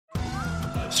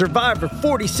Survivor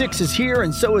 46 is here,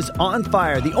 and so is On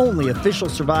Fire, the only official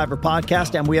Survivor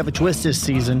podcast, and we have a twist this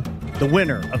season. The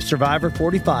winner of Survivor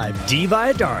 45, Dee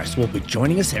Valladares, will be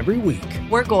joining us every week.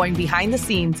 We're going behind the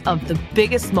scenes of the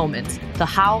biggest moments, the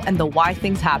how and the why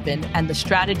things happen, and the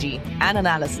strategy and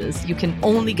analysis you can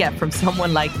only get from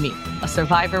someone like me, a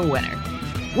Survivor winner.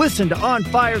 Listen to On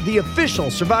Fire, the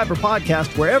official Survivor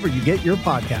podcast, wherever you get your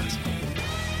podcast.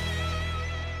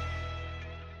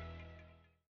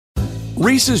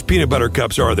 Reese's peanut butter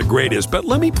cups are the greatest, but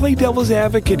let me play devil's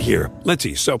advocate here. Let's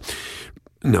see. So,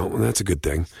 no, that's a good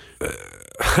thing.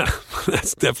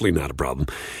 That's definitely not a problem.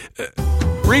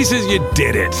 Reese's, you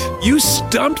did it. You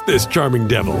stumped this charming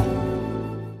devil.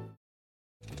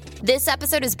 This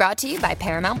episode is brought to you by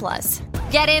Paramount Plus.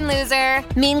 Get in, loser!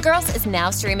 Mean Girls is now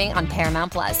streaming on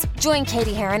Paramount Plus. Join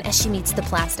Katie Heron as she meets the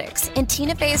plastics in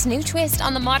Tina Fey's new twist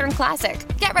on the modern classic.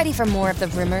 Get ready for more of the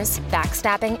rumors,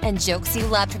 backstabbing, and jokes you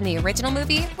loved from the original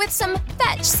movie with some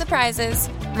fetch surprises.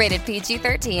 Rated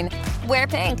PG-13. Wear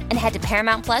pink and head to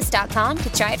ParamountPlus.com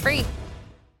to try it free.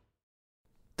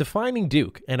 Defining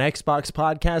Duke, an Xbox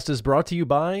podcast, is brought to you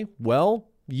by, well,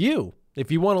 you. If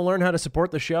you want to learn how to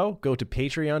support the show, go to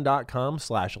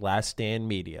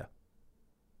patreon.com/laststandmedia.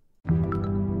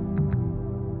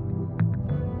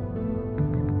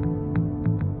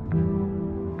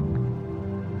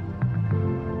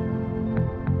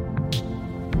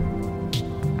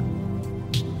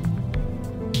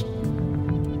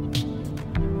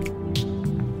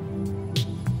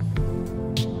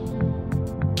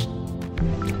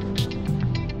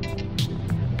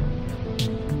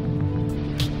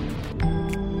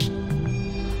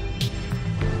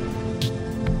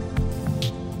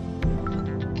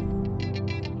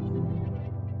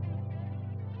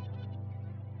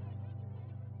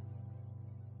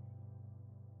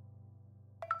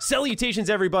 Salutations,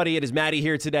 everybody. It is Maddie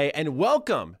here today, and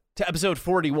welcome to episode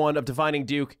 41 of Defining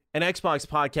Duke, an Xbox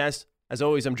podcast. As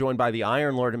always, I'm joined by the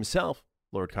Iron Lord himself,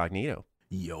 Lord Cognito.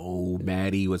 Yo,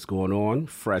 Maddie, what's going on?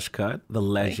 Fresh cut. The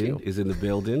legend is in the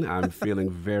building. I'm feeling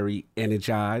very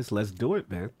energized. Let's do it,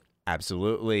 man.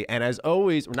 Absolutely. And as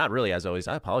always, well, not really as always,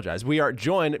 I apologize. We are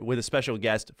joined with a special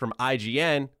guest from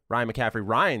IGN, Ryan McCaffrey.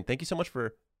 Ryan, thank you so much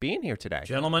for being here today.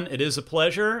 Gentlemen, it is a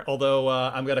pleasure, although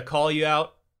I'm going to call you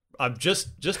out. I'm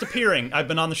just appearing. I've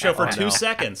been on the show for 2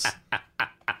 seconds.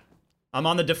 I'm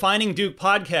on the Defining Duke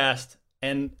podcast,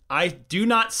 and I do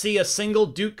not see a single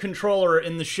Duke controller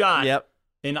in the shot. Yep.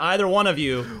 In either one of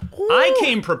you. I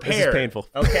came prepared. This is painful.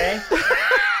 Okay?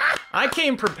 I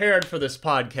came prepared for this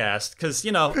podcast because,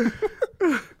 you know,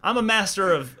 I'm a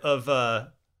master of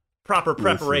proper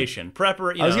preparation.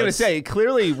 I was going to say,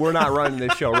 clearly we're not running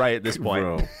this show right at this point.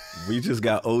 Bro, we just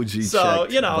got OG so,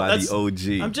 checked by the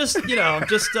OG. I'm just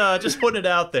putting it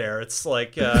out there. It's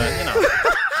like,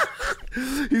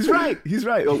 He's right.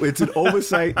 Oh, it's an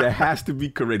oversight that has to be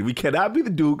corrected. We cannot be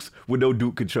the Dukes with no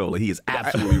Duke controller. He is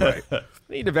absolutely right. I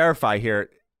need to verify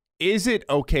here. Is it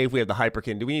okay if we have the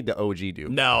Hyperkin? Do we need the OG Duke?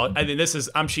 No, I mean,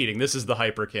 I'm cheating. This is the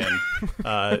Hyperkin.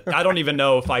 I don't even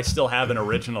know if I still have an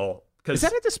original. Is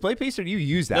that a display piece, or do you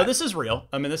use that? No, this is real.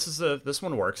 I mean, this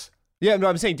one works. Yeah, no,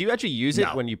 I'm saying, do you actually use it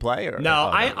when you play? Or?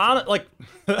 No, I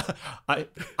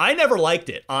never liked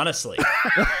it, honestly.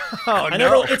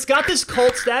 It's got this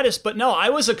cult status, but no, I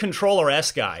was a controller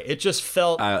S guy. It just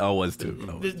felt. I was too.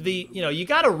 You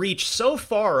got to reach so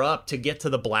far up to get to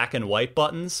the black and white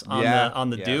buttons on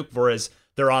the Duke, whereas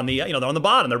they're on the they're on the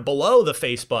bottom. They're below the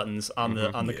face buttons on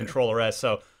the controller S.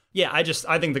 So yeah, I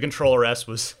think the controller S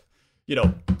was,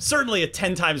 certainly a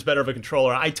 10 times better of a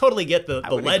controller. I totally get the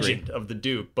legend of the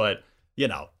Duke, but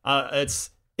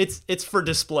it's for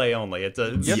display only. You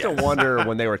have to wonder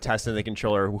when they were testing the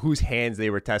controller whose hands they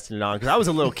were testing it on, because I was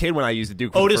a little kid when I used the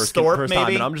Duke for the first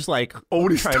time, and I'm just like,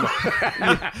 Otis Thorpe.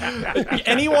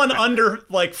 Anyone under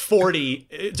like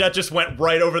 40, that just went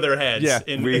right over their heads. Yeah,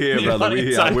 we're here, brother.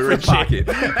 We're in pocket.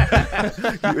 Good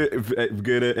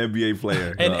NBA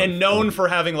player. And known for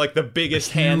having like the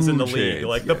biggest hands in the league. Hands.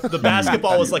 Like the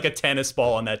basketball was like a tennis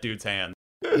ball on that dude's hand.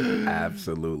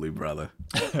 Absolutely, brother.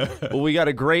 Well, we got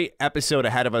a great episode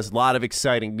ahead of us. A lot of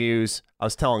exciting news. I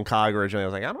was telling Cog originally, I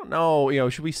was like, I don't know,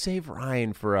 should we save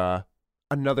Ryan for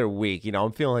another week?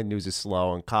 I'm feeling like news is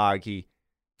slow, and Cog, he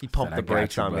pumped the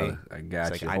brakes on me. I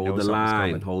got you. Hold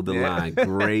the line.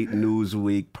 Great news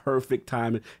week. Perfect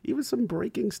timing. Even some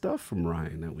breaking stuff from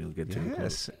Ryan that we'll get to.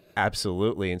 Yes,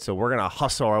 absolutely. And so we're going to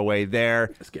hustle our way there.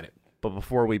 Let's get it. But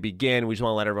before we begin, we just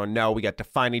want to let everyone know we got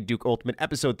Defining Duke Ultimate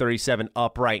episode 37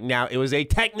 up right now. It was a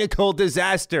technical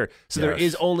disaster, so There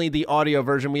is only the audio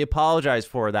version. We apologize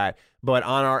for that. But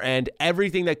on our end,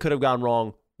 everything that could have gone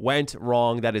wrong went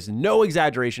wrong. That is no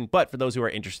exaggeration, but for those who are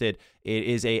interested, it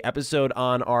is a episode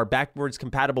on our backwards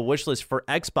compatible wish list for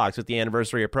Xbox with the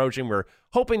anniversary approaching. We're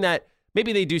hoping that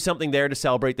maybe they do something there to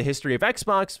celebrate the history of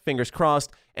Xbox, fingers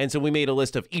crossed. And so we made a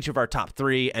list of each of our top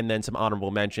 3 and then some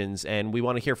honorable mentions, and we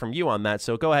want to hear from you on that.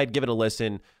 So go ahead, give it a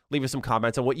listen, leave us some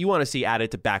comments on what you want to see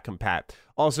added to Back Compat.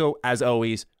 Also, as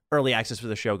always, early access for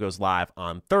the show goes live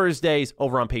on Thursdays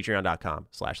over on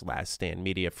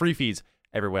patreon.com/laststandmedia. Free feeds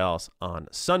everywhere else on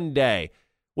Sunday.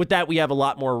 With that, we have a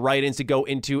lot more write-ins to go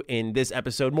into in this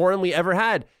episode, more than we ever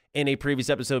had in a previous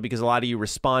episode, because a lot of you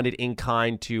responded in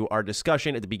kind to our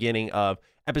discussion at the beginning of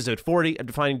episode 40 of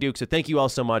Defining Duke. So thank you all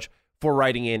so much for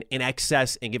writing in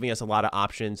excess and giving us a lot of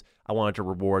options. I wanted to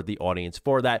reward the audience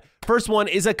for that. First one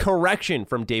is a correction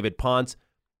from David Ponce.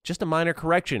 Just a minor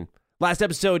correction. Last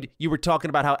episode, you were talking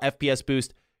about how FPS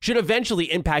boost should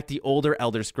eventually impact the older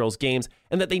Elder Scrolls games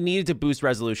and that they needed to boost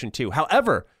resolution too.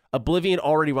 However, Oblivion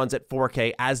already runs at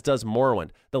 4K, as does Morrowind.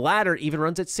 The latter even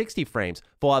runs at 60 frames.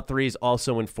 Fallout 3 is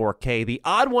also in 4K. The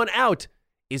odd one out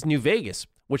is New Vegas,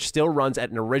 which still runs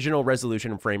at an original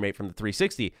resolution and frame rate from the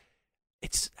 360.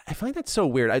 I find that so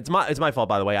weird. It's my fault,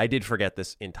 by the way. I did forget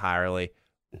this entirely.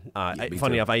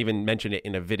 Funny enough, I even mentioned it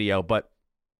in a video, but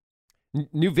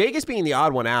New Vegas being the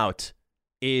odd one out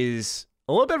is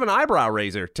a little bit of an eyebrow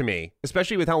raiser to me,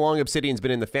 especially with how long Obsidian's been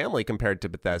in the family compared to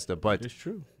Bethesda. But That is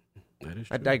true.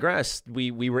 I digress.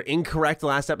 We were incorrect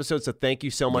last episode, so thank you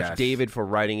so much, David, for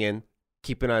writing in,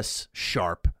 keeping us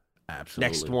sharp. Absolutely.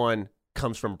 Next one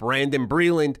comes from Brandon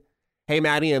Breland. Hey,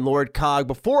 Maddie and Lord Cog.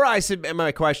 Before I submit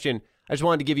my question, I just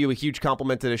wanted to give you a huge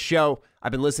compliment to the show.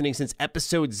 I've been listening since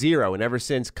episode 0, and ever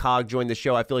since Cog joined the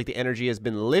show, I feel like the energy has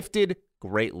been lifted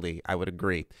greatly. I would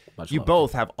agree. You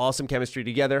both have awesome chemistry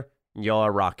together, and y'all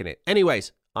are rocking it.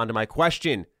 Anyways, on to my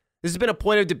question. This has been a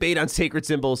point of debate on sacred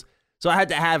symbols, so I had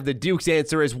to have the Duke's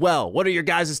answer as well. What are your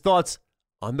guys' thoughts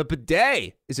on the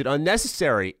bidet? Is it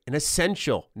unnecessary and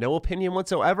essential? No opinion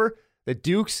whatsoever? The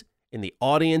Dukes in the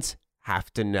audience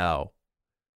have to know.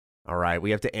 All right,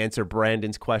 we have to answer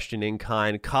Brandon's question in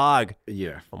kind. Cog.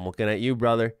 Yeah. I'm looking at you,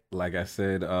 brother. Like I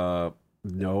said,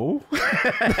 no.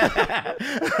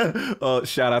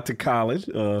 Shout out to Colin.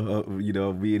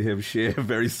 Me and him share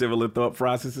very similar thought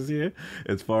processes here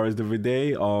as far as the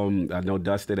bidet. I know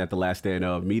Dustin at the Last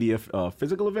Stand Media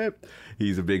physical event.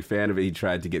 He's a big fan of it. He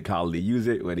tried to get Colin to use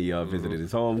it when he visited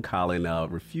his home. Colin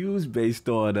refused based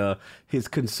on his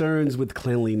concerns with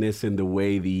cleanliness and the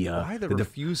way Why the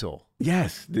refusal?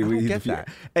 Yes. I don't get that.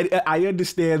 And I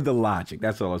understand the logic.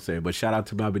 That's all I'm saying. But shout out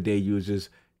to my bidet users.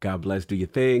 God bless, do your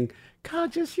thing.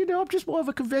 God, I'm just more of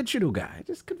a conventional guy.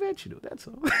 Just conventional, that's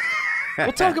all.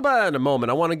 We'll talk about it in a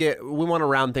moment. We want to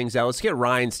round things out. Let's get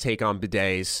Ryan's take on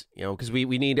bidets, because we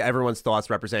need everyone's thoughts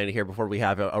represented here before we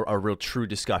have a real true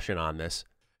discussion on this.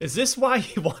 Is this why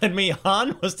you wanted me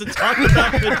on, was to talk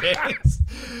about bidets?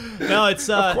 No, it's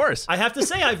of course. I have to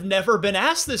say I've never been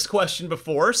asked this question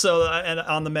before, so and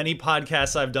on the many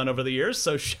podcasts I've done over the years,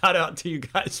 so shout out to you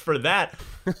guys for that.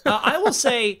 I will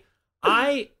say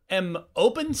I am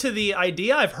open to the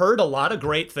idea. I've heard a lot of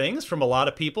great things from a lot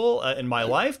of people in my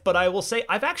life, but I will say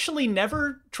I've actually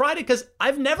never tried it because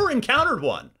I've never encountered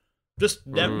one. Just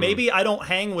maybe I don't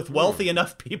hang with wealthy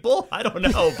enough people. I don't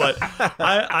know, but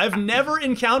I've never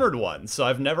encountered one, so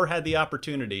I've never had the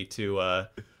opportunity to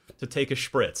take a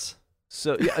spritz.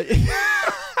 So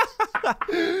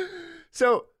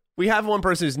so we have one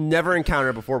person who's never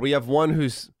encountered it before. We have one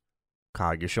who's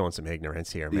Cog, you're showing some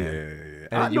ignorance here, man.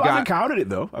 Yeah. I've encountered it,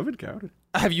 though. I've encountered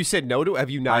it. Have you said no to it? Have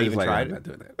you not even tried it? I'm not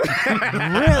doing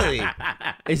that. Really?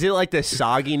 Is it like the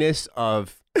sogginess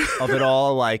of it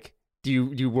all? Like,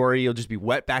 do you worry you'll just be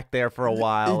wet back there for a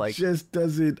while? It just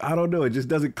doesn't, I don't know. It just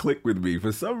doesn't click with me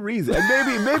for some reason.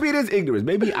 And maybe it is ignorance.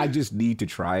 Maybe I just need to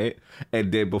try it.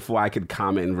 And then before I can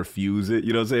comment and refuse it,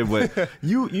 you know what I'm saying? But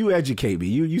you educate me.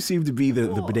 You seem to be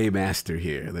the bidet master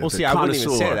here. Well, see, I wouldn't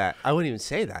even say that. I wouldn't even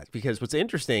say that because what's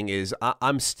interesting is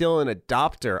I'm still an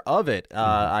adopter of it.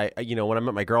 When I'm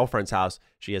at my girlfriend's house,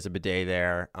 she has a bidet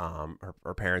there.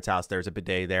 Her parents' house, there's a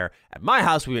bidet there. At my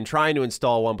house, we've been trying to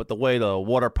install one, but the way the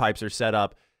water pipes are set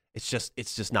up, it's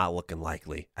just not looking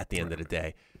likely at the end of the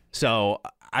day. So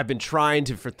I've been trying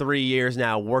to, for 3 years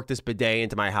now, work this bidet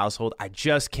into my household. I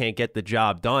just can't get the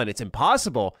job done. It's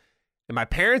impossible. And my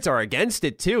parents are against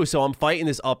it too. So I'm fighting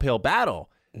this uphill battle.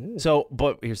 Ooh. So,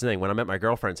 but here's the thing. When I'm at my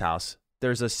girlfriend's house,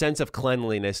 there's a sense of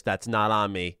cleanliness that's not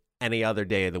on me any other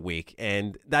day of the week.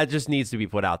 And that just needs to be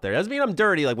put out there. Doesn't mean I'm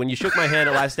dirty. Like when you shook my hand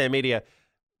at Last Stand Media,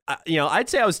 I'd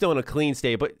say I was still in a clean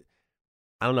state, but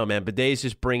I don't know, man. Bidets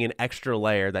just bring an extra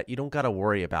layer that you don't got to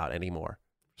worry about anymore.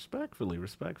 Respectfully.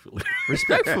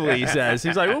 Respectfully, he says.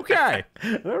 He's like, okay.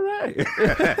 All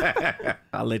right.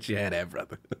 I'll let you have that,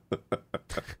 brother.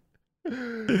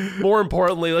 More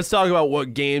importantly, let's talk about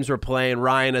what games we're playing.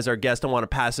 Ryan, as our guest, I want to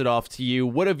pass it off to you.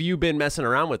 What have you been messing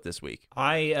around with this week?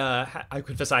 I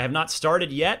confess I have not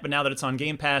started yet, but now that it's on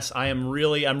Game Pass, I'm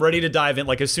ready to dive in.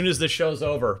 Like, as soon as this show's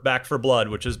over, Back 4 Blood,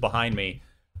 which is behind me,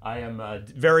 I am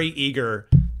very eager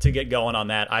to get going on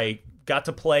that. I got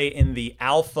to play in the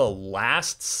alpha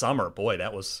last summer. Boy,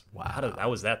 that was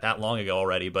that long ago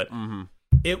already, but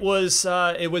it was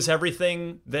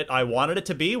everything that I wanted it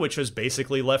to be, which was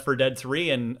basically Left 4 Dead 3,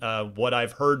 and what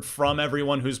I've heard from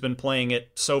everyone who's been playing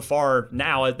it so far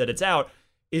now that it's out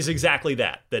is exactly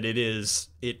that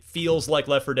it feels like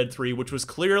Left 4 Dead 3, which was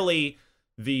clearly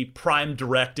the prime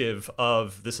directive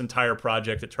of this entire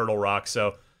project at Turtle Rock.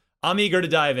 So I'm eager to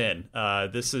dive in.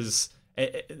 This is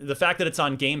the fact that it's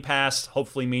on Game Pass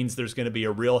hopefully means there's going to be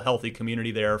a real healthy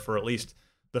community there for at least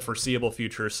the foreseeable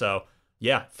future. So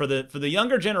yeah, for the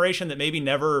younger generation that maybe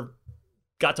never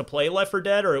got to play Left 4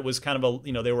 Dead, or it was kind of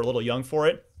they were a little young for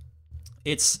it,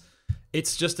 it's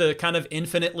just a kind of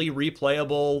infinitely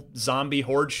replayable zombie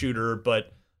horde shooter.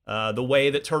 But the way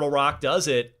that Turtle Rock does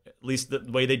it, at least the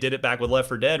way they did it back with Left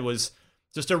 4 Dead, was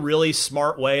just a really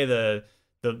smart way. The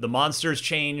monsters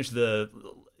change,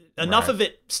 enough of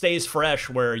it stays fresh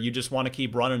where you just want to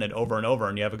keep running it over and over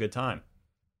and you have a good time.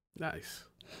 Nice.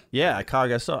 Yeah,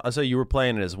 Cog, I saw you were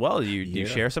playing it as well. Do you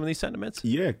share some of these sentiments?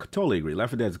 Yeah, totally agree.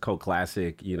 Left 4 Dead is a cult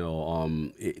classic.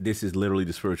 This is literally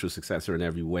the spiritual successor in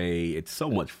every way. It's so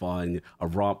much fun. A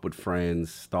romp with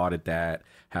friends. Started that,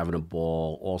 having a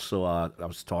ball. Also, I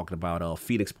was talking about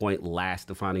Phoenix Point, Last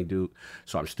Defining Duke.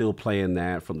 So I'm still playing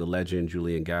that from the legend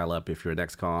Julian Gallup. If you're an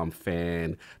XCOM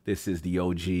fan, this is the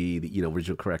OG, the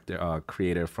original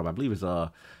creator from, I believe it's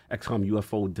XCOM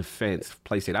UFO Defense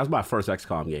PlayStation. That was my first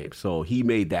XCOM game. So he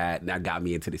made that, and that got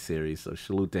me into the series. So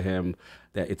salute to him.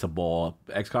 That it's a ball.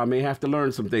 XCOM may have to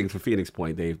learn some things for Phoenix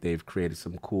Point. They've created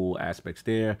some cool aspects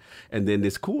there. And then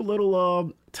this cool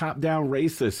little top-down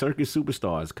racer, Circus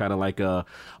Superstars, kind of like a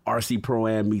RC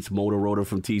Pro-Am meets Motor Rotor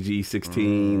from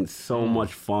TG16. So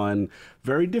much fun.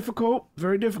 Very difficult.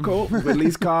 But at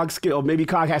least Cog's skill, or maybe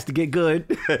Cog has to get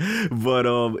good. But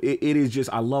it is just,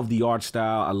 I love the art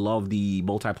style. I love the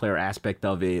multiplayer aspect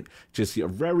of it. Just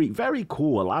very, very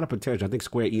cool. A lot of potential. I think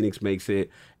Square Enix makes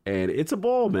it. And it's a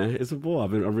ball, man. It's a ball. I've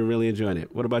been really enjoying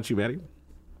it. What about you, Matty?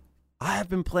 I have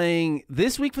been playing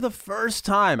this week for the first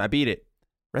time. I beat it.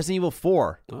 Resident Evil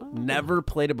 4. Oh. Never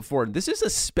played it before. This is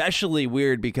especially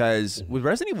weird because with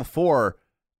Resident Evil 4,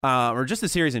 or just the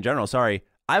series in general, sorry,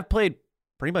 I've played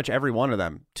pretty much every one of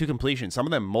them to completion. Some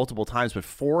of them multiple times, but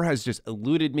 4 has just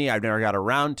eluded me. I've never got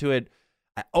around to it.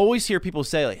 I always hear people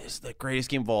say, like, this is the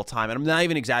greatest game of all time. And I'm not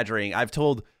even exaggerating. I've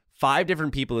told 5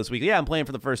 different people this week, yeah, I'm playing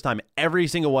for the first time. Every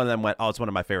single one of them went, oh, it's one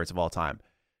of my favorites of all time.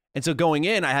 And so going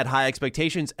in, I had high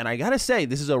expectations. And I got to say,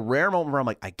 this is a rare moment where I'm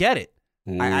like, I get it.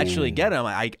 I actually get it.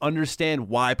 I understand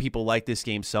why people like this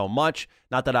game so much.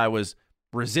 Not that I was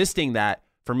resisting that.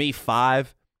 For me,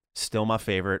 5, still my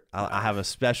favorite. I have a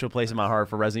special place in my heart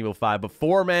for Resident Evil 5. But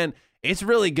 4, man, it's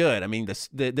really good. I mean,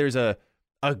 there's a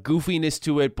goofiness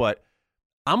to it, but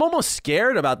I'm almost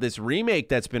scared about this remake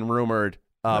that's been rumored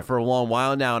for a long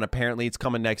while now, and apparently it's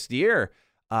coming next year.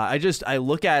 I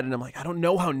look at it and I'm like, I don't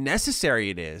know how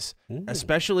necessary it is,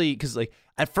 especially because, like,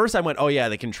 at first I went, oh yeah,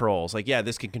 the controls, like, yeah,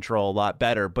 this can control a lot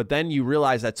better. But then you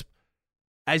realize that's,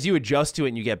 as you adjust to it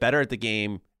and you get better at the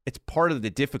game, it's part of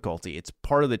the difficulty. It's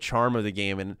part of the charm of the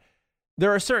game. And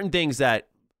there are certain things that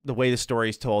the way the story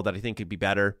is told that I think could be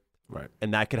better. Right.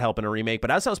 And that could help in a remake.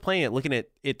 But as I was playing it, looking at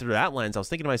it through that lens, I was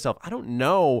thinking to myself, I don't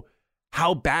know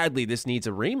how badly this needs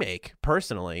a remake,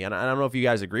 personally. And I don't know if you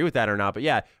guys agree with that or not. But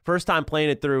yeah, first time playing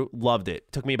it through, loved it.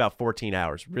 Took me about 14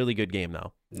 hours. Really good game,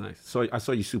 though. Nice. So I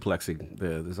saw you suplexing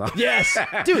the zombie. Yes,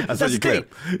 dude, that's the thing.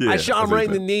 Yeah, I shot him right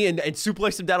in the knee and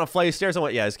suplexed him down a flight of stairs. I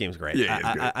went, yeah, this game's great.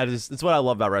 Yeah, it's what I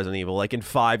love about Resident Evil. Like in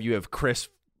 5, you have Chris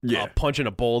punching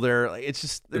a boulder. Like, it's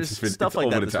just, there's stuff like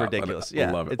that that's ridiculous.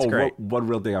 I love it. It's great. One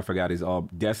real thing I forgot is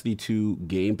Destiny 2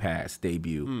 Game Pass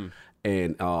debut.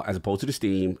 And as opposed to the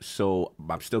Steam, so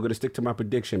I'm still going to stick to my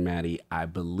prediction, Maddie. I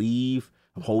believe,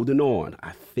 I'm holding on.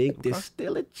 I think there's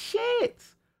still a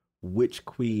chance Witch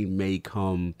Queen may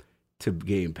come to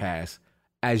Game Pass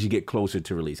as you get closer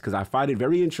to release. Because I find it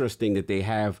very interesting that they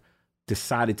have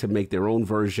decided to make their own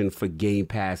version for Game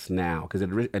Pass now. Because it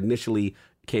initially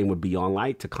came with Beyond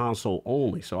Light to console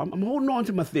only. So I'm holding on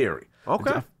to my theory.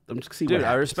 Okay. Dude,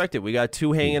 I respect it. We got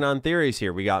 2 hanging on theories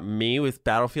here. We got me with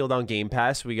Battlefield on Game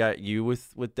Pass. We got you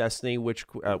with Destiny. Was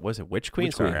it Witch Queen?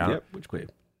 Witch Queen. Yep, Witch Queen.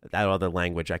 that other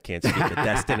language I can't speak, the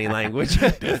Destiny language.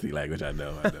 Destiny language, I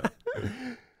know.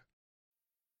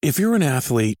 If you're an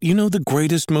athlete, you know the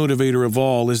greatest motivator of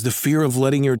all is the fear of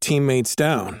letting your teammates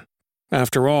down.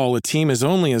 After all, a team is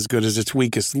only as good as its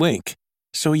weakest link.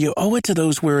 So you owe it to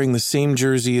those wearing the same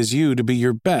jersey as you to be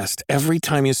your best every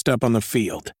time you step on the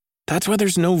field. That's why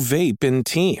there's no vape in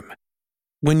team.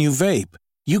 When you vape,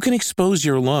 you can expose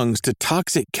your lungs to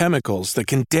toxic chemicals that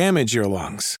can damage your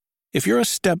lungs. If you're a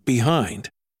step behind,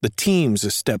 the team's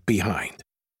a step behind.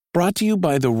 Brought to you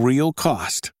by The Real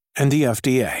Cost and the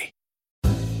FDA.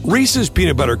 Reese's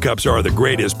peanut butter cups are the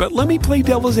greatest, but let me play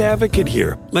devil's advocate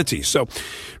here. Let's see. So,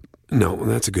 no,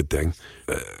 that's a good thing.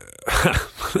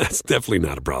 That's definitely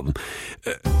not a problem.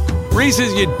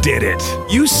 Reese's, you did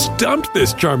it. You stumped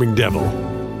this charming devil.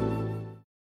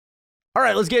 All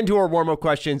right, let's get into our warm-up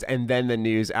questions and then the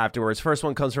news afterwards. First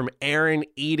one comes from Aaron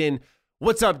Eden.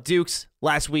 What's up, Dukes?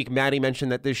 Last week, Maddie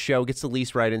mentioned that this show gets the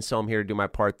least write-in, so I'm here to do my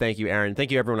part. Thank you, Aaron.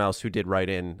 Thank you, everyone else who did write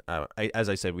in. As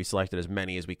I said, we selected as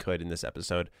many as we could in this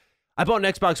episode. I bought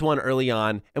an Xbox One early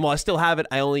on, and while I still have it,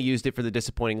 I only used it for the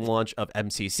disappointing launch of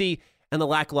MCC and the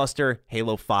lackluster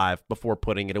Halo 5 before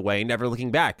putting it away, never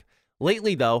looking back.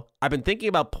 Lately, though, I've been thinking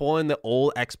about pulling the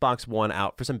old Xbox One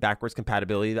out for some backwards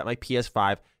compatibility that my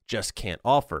PS5 just can't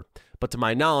offer. But to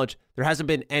my knowledge, there hasn't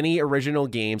been any original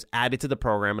games added to the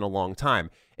program in a long time.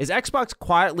 Is Xbox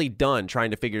quietly done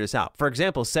trying to figure this out? For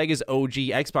example, Sega's OG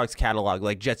Xbox catalog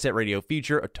like Jet Set Radio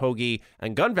Future, Otogi,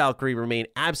 and Gun Valkyrie remain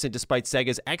absent despite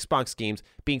Sega's Xbox games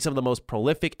being some of the most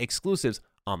prolific exclusives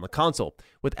on the console.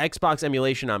 With Xbox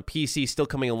emulation on PC still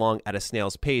coming along at a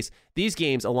snail's pace, these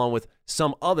games, along with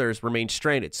some others, remain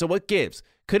stranded. So what gives?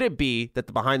 Could it be that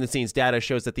the behind-the-scenes data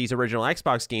shows that these original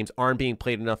Xbox games aren't being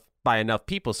played by enough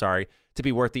people, to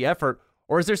be worth the effort?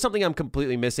 Or is there something I'm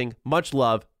completely missing? Much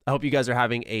love. I hope you guys are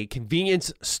having a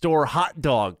convenience store hot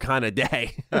dog kind of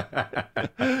day.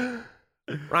 Ryan,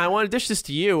 I want to dish this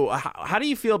to you. How do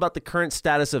you feel about the current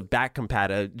status of back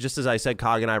compat? Just as I said,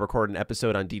 Cog and I recorded an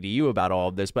episode on DDU about all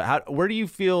of this, but where do you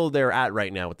feel they're at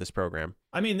right now with this program?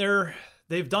 I mean,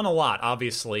 they've done a lot,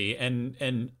 obviously,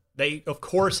 and they, of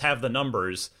course, have the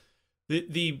numbers.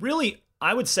 The really,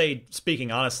 I would say,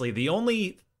 speaking honestly, the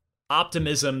only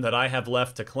optimism that I have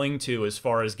left to cling to as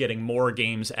far as getting more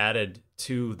games added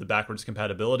to the backwards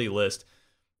compatibility list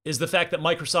is the fact that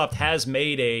Microsoft has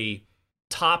made a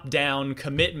top-down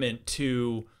commitment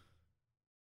to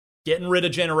getting rid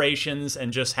of generations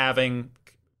and just having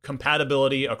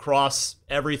compatibility across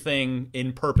everything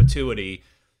in perpetuity.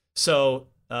 So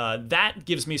that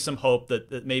gives me some hope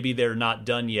that maybe they're not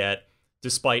done yet,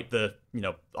 despite the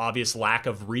obvious lack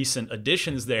of recent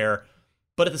additions there.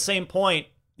 But at the same point,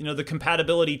 the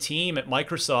compatibility team at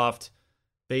Microsoft,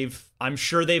 I'm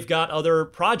sure they've got other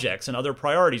projects and other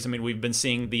priorities. I mean, we've been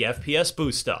seeing the FPS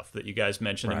boost stuff that you guys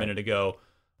mentioned a minute ago.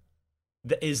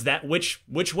 Is that which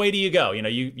way do you go?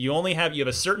 You only have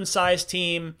a certain size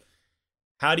team.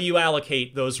 How do you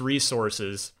allocate those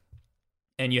resources?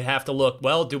 And you have to look,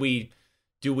 well, do we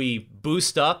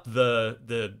boost up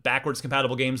the backwards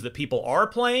compatible games that people are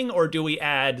playing, or do we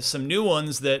add some new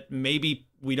ones that maybe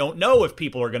we don't know if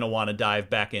people are going to want to dive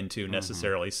back into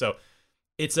necessarily? Mm-hmm. So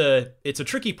it's a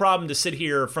tricky problem to sit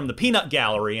here from the peanut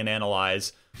gallery and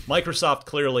analyze. Microsoft,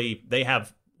 clearly, they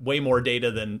have way more data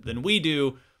than we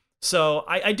do. So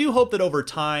I do hope that over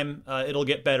time it'll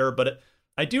get better. But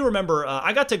I do remember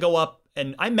I got to go up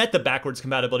and I met the backwards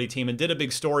compatibility team and did a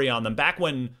big story on them back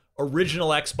when original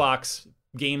Xbox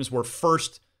games were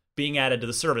first being added to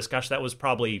the service. Gosh, that was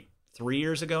probably 3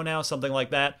 years ago now, something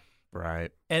like that.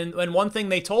 Right. And one thing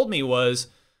they told me was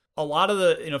a lot of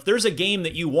if there's a game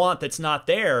that you want that's not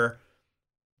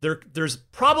there's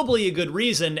probably a good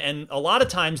reason. And a lot of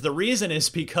times the reason is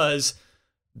because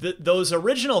those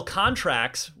original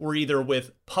contracts were either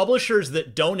with publishers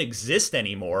that don't exist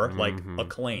anymore, like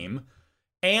Acclaim,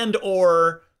 and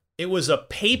or it was a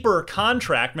paper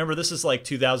contract. Remember, this is like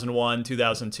 2001,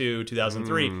 2002,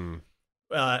 2003.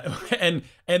 And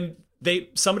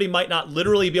somebody might not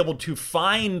literally be able to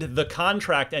find the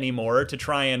contract anymore to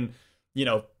try and,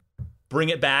 bring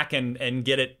it back and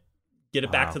get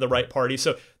it back to the right party.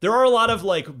 So there are a lot of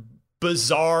like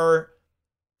bizarre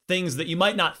things that you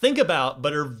might not think about,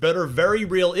 but are very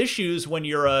real issues when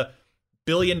you're a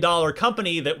billion-dollar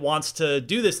company that wants to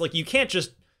do this. Like you can't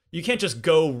just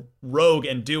go rogue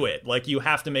and do it. Like you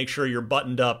have to make sure you're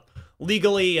buttoned up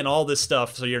legally and all this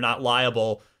stuff so you're not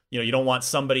liable. You don't want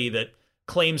somebody that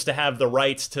claims to have the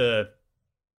rights to,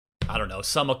 I don't know,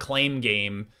 some Acclaim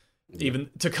game even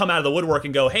to come out of the woodwork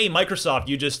and go, hey, Microsoft,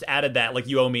 you just added that, like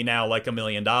you owe me now like $1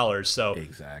 million. So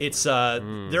exactly. It's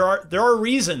there are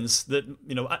reasons that,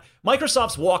 you know,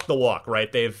 Microsoft's walked the walk,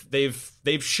 right?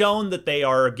 They've shown that they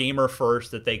are gamer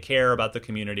first, that they care about the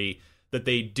community, that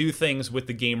they do things with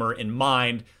the gamer in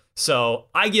mind. So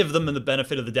I give them the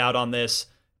benefit of the doubt on this.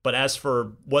 But as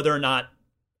for whether or not,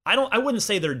 I wouldn't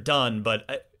say they're done,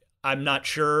 but I'm not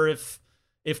sure if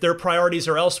their priorities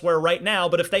are elsewhere right now.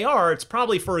 But if they are, it's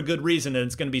probably for a good reason, and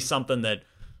it's going to be something that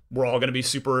we're all going to be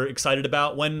super excited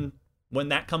about when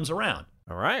that comes around.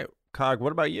 All right. Cog,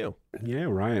 what about you? Yeah,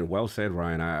 Ryan. Well said,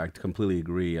 Ryan. I completely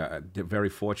agree. I'm very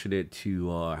fortunate to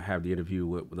have the interview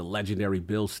with the legendary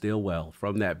Bill Stillwell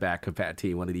from that back compat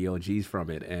team, one of the OGs from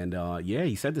it. And yeah,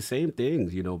 he said the same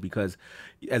things, you know, because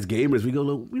as gamers, we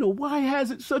go, you know, why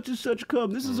hasn't such and such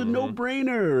come? This is a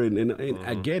no-brainer. And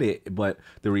I get it. But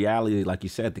the reality, like you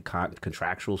said, the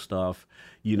contractual stuff,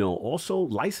 you know, also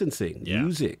licensing,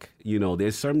 music. You know,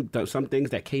 there's some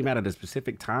things that came out at a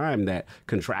specific time that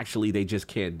contractually they just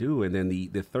can't do. And then the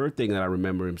third thing that I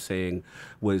remember him saying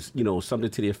was, you know, something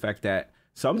to the effect that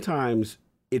sometimes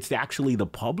it's actually the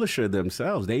publisher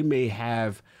themselves. They may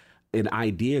have an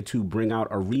idea to bring out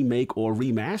a remake or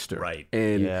remaster. Right.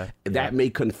 And that may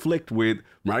conflict with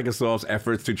Microsoft's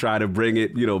efforts to try to bring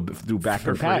it, you know, through back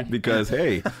compat because,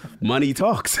 hey, money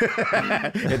talks.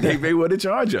 And they may want to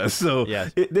charge us. So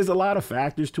there's a lot of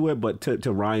factors to it. But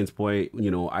to Ryan's point, you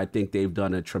know, I think they've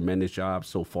done a tremendous job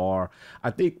so far.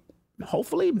 I think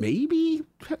hopefully maybe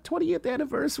 20th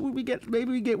anniversary we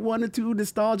get one or two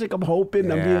nostalgic. I'm hoping.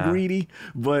 I'm being greedy.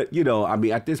 But, you know, I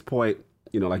mean, at this point,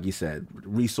 you know, like you said,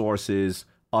 resources,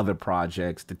 other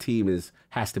projects, the team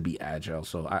has to be agile.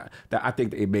 So I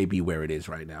think it may be where it is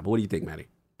right now. But what do you think, Matty?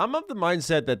 I'm of the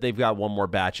mindset that they've got one more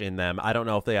batch in them. I don't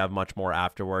know if they have much more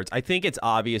afterwards. I think it's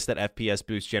obvious that FPS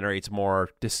Boost generates more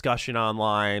discussion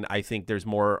online. I think there's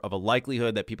more of a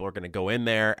likelihood that people are going to go in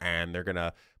there and they're going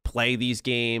to play these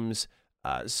games.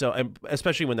 And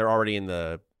especially when they're already in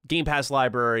the Game Pass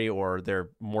library or they're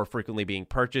more frequently being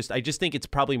purchased. I just think it's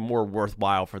probably more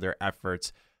worthwhile for their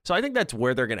efforts. So I think that's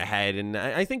where they're going to head. And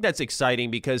I think that's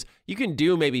exciting because you can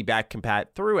do maybe back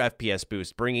compat through FPS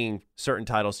Boost, bringing certain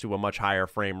titles to a much higher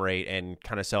frame rate and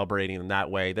kind of celebrating them that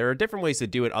way. There are different ways to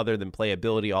do it other than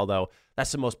playability, although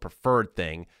that's the most preferred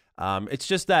thing. It's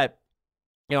just that,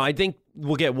 you know, I think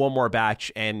we'll get one more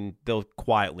batch and they'll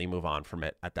quietly move on from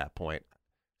it at that point.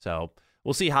 So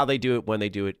we'll see how they do it, when they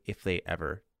do it, if they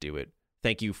ever do it.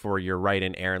 Thank you for your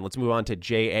write-in, Aaron. Let's move on to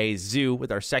J.A. Zoo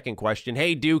with our second question.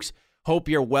 Hey, Dukes. Hope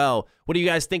you're well. What do you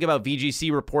guys think about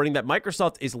VGC reporting that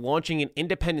Microsoft is launching an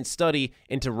independent study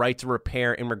into right to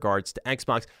repair in regards to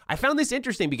Xbox? I found this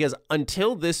interesting because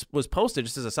until this was posted,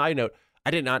 just as a side note, I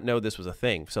did not know this was a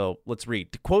thing. So let's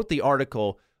read. To quote the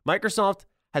article, Microsoft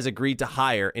has agreed to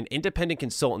hire an independent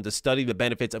consultant to study the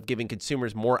benefits of giving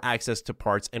consumers more access to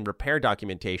parts and repair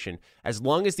documentation. As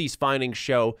long as these findings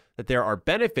show that there are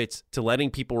benefits to letting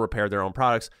people repair their own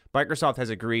products, Microsoft has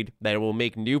agreed that it will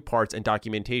make new parts and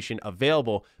documentation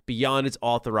available beyond its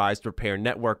authorized repair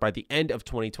network by the end of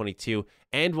 2022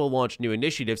 and will launch new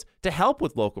initiatives to help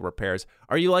with local repairs.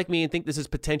 Are you like me and think this is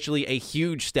potentially a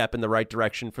huge step in the right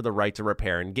direction for the right to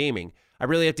repair in gaming? I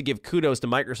really have to give kudos to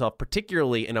Microsoft,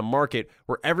 particularly in a market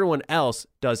where everyone else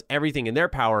does everything in their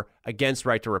power against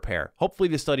right to repair. Hopefully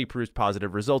the study proves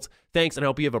positive results. Thanks, and I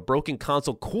hope you have a broken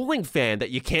console cooling fan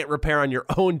that you can't repair on your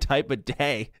own type of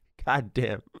day. God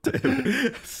damn.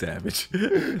 Savage.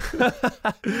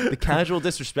 The casual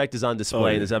disrespect is on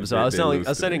display in this episode. I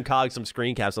was sending Cog some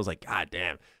screen caps. I was like, God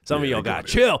damn. Some of y'all got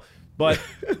to chill. But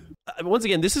once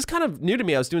again, this is kind of new to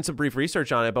me. I was doing some brief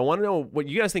research on it, but I want to know what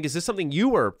you guys think. Is this something you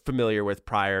were familiar with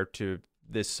prior to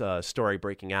this story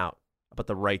breaking out about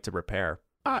the right to repair?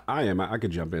 I am. I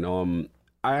could jump in.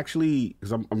 I actually,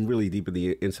 because I'm really deep in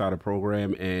the Insider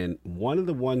program, and one of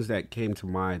the ones that came to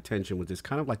my attention was this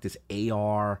kind of like this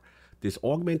AR, this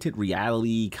augmented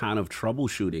reality kind of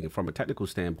troubleshooting from a technical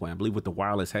standpoint, I believe with the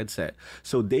wireless headset.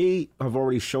 So they have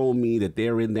already shown me that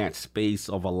they're in that space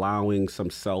of allowing some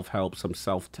self-help, some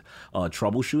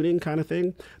troubleshooting kind of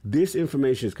thing. This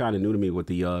information is kind of new to me with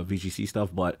the VGC stuff,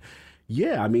 but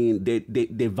yeah, I mean, the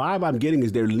vibe I'm getting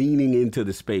is they're leaning into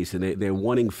the space and they're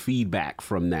wanting feedback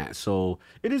from that. So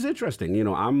it is interesting. You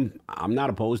know, I'm not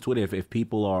opposed to it if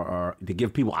people are to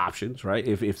give people options, right?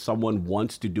 If someone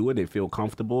wants to do it, they feel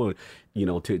comfortable, you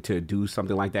know, to do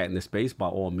something like that in the space, by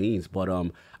all means. But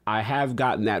I have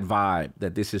gotten that vibe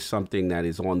that this is something that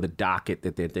is on the docket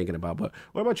that they're thinking about. But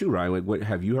what about you, Ryan?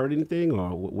 Have you heard anything,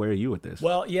 or where are you with this?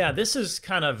 Well, yeah, this is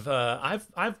kind of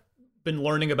I've been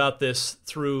learning about this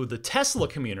through the Tesla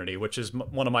community, which is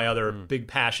one of my other big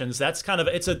passions. That's kind of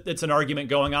it's an argument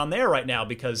going on there right now,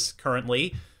 because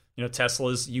currently,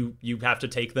 Teslas, you have to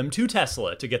take them to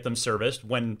Tesla to get them serviced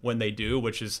when they do,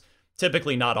 which is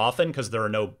typically not often because there are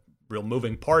no real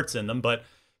moving parts in them. But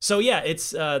so yeah,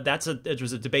 it's there's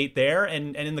a debate there,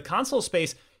 and in the console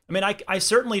space, I mean, I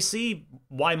certainly see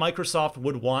why Microsoft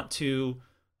would want to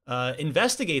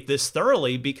investigate this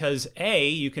thoroughly, because A,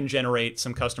 you can generate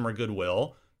some customer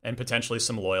goodwill and potentially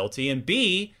some loyalty, and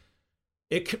B,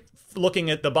 looking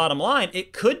at the bottom line,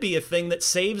 it could be a thing that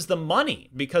saves them money,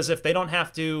 because if they don't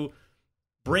have to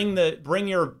bring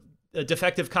your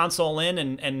defective console in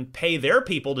and pay their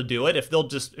people to do it, if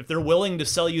they're willing to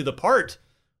sell you the part,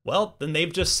 well, then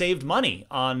they've just saved money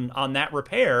on that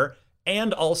repair,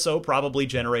 and also probably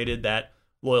generated that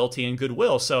loyalty and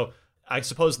goodwill. So I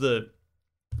suppose the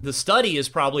study is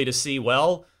probably to see,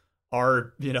 well,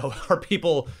 are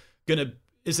people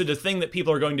is it a thing that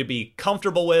people are going to be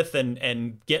comfortable with and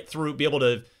be able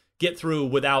to get through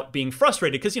without being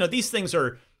frustrated? Because, these things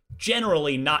are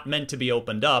generally not meant to be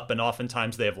opened up, and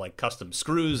oftentimes they have like custom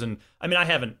screws. And I mean, I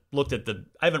haven't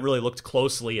really looked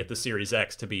closely at the Series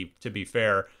X to be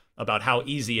fair about how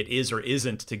easy it is or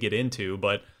isn't to get into.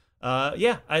 But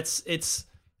yeah,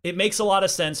 it makes a lot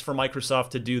of sense for Microsoft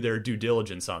to do their due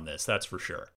diligence on this. That's for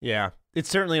sure. Yeah. It's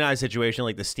certainly not a situation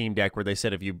like the Steam Deck where they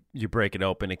said if you break it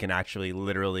open, it can actually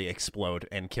literally explode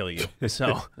and kill you.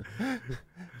 So,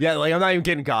 yeah, like I'm not even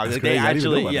kidding, Cog. Like, they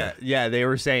actually, yeah, they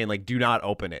were saying like, do not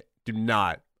open it. Do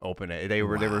not open it. They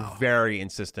were very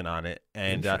insistent on it.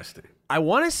 And Interesting. I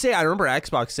want to say, I remember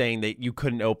Xbox saying that you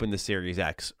couldn't open the Series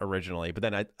X originally, but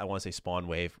then I want to say Spawn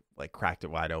Wave like cracked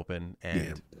it wide open,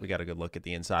 and we got a good look at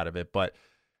the inside of it. But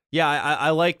yeah,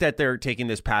 I like that they're taking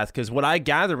this path, because what I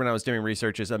gathered when I was doing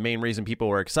research is a main reason people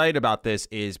were excited about this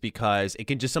is because it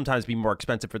can just sometimes be more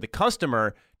expensive for the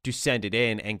customer to send it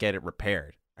in and get it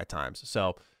repaired at times.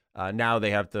 So now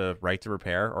they have the right to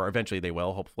repair, or eventually they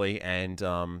will, hopefully, and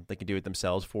they can do it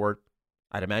themselves for,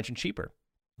 I'd imagine, cheaper.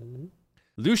 Mm-hmm.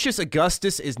 Lucius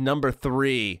Augustus is number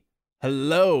 3.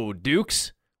 Hello,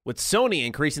 Dukes. With Sony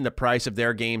increasing the price of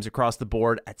their games across the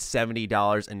board at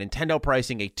 $70 and Nintendo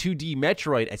pricing a 2D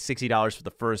Metroid at $60 for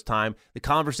the first time, the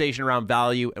conversation around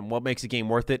value and what makes a game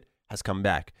worth it has come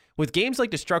back. With games like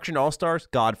Destruction All-Stars,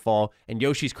 Godfall, and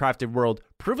Yoshi's Crafted World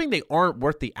proving they aren't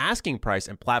worth the asking price,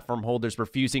 and platform holders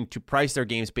refusing to price their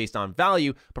games based on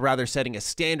value, but rather setting a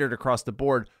standard across the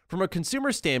board, from a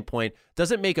consumer standpoint,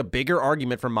 doesn't make a bigger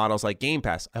argument for models like Game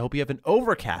Pass. I hope you have an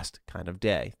overcast kind of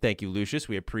day. Thank you, Lucius.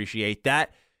 We appreciate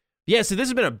that. Yeah, so this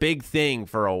has been a big thing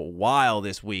for a while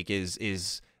this week,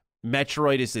 is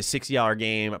Metroid is the $60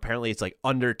 game. Apparently it's like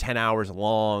under 10 hours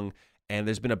long, and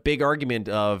there's been a big argument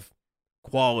of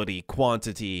quality,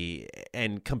 quantity,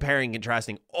 and comparing and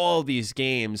contrasting all these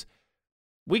games.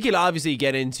 We could obviously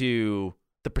get into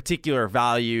the particular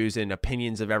values and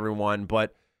opinions of everyone,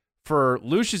 but for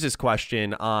Lucius's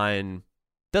question on,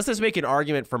 does this make an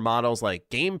argument for models like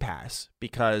Game Pass,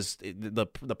 because the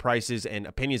prices and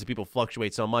opinions of people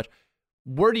fluctuate so much?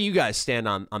 Where do you guys stand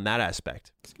on that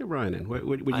aspect? Let's get Ryan in.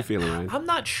 What you feeling, Ryan? I'm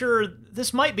not sure.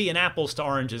 This might be an apples to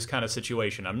oranges kind of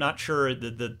situation. I'm not sure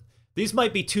that these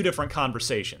might be two different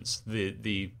conversations.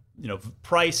 The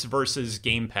price versus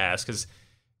Game Pass, because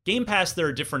Game Pass, there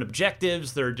are different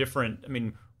objectives. There are different. I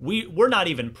mean, we're not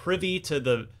even privy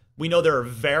to we know there are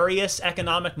various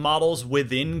economic models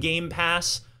within Game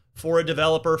Pass for a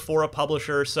developer, for a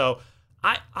publisher. So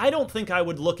I don't think I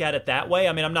would look at it that way.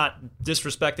 I mean, I'm not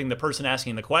disrespecting the person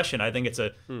asking the question. I think it's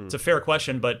a fair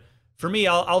question. But for me,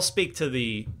 I'll speak to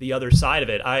the other side of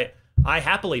it. I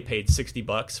happily paid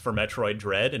 $60 for Metroid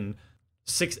Dread, and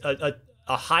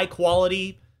a high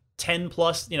quality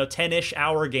 10-ish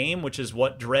hour game, which is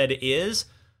what Dread is.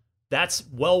 That's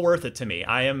well worth it to me.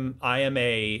 I am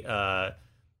a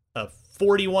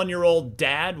 41-year-old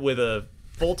dad with a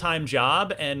full-time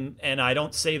job, and I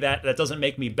don't say that doesn't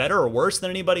make me better or worse than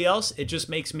anybody else. It just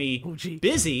makes me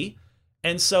busy.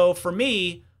 And so for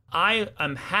me, I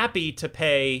am happy to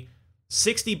pay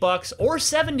 $60 or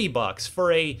 $70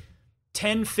 for a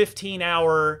 10-15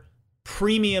 hour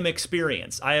premium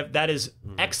experience. That is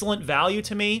excellent value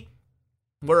to me.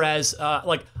 Whereas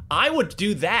I would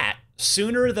do that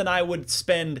sooner than I would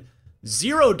spend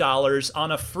 $0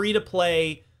 on a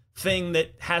free-to-play thing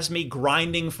that has me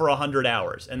grinding for 100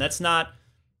 hours. And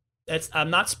I'm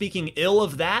not speaking ill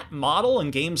of that model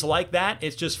and games like that.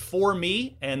 It's just for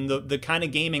me and the kind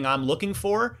of gaming I'm looking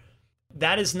for.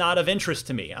 That is not of interest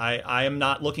to me. I am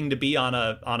not looking to be on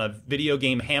a video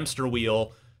game hamster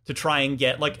wheel to try and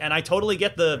get and I totally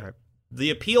get the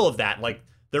appeal of that. Like,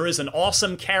 there is an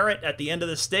awesome carrot at the end of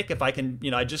the stick if I can,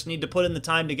 I just need to put in the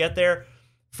time to get there.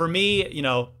 For me,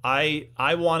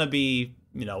 I want to be,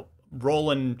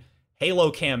 rolling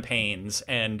Halo campaigns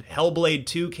and Hellblade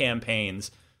 2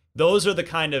 campaigns. Those are the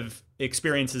kind of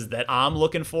experiences that I'm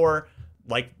looking for.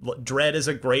 Like Dread is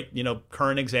a great,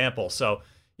 current example. So,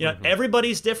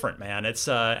 everybody's different, man. It's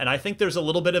and I think there's a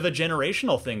little bit of a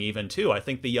generational thing even too. I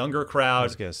think the younger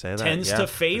crowd tends to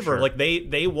favor, like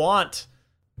they want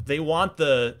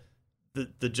the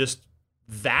just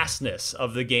vastness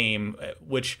of the game,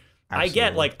 which Absolutely. I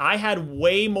get. Like, I had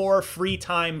way more free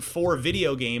time for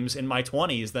video games in my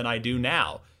 20s than I do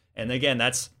now. And again,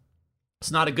 it's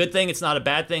not a good thing. It's not a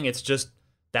bad thing. It's just,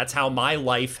 that's how my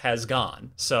life has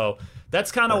gone. So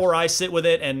that's kind of where I sit with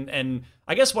it. And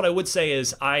I guess what I would say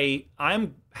is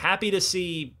I'm happy to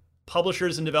see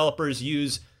publishers and developers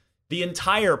use the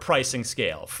entire pricing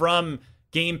scale, from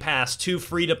Game Pass to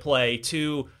free to play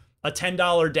to a $10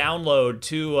 download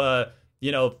to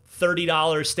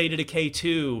 $30 State of Decay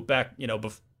 2 back,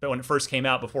 when it first came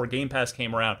out, before Game Pass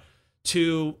came around,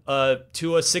 to a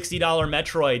 $60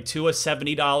 Metroid, to a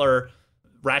 $70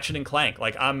 Ratchet and Clank.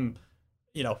 Like, I'm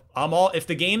all, if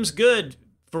the game's good,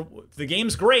 if the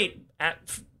game's great,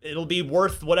 it'll be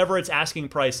worth whatever its asking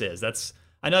price is.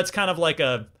 I know it's kind of like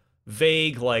a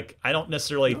vague, like, I don't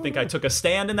necessarily think I took a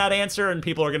stand in that answer, and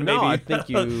people are going to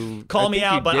maybe call me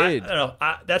out, but I don't know.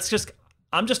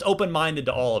 I'm just open-minded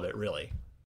to all of it, really.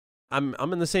 I'm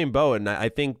in the same boat, and I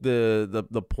think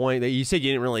the point that you said,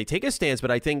 you didn't really take a stance,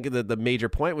 but I think the major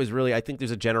point was really, I think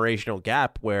there's a generational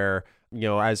gap where,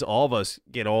 as all of us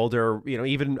get older,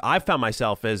 even I found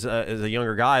myself as a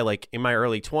younger guy, like in my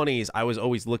early 20s, I was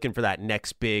always looking for that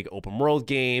next big open world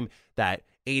game, that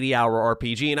 80-hour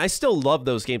RPG, and I still love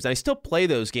those games, and I still play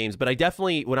those games, but I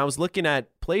definitely, when I was looking at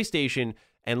PlayStation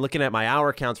and looking at my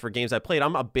hour counts for games I played,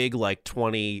 I'm a big, like,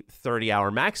 20,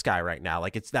 30-hour max guy right now.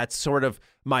 Like, that's sort of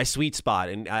my sweet spot,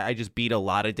 and I just beat a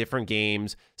lot of different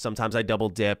games. Sometimes I double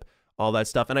dip, all that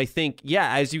stuff. And I think,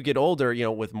 as you get older,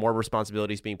 with more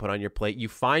responsibilities being put on your plate, you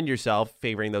find yourself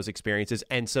favoring those experiences.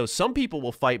 And so some people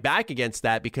will fight back against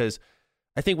that, because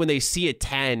I think when they see a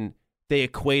 10, they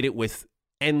equate it with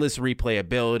endless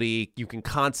replayability. You can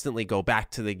constantly go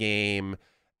back to the game.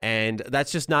 And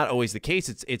that's just not always the case.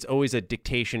 It's always a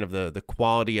dictation of the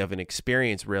quality of an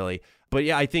experience, really. But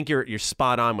I think you're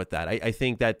spot on with that. I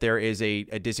think that there is a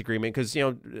disagreement, because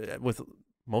with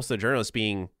most of the journalists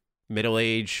being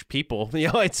middle-aged people,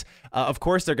 it's of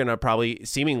course they're going to probably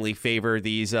seemingly favor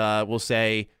these, we'll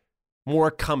say,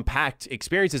 more compact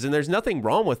experiences, and there's nothing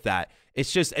wrong with that.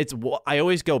 It's just I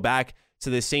always go back to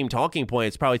the same talking point.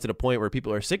 It's probably to the point where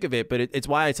people are sick of it, but it's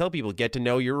why I tell people, get to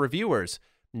know your reviewers.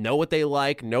 Know what they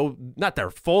like, know not their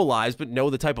full lives, but know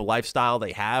the type of lifestyle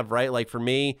they have, right? Like, for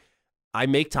me, I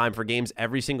make time for games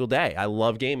every single day. I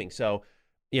love gaming. So,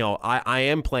 I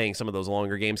am playing some of those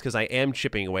longer games because I am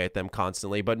chipping away at them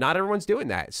constantly, but not everyone's doing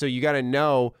that. So you got to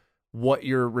know what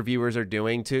your reviewers are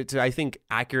doing to I think,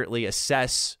 accurately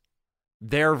assess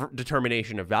their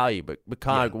determination of value. But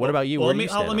Cog, what about you? Well, I'm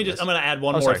going to add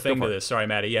one more thing to this. Sorry,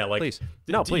 Maddie. Yeah, like, please.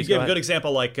 You give a good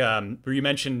example, like, where you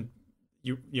mentioned,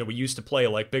 we used to play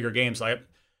like bigger games. Like,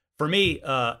 for me,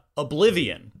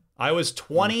 Oblivion, I was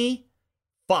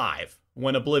 25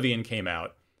 when Oblivion came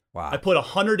out. Wow. I put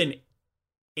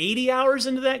 180 hours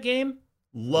into that game.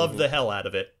 Loved the hell out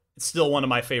of it. It's still one of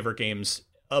my favorite games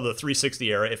of the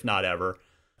 360 era, if not ever.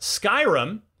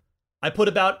 Skyrim, I put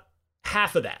about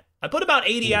half of that. I put about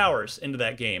 80 hours into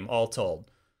that game, all told.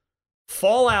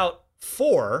 Fallout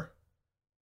 4,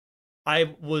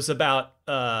 I was about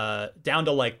down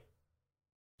to like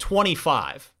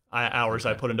 25 hours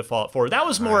I put into Fallout 4. That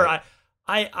was more, right.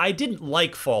 I didn't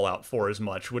like Fallout 4 as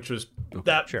much, which was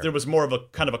there was more of a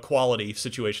kind of a quality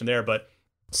situation there. But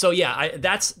so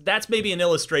that's maybe an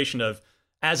illustration of,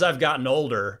 as I've gotten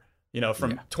older,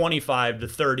 from 25 to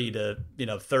 30 to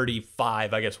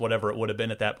 35, I guess, whatever it would have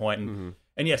been at that point.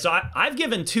 And so I've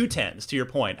given 2 10s, to your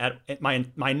point. At my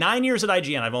 9 years at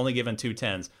IGN, I've only given 2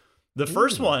 10s. The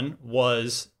first one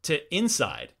was to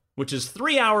Inside, which is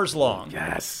 3 hours long.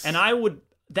 Yes. And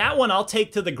that one I'll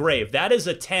take to the grave. That is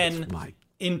a 10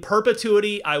 in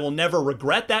perpetuity. I will never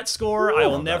regret that score. I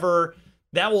will never,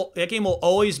 that game will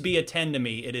always be a 10 to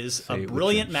me. It is a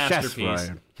brilliant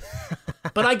masterpiece.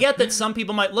 But I get that some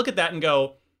people might look at that and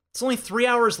go, it's only 3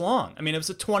 hours long. I mean, it was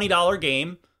a $20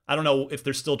 game. I don't know if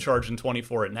they're still charging $20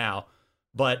 for it now.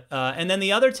 But, and then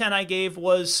the other 10 I gave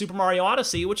was Super Mario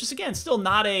Odyssey, which is, again, still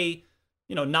not a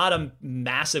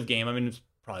massive game. I mean, it's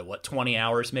probably 20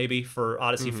 hours maybe for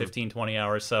Odyssey, 15, 20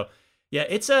 hours. So yeah,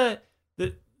 it's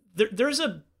there's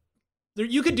a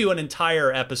you could do an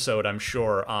entire episode, I'm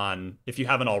sure, on, if you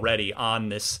haven't already, on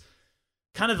this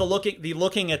kind of the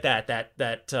looking at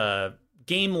that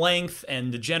game length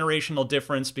and the generational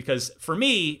difference. Because for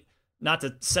me, not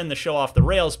to send the show off the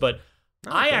rails, but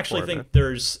I actually think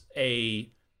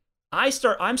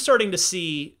I'm starting to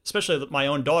see, especially my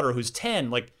own daughter who's 10,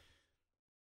 like,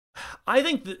 I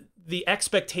think the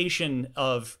expectation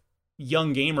of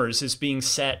young gamers is being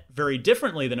set very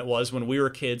differently than it was when we were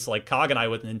kids, like Cog and I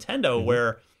with Nintendo,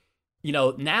 where,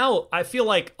 now I feel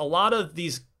like a lot of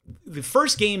the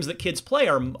first games that kids play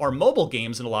are mobile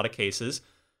games in a lot of cases.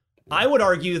 I would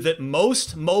argue that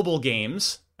most mobile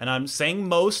games, and I'm saying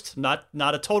most, not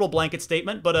a total blanket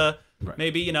statement, but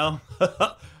maybe, kind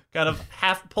of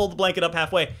pull the blanket up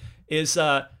halfway, is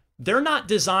they're not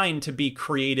designed to be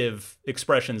creative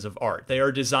expressions of art. They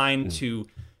are designed to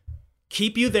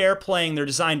keep you there playing. They're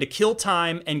designed to kill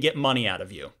time and get money out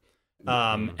of you.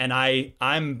 And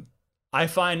I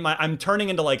find I'm turning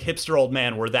into like hipster old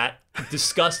man, where that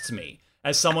disgusts me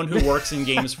as someone who works in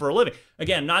games for a living.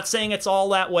 Again, not saying it's all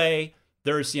that way.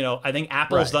 There's, I think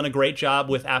Apple's done a great job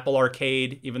with Apple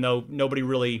Arcade, even though nobody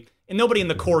in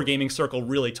the core gaming circle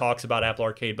really talks about Apple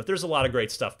Arcade, but there's a lot of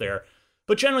great stuff there.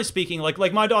 But generally speaking, like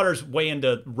my daughter's way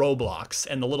into Roblox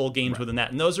and the little games within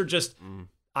that, and those are just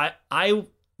I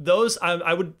just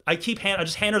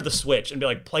hand her the Switch and be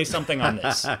like, play something on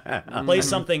this, play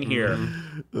something here.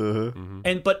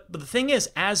 And but the thing is,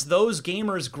 as those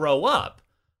gamers grow up,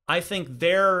 I think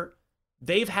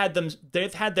they've had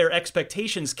their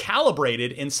expectations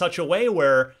calibrated in such a way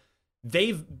where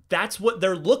that's what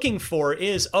they're looking for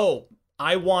is,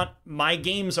 I want my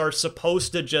games are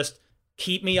supposed to just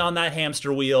keep me on that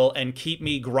hamster wheel and keep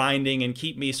me grinding and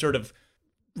keep me sort of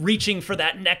reaching for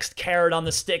that next carrot on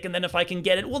the stick. And then if I can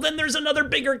get it, well, then there's another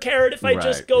bigger carrot if I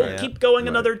just keep going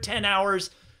another 10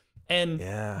 hours. And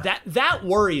that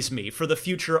worries me for the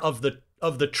future of the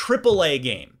AAA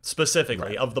game,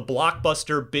 specifically, of the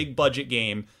blockbuster big budget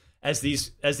game, as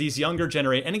these younger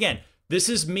generation. And again, this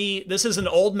is an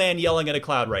old man yelling at a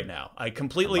cloud right now. I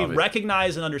completely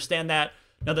recognize and understand that.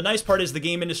 Now, the nice part is the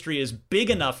game industry is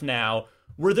big enough now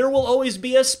where there will always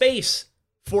be a space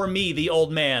for me, the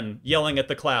old man yelling at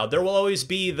the cloud. There will always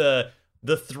be the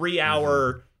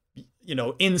 3-hour,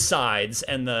 insides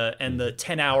and the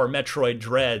 10-hour Metroid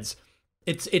dreads.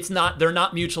 They're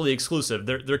not mutually exclusive.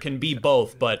 There can be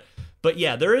both, but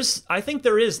yeah, I think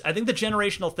the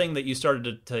generational thing that you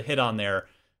started to hit on there,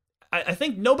 I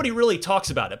think nobody really talks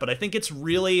about it, but I think it's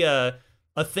really a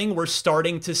thing we're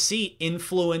starting to see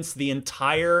influence the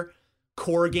entire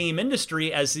core game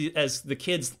industry as the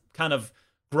kids kind of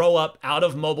grow up out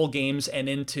of mobile games and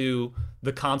into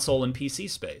the console and PC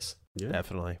space. Yeah,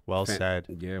 definitely. Well said.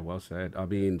 Yeah, well said. I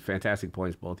mean, fantastic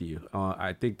points, both of you.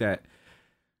 I think that,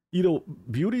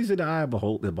 beauty's in the eye of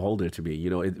the beholder to me.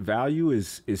 Value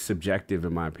is subjective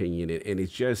in my opinion. And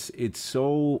it's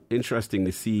so interesting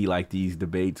to see like these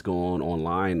debates go on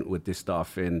online with this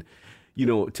stuff. And,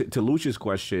 to Lucia's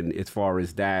question, as far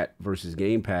as that versus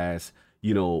Game Pass,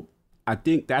 I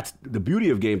think that's the beauty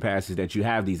of Game Pass, is that you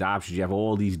have these options. You have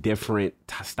all these different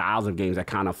styles of games that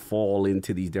kind of fall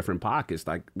into these different pockets.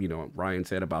 Like, Ryan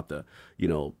said about the,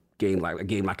 a game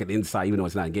like an Insight, even though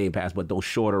it's not a Game Pass, but those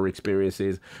shorter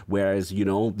experiences. Whereas, you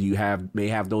may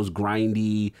have those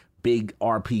grindy, big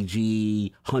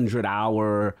RPG,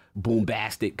 100-hour,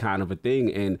 boombastic kind of a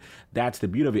thing. And that's the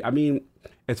beauty of it. I mean,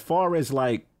 as far as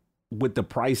like with the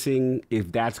pricing,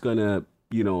 if that's going to,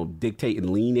 dictate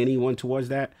and lean anyone towards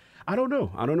that, I don't know.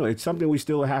 It's something we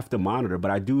still have to monitor, but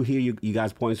I do hear you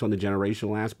guys' points on the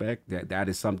generational aspect. That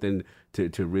is something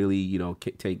to really,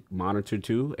 take monitor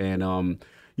to. And,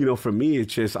 for me,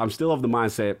 it's just, I'm still of the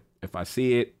mindset, if I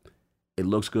see it, it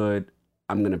looks good,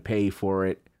 I'm going to pay for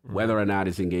it, whether or not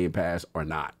it's in Game Pass or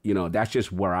not. That's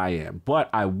just where I am. But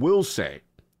I will say,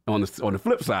 on the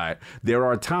flip side, there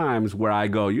are times where I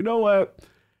go, you know what?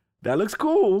 That looks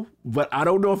cool, but I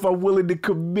don't know if I'm willing to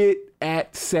commit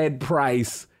at said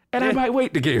price. And I might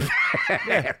wait to give.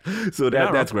 So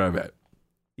that's where I'm at.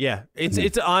 Yeah,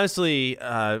 it's honestly,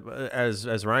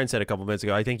 as Ryan said a couple minutes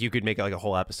ago, I think you could make like a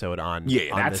whole episode on this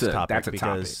topic. That's a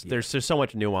because there's so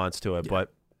much nuance to it. Yeah.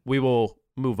 But we will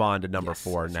move on to number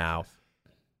 4 now.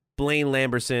 Blaine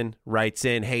Lamberson writes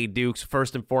in, "Hey Dukes,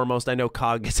 first and foremost, I know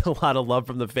Cog gets a lot of love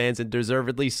from the fans, and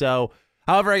deservedly so.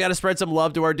 However, I got to spread some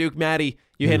love to our Duke, Maddie.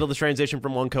 You handled the transition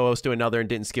from one co-host to another and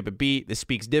didn't skip a beat. This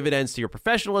speaks dividends to your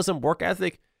professionalism, work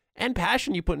ethic, and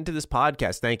passion you put into this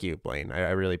podcast. Thank you, Blaine. I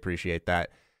really appreciate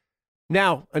that.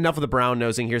 Now, enough of the brown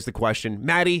nosing. Here's the question.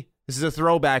 Maddie, this is a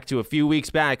throwback to a few weeks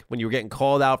back when you were getting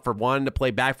called out for wanting to play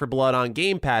Back 4 Blood on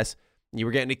Game Pass, and you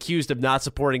were getting accused of not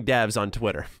supporting devs on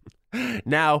Twitter.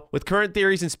 Now, with current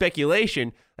theories and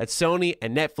speculation that Sony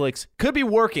and Netflix could be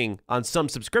working on some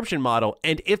subscription model,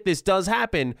 and if this does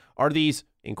happen, are these,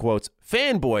 in quotes,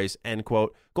 fanboys, end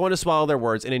quote, going to swallow their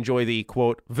words and enjoy the,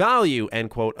 quote, value, end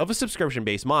quote, of a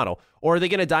subscription-based model? Or are they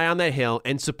going to die on that hill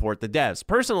and support the devs?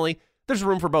 Personally, there's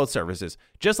room for both services.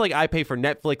 Just like I pay for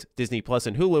Netflix, Disney Plus,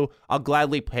 and Hulu, I'll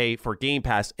gladly pay for Game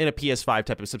Pass in a PS5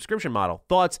 type of subscription model.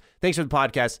 Thoughts? Thanks for the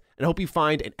podcast, and I hope you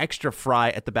find an extra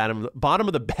fry at the bottom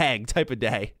of the bag type of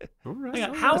day. All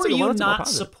right. How are you not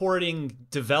supporting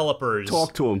developers?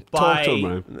 Talk to them.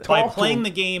 By playing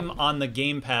the game on the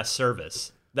Game Pass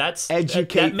service. That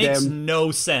makes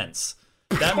no sense.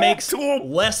 That makes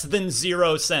less than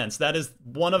 0 sense. That is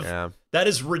that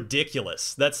is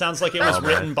ridiculous. That sounds like it was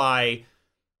written by,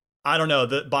 I don't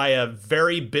know, by a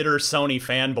very bitter Sony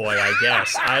fanboy, I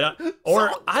guess.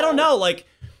 I don't know. Like,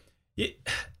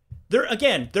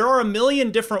 there are a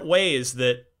million different ways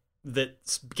that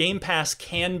Game Pass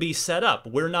can be set up.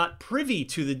 We're not privy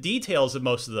to the details of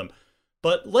most of them.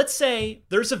 But let's say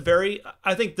there's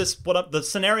I think the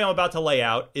scenario I'm about to lay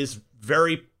out is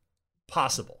very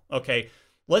possible. Okay.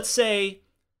 Let's say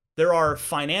there are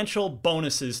financial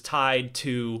bonuses tied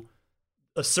to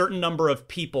a certain number of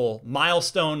people,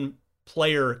 milestone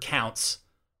player counts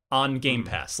on Game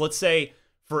Pass. Let's say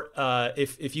for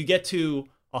if you get to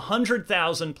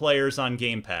 100,000 players on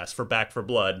Game Pass for Back 4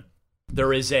 Blood,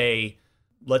 there's a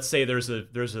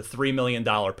 $3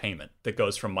 million payment that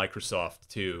goes from Microsoft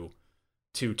to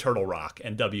Turtle Rock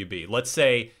and WB. Let's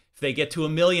say if they get to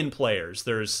 1 million players,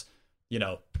 there's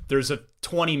a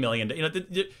 20 million.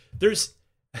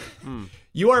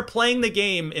 You are playing the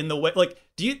game in the way. Like,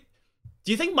 do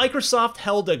you think Microsoft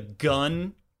held a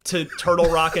gun to Turtle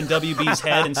Rock and WB's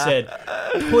head and said,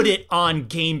 "Put it on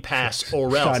Game Pass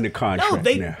or else"? Sign the contract. No,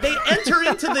 they enter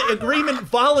into the agreement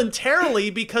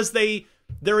voluntarily because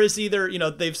there is either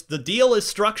the deal is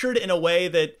structured in a way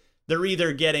that they're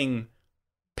either getting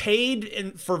paid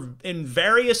in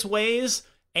various ways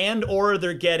or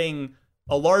they're getting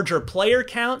a larger player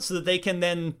count so that they can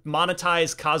then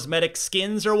monetize cosmetic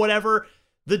skins or whatever.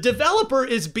 The developer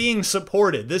is being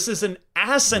supported. This is an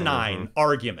asinine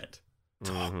argument.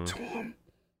 Talk to him.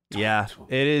 Yeah,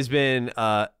 it has been.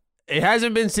 It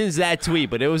hasn't been since that tweet,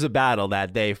 but it was a battle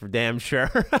that day for damn sure.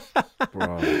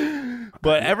 Bro.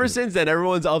 But ever since then,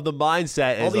 everyone's of the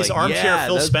mindset. All these armchair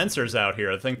Phil Spencers out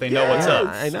here. I think they know what's up.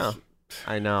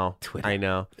 I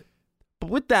know. But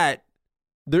with that,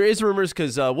 there is rumors,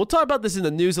 because we'll talk about this in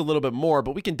the news a little bit more,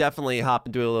 but we can definitely hop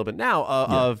into it a little bit now,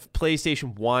 of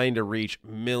PlayStation wanting to reach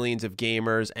millions of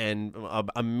gamers. And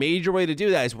a major way to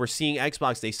do that is we're seeing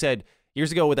Xbox. They said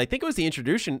years ago with, I think it was the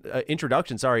introduction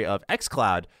of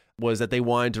xCloud, was that they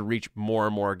wanted to reach more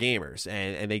and more gamers.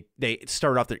 And they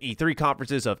started off their E3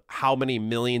 conferences of how many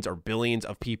millions or billions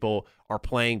of people are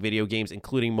playing video games,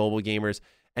 including mobile gamers.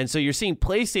 And so you're seeing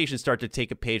PlayStation start to take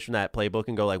a page from that playbook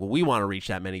and go like, well, we want to reach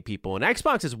that many people. And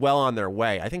Xbox is well on their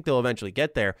way. I think they'll eventually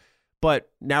get there. But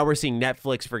now we're seeing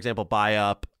Netflix, for example, buy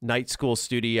up Night School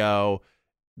Studio.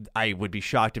 I would be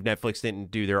shocked if Netflix didn't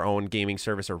do their own gaming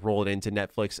service or roll it into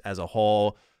Netflix as a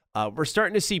whole. We're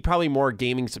starting to see probably more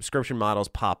gaming subscription models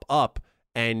pop up.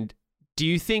 And do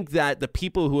you think that the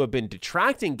people who have been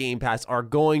detracting Game Pass are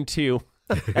going to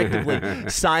effectively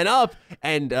sign up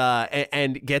and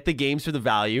get the games for the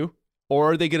value,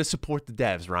 or are they going to support the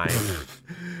devs, Ryan?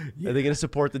 Are they going to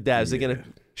support the devs? They're going to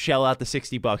shell out the $60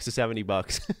 to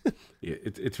 $70. Yeah,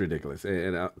 it's ridiculous.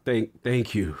 And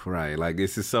thank you, Ryan. Like,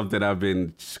 this is something I've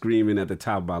been screaming at the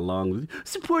top of my lungs.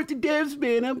 Support the devs,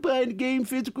 man. I'm buying the game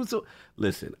physical. So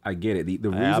listen, I get it. The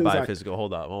reasons I'll buy physical.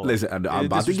 Hold on. Listen, I'm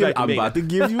about to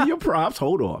give you your props.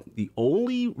 Hold on. The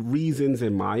only reasons,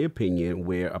 in my opinion,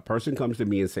 where a person comes to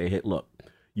me and say, "Hey, look,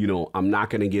 I'm not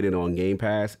going to get it on Game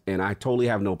Pass," and I totally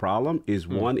have no problem, is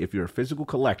one, if you're a physical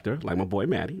collector, like my boy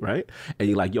Matty, right? And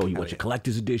you're like, you want your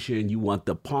collector's edition, you want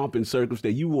the pomp and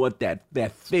circumstance, you want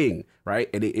that thing, right?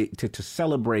 And to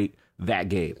celebrate that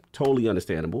game. Totally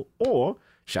understandable. Or,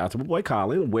 shout out to my boy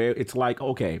Colin, where it's like,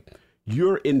 okay,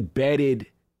 you're embedded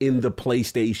in the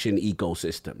PlayStation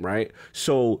ecosystem, right?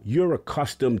 So you're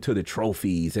accustomed to the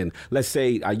trophies. And let's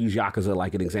say I use Yakuza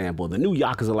like an example. The new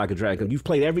Yakuza Like a Dragon. You've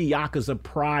played every Yakuza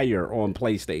prior on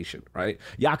PlayStation, right?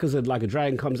 Yakuza Like a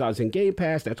Dragon comes out, it's in Game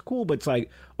Pass. That's cool. But it's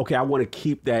like, okay, I want to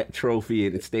keep that trophy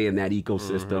and stay in that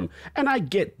ecosystem. And I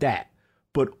get that.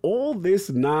 But all this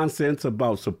nonsense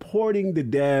about supporting the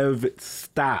dev,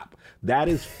 stop. That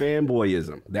is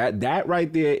fanboyism. That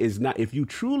right there is not, if you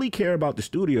truly care about the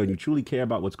studio and you truly care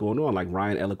about what's going on, like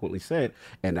Ryan eloquently said,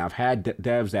 and I've had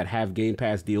devs that have Game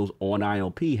Pass deals on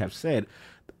ILP have said,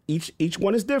 each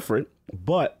one is different,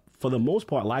 but for the most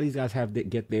part, a lot of these guys have to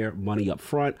get their money up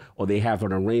front, or they have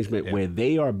an arrangement where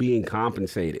they are being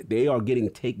compensated. They are getting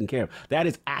taken care of. That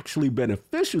is actually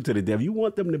beneficial to the dev. You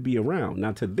want them to be around.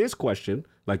 Now, to this question,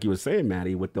 like you were saying,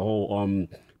 Maddie, with the whole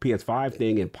PS5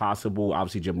 thing and possible,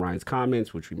 obviously, Jim Ryan's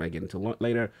comments, which we might get into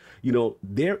later,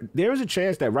 there's a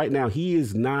chance that right now he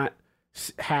is not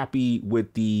happy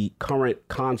with the current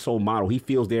console model. He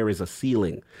feels there is a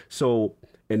ceiling. So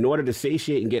in order to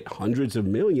satiate and get hundreds of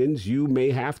millions, you may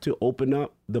have to open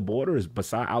up the borders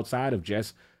outside of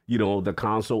just, the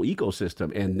console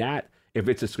ecosystem. And that, if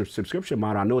it's a subscription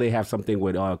model, I know they have something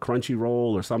with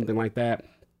Crunchyroll or something like that.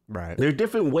 Right. There are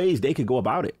different ways they could go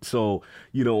about it. So,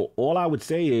 all I would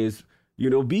say is,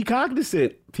 be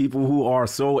cognizant, people who are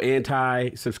so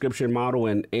anti-subscription model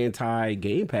and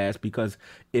anti-Game Pass, because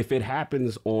if it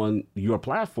happens on your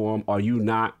platform, are you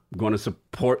not going to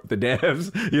support the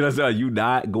devs? So are you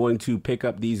not going to pick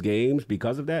up these games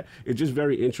because of that? It's just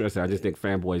very interesting. I just think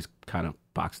fanboys kind of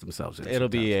box themselves in. It'll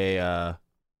be a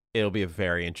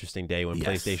very interesting day when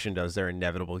PlayStation does their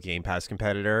inevitable Game Pass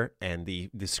competitor and the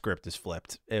script is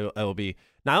flipped. It'll be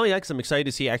not only that, because I'm excited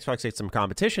to see Xbox get some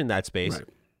competition in that space,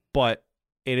 but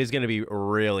it is going to be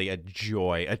really a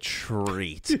joy, a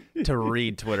treat to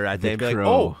read Twitter that day and be like,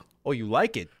 oh, you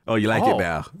like it. Oh, you like it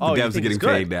now. The devs are getting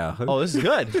paid now. Oh, this is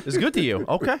good. This is good to you.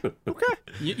 Okay.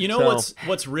 You know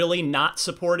what's really not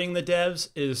supporting the devs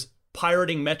is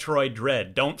pirating Metroid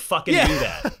Dread. Don't fucking do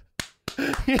that.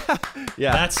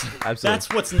 Yeah. That's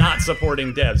what's not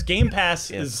supporting devs. Game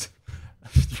Pass is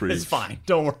fine.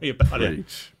 Don't worry about it.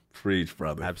 Preach,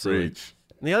 brother. Absolutely. Preach.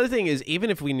 And the other thing is, even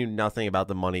if we knew nothing about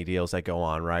the money deals that go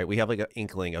on, right? We have like an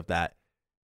inkling of that.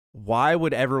 Why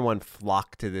would everyone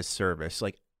flock to this service?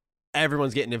 Like,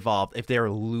 everyone's getting involved if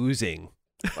they're losing.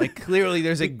 Like, clearly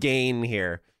there's a gain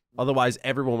here. Otherwise,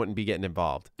 everyone wouldn't be getting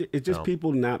involved. It's just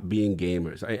people not being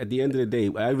gamers. At the end of the day,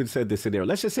 I even said this scenario.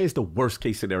 Let's just say it's the worst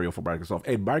case scenario for Microsoft.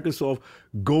 And Microsoft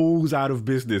goes out of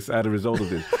business as a result of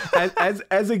this.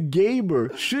 as a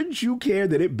gamer, shouldn't you care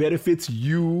that it benefits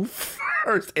you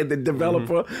first and the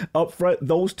developer up front?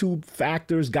 Those two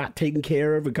factors got taken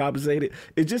care of and compensated.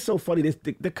 It's just so funny.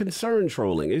 The concern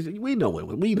trolling. We know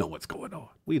what's going on.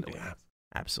 We know it.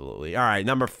 Absolutely. All right,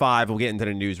 number 5. We'll get into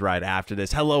the news right after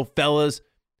this. Hello, fellas.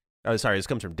 Oh, sorry, this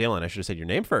comes from Dylan. I should have said your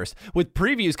name first. With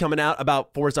previews coming out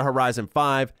about Forza Horizon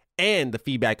 5, and the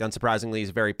feedback, unsurprisingly, is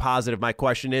very positive. My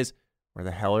question is, where the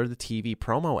hell are the TV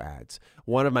promo ads?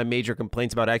 One of my major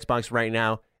complaints about Xbox right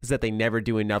now is that they never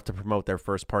do enough to promote their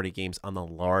first-party games on the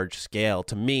large scale.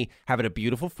 To me, having a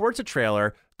beautiful Forza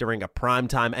trailer during a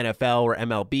primetime NFL or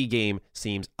MLB game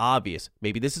seems obvious.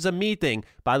 Maybe this is a me thing.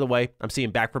 By the way, I'm seeing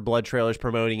Back 4 Blood trailers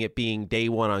promoting it being day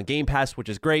one on Game Pass, which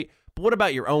is great. But what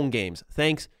about your own games?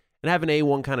 Thanks. And have an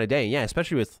A1 kind of day. Yeah,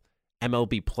 especially with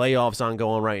MLB playoffs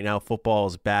ongoing right now. Football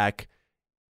is back.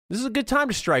 This is a good time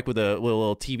to strike with a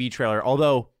little TV trailer.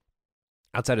 Although,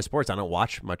 outside of sports, I don't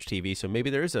watch much TV, so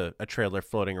maybe there is a trailer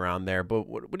floating around there. But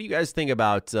what do you guys think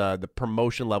about the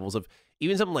promotion levels of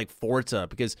even something like Forza?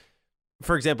 Because,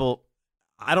 for example,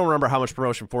 I don't remember how much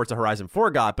promotion Forza Horizon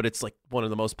 4 got, but it's like one of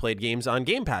the most played games on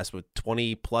Game Pass with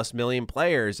 20+ million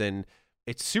players, and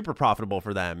it's super profitable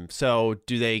for them. So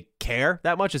do they care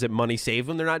that much? Is it money saved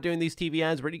when they're not doing these TV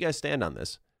ads? Where do you guys stand on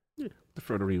this?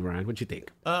 Defer to Ryan. What'd you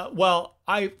think? Well,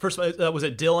 was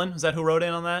it Dylan? Is that who wrote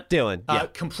in on that? Dylan. Yeah.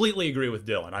 Completely agree with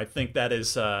Dylan. I think that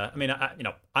is. I'm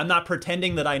not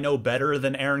pretending that I know better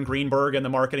than Aaron Greenberg and the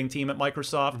marketing team at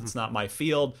Microsoft. Mm-hmm. It's not my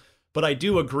field, but I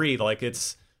do agree. Like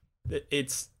there's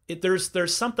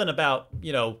something about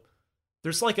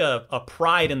there's like a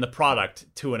pride in the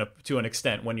product to an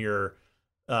extent when you're.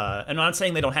 And I'm not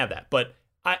saying they don't have that, but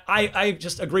I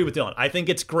just agree with Dylan. I think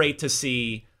it's great to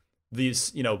see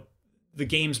these, the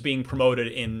games being promoted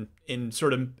in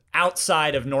sort of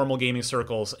outside of normal gaming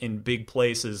circles in big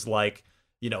places like,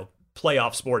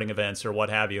 playoff sporting events or what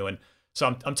have you. And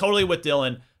so I'm totally with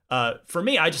Dylan. For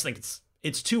me, I just think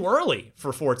it's too early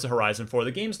for Forza Horizon 4.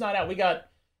 The game's not out. We got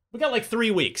like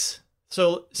 3 weeks.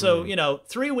 So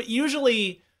 3 weeks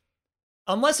usually.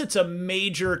 Unless it's a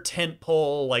major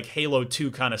tentpole like Halo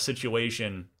 2 kind of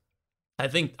situation, I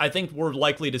think we're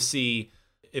likely to see,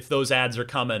 if those ads are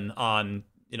coming on,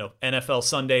 NFL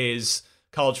Sundays,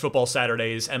 college football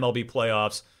Saturdays, MLB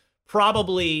playoffs,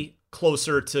 probably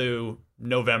closer to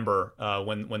November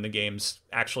when the game's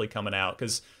actually coming out,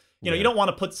 because you don't want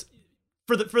to put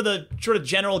for the sort of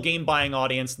general game buying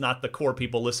audience, not the core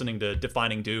people listening to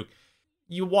Defining Duke,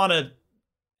 you want to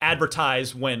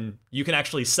advertise when you can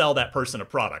actually sell that person a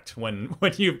product, when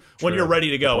you're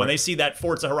ready to go. When they see that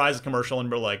Forza Horizon commercial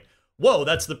and we're like, whoa,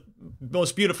 that's the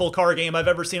most beautiful car game I've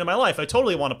ever seen in my life. I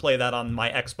totally want to play that on my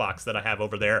Xbox that I have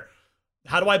over there.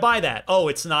 how do I buy that? Oh,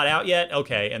 it's not out yet?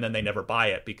 Okay. And then they never buy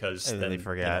it because then they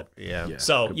forget.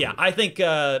 So, I think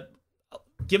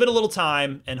give it a little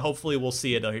time, and hopefully we'll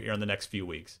see it here in the next few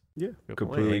weeks. Yeah,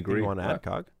 completely agree. You want to add,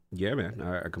 Cog? Yeah, man,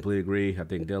 I completely agree. I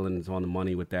think Dylan's on the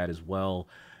money with that as well.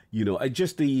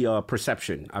 Just the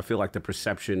perception. I feel like the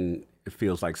perception, it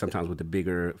feels like sometimes with the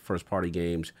bigger first-party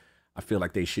games, I feel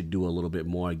like they should do a little bit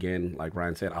more. Again, like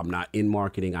Ryan said, I'm not in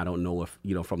marketing. I don't know if,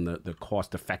 from the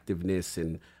cost effectiveness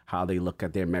and how they look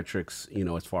at their metrics,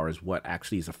 as far as what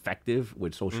actually is effective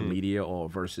with social media or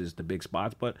versus the big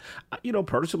spots. But,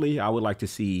 personally, I would like to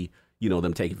see,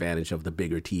 them take advantage of the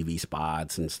bigger TV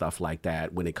spots and stuff like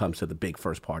that when it comes to the big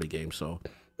first party games. So,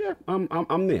 yeah,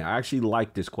 I'm there. I actually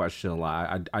like this question a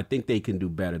lot. I think they can do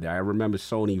better there. I remember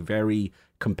Sony very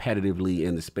competitively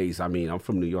in the space. I mean, I'm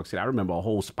from New York City. I remember a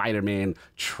whole Spider-Man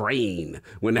train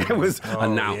when that was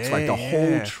announced. Like the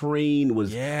whole train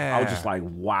was, I was just like,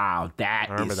 wow, that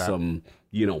is some,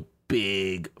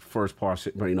 big first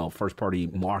party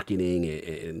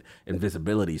marketing and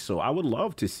visibility. So I would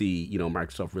love to see,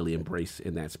 Microsoft really embrace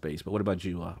in that space. But what about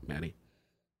you, Maddie?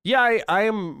 Yeah, I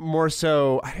am more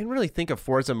so. I didn't really think of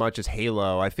Forza much as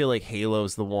Halo. I feel like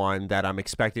Halo's the one that I'm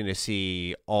expecting to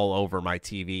see all over my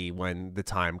TV when the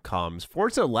time comes.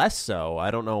 Forza less so.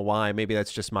 I don't know why. Maybe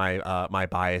that's just my my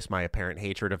bias, my apparent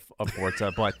hatred of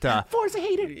Forza. But Forza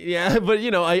hater. Yeah, but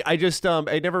I just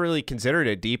I never really considered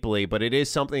it deeply. But it is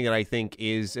something that I think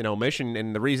is an omission,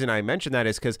 and the reason I mention that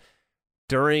is because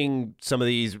during some of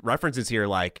these references here,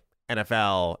 like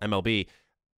NFL, MLB.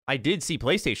 I did see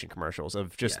PlayStation commercials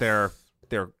of just their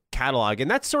catalog,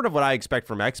 and that's sort of what I expect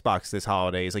from Xbox this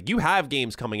holiday. Is like, you have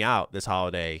games coming out this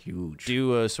holiday. Huge.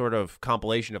 Do a sort of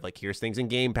compilation of like, here's things in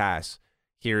Game Pass,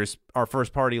 here's our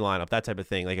first party lineup, that type of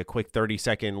thing. Like a quick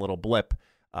 30-second little blip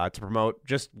to promote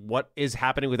just what is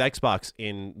happening with Xbox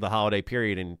in the holiday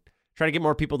period and try to get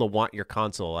more people to want your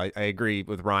console. I agree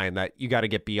with Ryan that you got to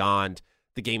get beyond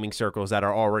the gaming circles that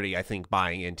are already, I think,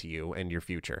 buying into you and your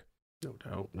future.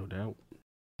 No doubt.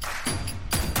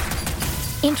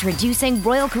 Introducing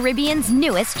Royal Caribbean's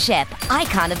newest ship,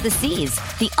 Icon of the Seas,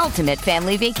 the ultimate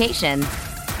family vacation.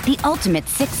 The ultimate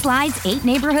 6 slides, 8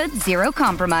 neighborhoods, 0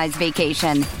 compromise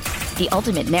vacation. The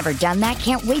ultimate never done that,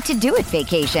 can't wait to do it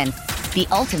vacation. The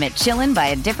ultimate chillin' by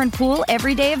a different pool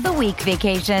every day of the week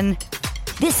vacation.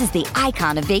 This is the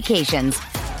Icon of Vacations.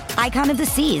 Icon of the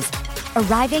Seas,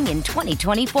 arriving in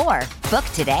 2024. Book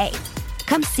today.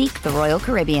 Come seek the Royal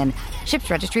Caribbean. Ships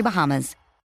Registry, Bahamas.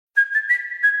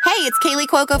 Hey, it's Kaylee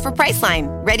Cuoco for Priceline.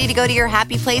 Ready to go to your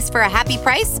happy place for a happy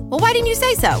price? Well, why didn't you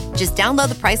say so? Just download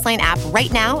the Priceline app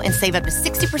right now and save up to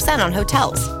 60% on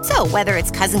hotels. So whether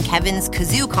it's Cousin Kevin's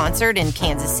Kazoo Concert in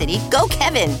Kansas City, go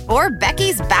Kevin, or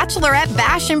Becky's Bachelorette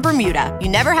Bash in Bermuda, you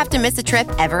never have to miss a trip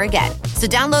ever again. So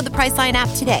download the Priceline app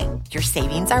today. Your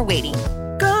savings are waiting.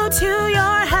 Go to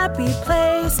your happy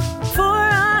place for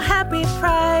a happy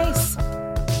price.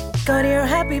 Go to your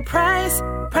happy price,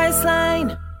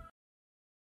 Priceline.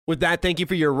 With that, thank you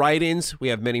for your write-ins. We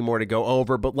have many more to go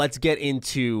over, but let's get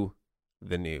into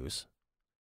the news.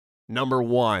 Number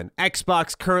 1,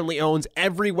 Xbox currently owns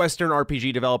every Western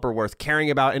RPG developer worth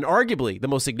caring about, and arguably the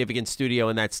most significant studio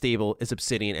in that stable is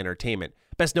Obsidian Entertainment.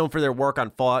 Best known for their work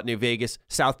on Fallout New Vegas,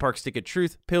 South Park Stick of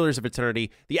Truth, Pillars of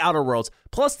Eternity, The Outer Worlds,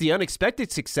 plus the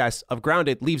unexpected success of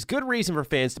Grounded leaves good reason for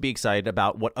fans to be excited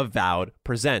about what Avowed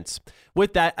presents.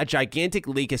 With that, a gigantic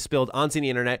leak is spilled onto the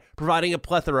internet, providing a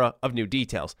plethora of new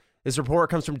details. This report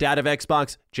comes from Dad of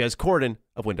Xbox, Jez Corden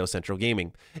of Windows Central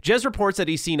Gaming. Jez reports that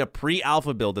he's seen a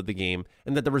pre-alpha build of the game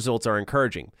and that the results are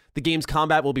encouraging. The game's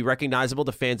combat will be recognizable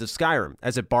to fans of Skyrim,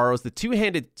 as it borrows the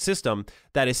two-handed system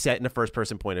that is set in a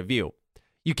first-person point of view.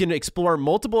 You can explore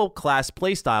multiple class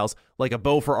playstyles, like a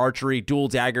bow for archery, dual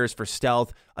daggers for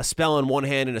stealth, a spell in one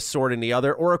hand and a sword in the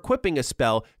other, or equipping a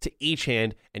spell to each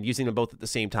hand and using them both at the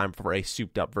same time for a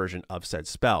souped-up version of said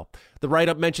spell. The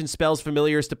write-up mentions spells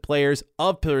familiar to players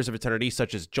of Pillars of Eternity,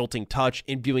 such as Jolting Touch,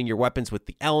 imbuing your weapons with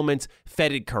the elements,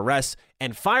 Fetid Caress,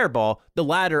 and Fireball, the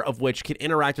latter of which can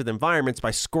interact with environments by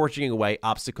scorching away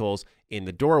obstacles in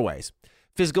the doorways.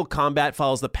 Physical combat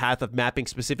follows the path of mapping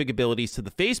specific abilities to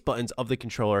the face buttons of the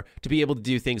controller to be able to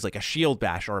do things like a shield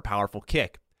bash or a powerful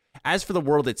kick. As for the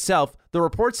world itself, the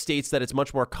report states that it's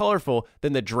much more colorful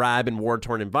than the drab and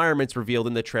war-torn environments revealed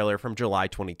in the trailer from July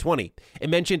 2020. It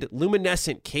mentioned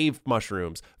luminescent cave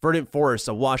mushrooms, verdant forests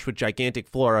awash with gigantic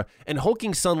flora, and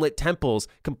hulking sunlit temples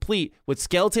complete with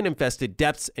skeleton-infested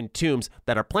depths and tombs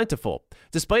that are plentiful.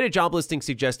 Despite a job listing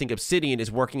suggesting Obsidian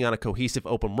is working on a cohesive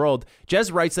open world,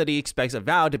 Jez writes that he expects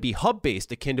Avowed to be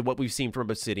hub-based, akin to what we've seen from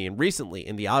Obsidian recently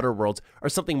in the Outer Worlds, or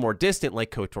something more distant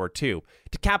like KOTOR 2.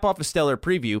 To cap off a stellar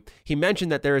preview, he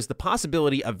mentioned that there is the possibility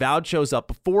possibility Avowed shows up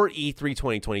before E3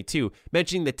 2022,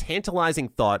 mentioning the tantalizing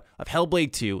thought of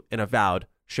Hellblade 2 and Avowed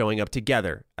showing up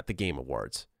together at the Game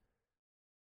Awards.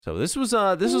 So this was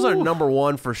our number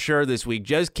one for sure this week.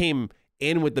 Jez came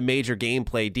in with the major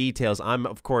gameplay details. I'm,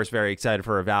 of course, very excited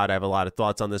for Avowed. I have a lot of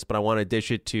thoughts on this, but I want to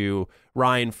dish it to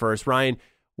Ryan first. Ryan,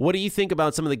 what do you think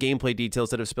about some of the gameplay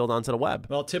details that have spilled onto the web?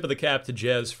 Well, tip of the cap to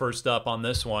Jez first up on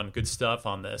this one. Good stuff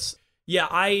on this. Yeah,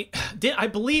 I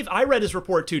believe I read his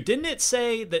report too. Didn't it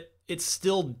say that it's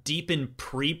still deep in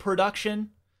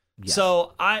pre-production? Yes.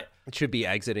 So it should be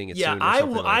exiting it soon.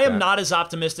 Yeah, I am not as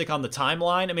optimistic on the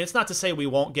timeline. I mean, it's not to say we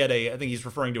won't get I think he's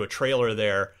referring to a trailer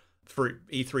there for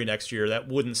E3 next year. That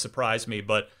wouldn't surprise me.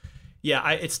 But yeah,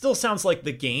 it still sounds like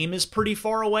the game is pretty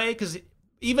far away, because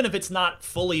even if it's not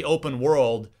fully open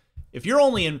world, if you're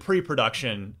only in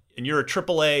pre-production and you're a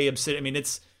AAA Obsidian, I mean,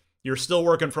 you're still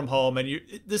working from home, and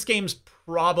this game's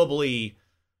probably,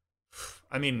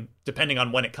 I mean, depending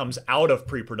on when it comes out of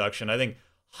pre-production, I think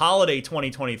holiday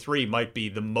 2023 might be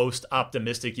the most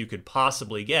optimistic you could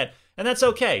possibly get, and that's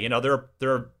okay. You know, there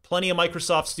are plenty of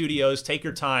Microsoft studios. Take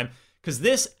your time, because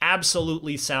this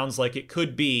absolutely sounds like it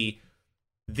could be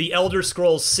the Elder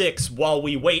Scrolls 6 while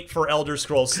we wait for Elder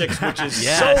Scrolls 6, which is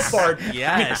so far.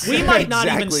 Yes, I mean, we might not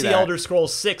even see Elder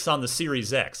Scrolls 6 on the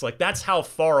Series X. Like, that's how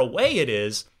far away it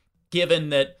is, given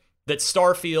that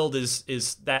Starfield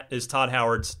is Todd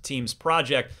Howard's team's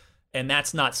project. And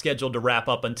that's not scheduled to wrap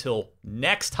up until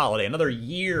next holiday, a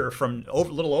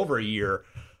little over a year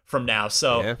from now.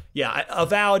 So yeah,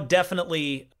 Avowed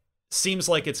definitely seems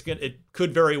like it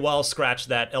could very well scratch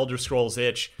that Elder Scrolls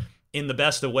itch in the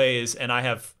best of ways. And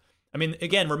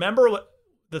again, remember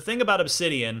the thing about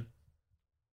Obsidian.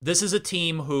 This is a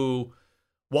team who,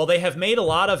 while they have made a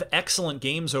lot of excellent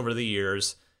games over the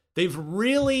years, they've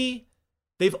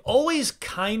always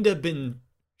kind of been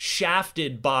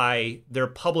shafted by their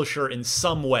publisher in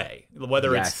some way,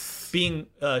 whether it's being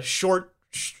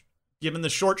given the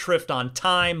short shrift on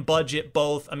time, budget,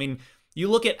 both. I mean, you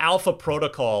look at Alpha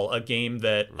Protocol, a game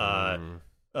that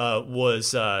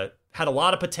had a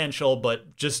lot of potential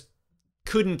but just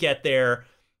couldn't get there.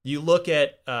 You look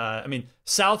at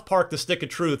South Park: The Stick of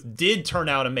Truth did turn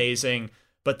out amazing,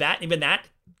 but that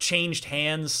changed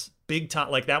hands big time.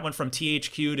 Like, that went from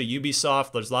THQ to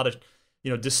Ubisoft. There's a lot of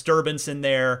disturbance in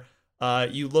there.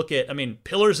 You look at,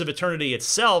 Pillars of Eternity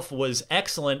itself was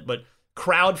excellent, but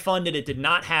crowdfunded. It did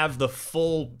not have the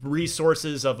full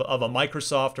resources of a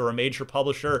Microsoft or a major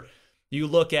publisher. You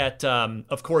look at,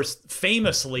 of course,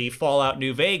 famously, Fallout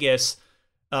New Vegas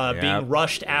being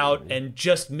rushed out and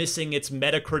just missing its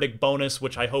Metacritic bonus,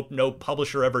 which I hope no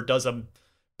publisher ever does a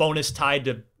bonus tied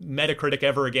to Metacritic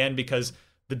ever again, because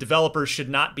the developers should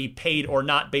not be paid or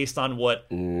not based on what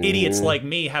idiots like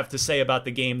me have to say about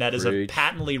the game. That is a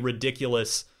patently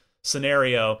ridiculous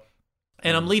scenario.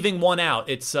 And I'm leaving one out.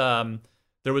 It's there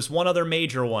was one other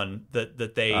major one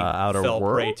that they fell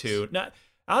prey to. Now,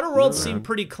 Outer Worlds seemed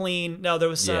pretty clean. No, there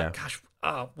was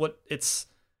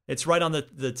it's right on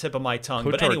the tip of my tongue.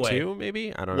 KOTOR but anyway, 2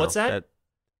 maybe? I don't know. What's that?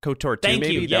 KOTOR 2 Thank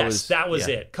maybe? you. Yes, that was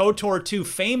it. KOTOR 2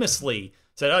 famously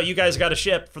said, "Oh, you guys got a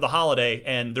ship for the holiday,"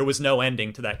 and there was no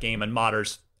ending to that game, and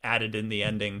modders added in the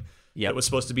ending that was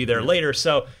supposed to be there later.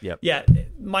 So, yeah,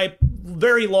 my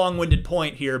very long-winded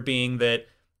point here being that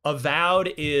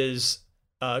Avowed is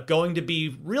going to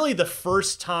be really the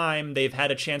first time they've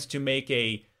had a chance to make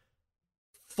a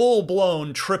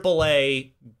full-blown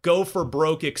AAA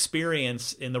go-for-broke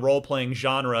experience in the role-playing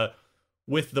genre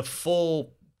with the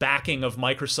full backing of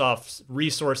Microsoft's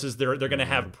resources. They're going to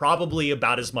have probably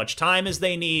about as much time as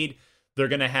they need. They're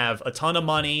going to have a ton of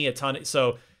money,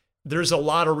 so there's a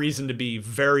lot of reason to be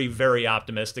very, very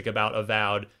optimistic about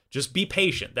Avowed. Just be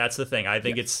patient. That's the thing. I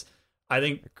think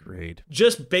agreed.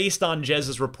 Just based on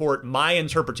Jez's report, my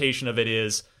interpretation of it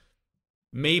is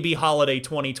maybe holiday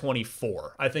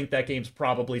 2024. I think that game's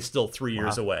probably still 3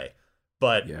 years away.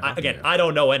 But I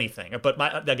don't know anything. But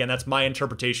that's my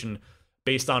interpretation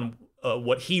based on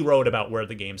what he wrote about where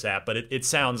the game's at, but it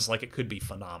sounds like it could be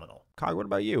phenomenal. Cog, what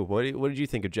about you? What did you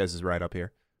think of Jez's write-up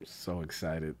here? So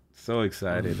excited.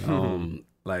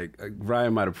 Like,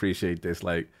 Ryan might appreciate this.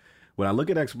 Like, when I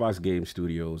look at Xbox Game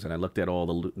Studios and I looked at all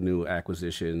the new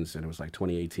acquisitions, and it was like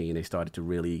 2018, they started to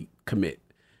really commit.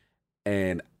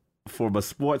 And from a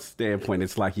sports standpoint,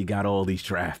 it's like you got all these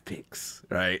draft picks,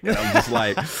 right? And I'm just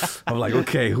like,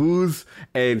 okay, who's,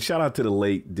 and shout out to the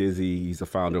late Dizzy, he's the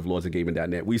founder of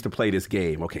lordsofgaming.net. We used to play this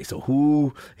game. Okay, so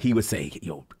who, he would say,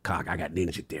 yo, Cog, I got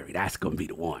Ninja Theory. That's going to be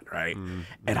the one, right? Mm-hmm.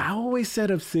 And I always said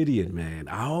Obsidian, man.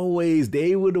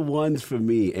 They were the ones for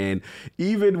me. And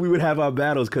even we would have our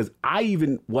battles because I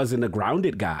even wasn't a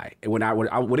grounded guy. And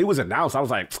when it was announced, I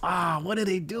was like, what are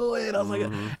they doing? I was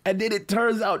like, and then it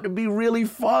turns out to be really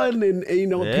fun. And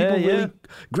people really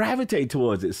gravitate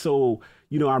towards it. So,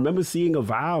 I remember seeing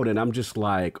Avowed and I'm just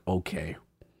like, okay,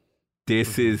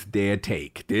 this is their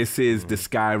take. This is the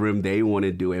Skyrim they want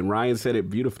to do. And Ryan said it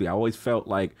beautifully. I always felt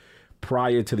like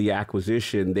prior to the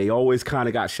acquisition, they always kind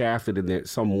of got shafted in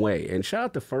some way. And shout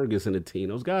out to Fergus and the team.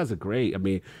 Those guys are great. I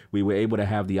mean, we were able to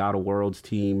have the Outer Worlds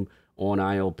team on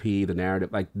ILP, the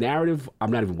narrative,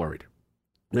 I'm not even worried.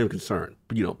 Not even concerned.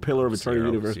 Pillar of Eternity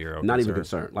Universe, not even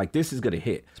concerned. Like, this is going to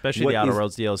hit. Especially the Outer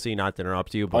Worlds DLC, not to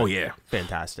interrupt you, but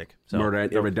fantastic. So, Murder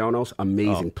at Eridanos,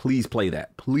 amazing. Please play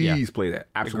that. Please play that.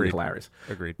 Absolutely hilarious.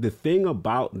 Agreed. The thing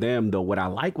about them, though, what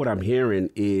I'm hearing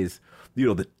is,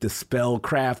 the spell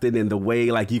crafting and the way,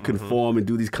 like, you can form and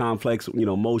do these complex,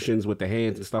 motions with the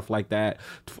hands and stuff like that,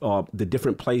 the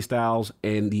different play styles.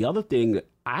 And the other thing,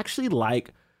 I actually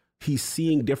like, he's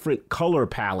seeing different color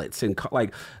palettes and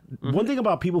one thing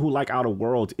about people who like Outer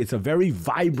Worlds, it's a very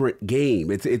vibrant game.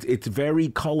 It's very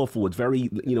colorful. It's very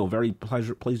very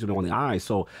pleasant on the eye.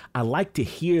 So I like to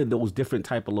hear those different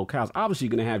type of locales. Obviously,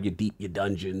 you're gonna have your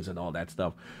dungeons and all that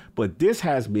stuff, but this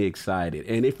has me excited.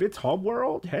 And if it's Hub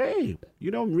World, hey, me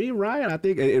and Ryan, I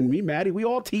think, and me, Maddie, we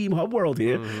all team Hub World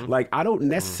here. Like, I don't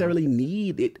necessarily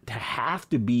need it to have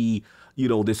to be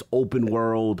this open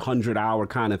world 100-hour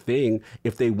kind of thing.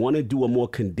 If they want to do a more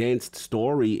condensed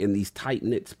story in these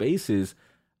tight-knit spaces,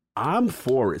 I'm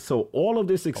for it. So all of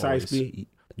this excites me.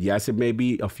 Yes, it may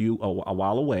be a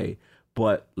while away,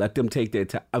 but let them take their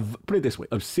time. Put it this way,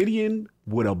 Obsidian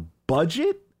with a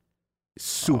budget,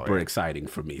 super exciting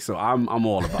for me. So I'm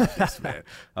all about this, man.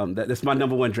 That's my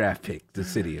number one draft pick,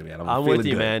 Obsidian, man. I'm with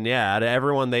you, man. Yeah, out of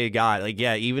everyone they got,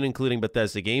 even including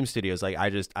Bethesda Game Studios,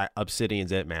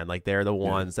 Obsidian's it, man. Like, they're the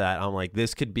ones that I'm like,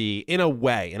 this could be, in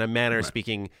a manner of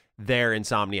speaking, their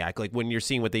Insomniac. Like, when you're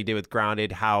seeing what they did with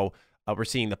Grounded, how we're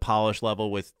seeing the polish level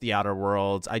with the Outer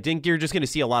Worlds, I think you're just going to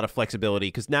see a lot of flexibility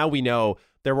because now we know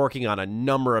they're working on a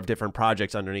number of different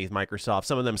projects underneath Microsoft,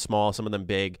 some of them small, some of them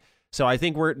big. So I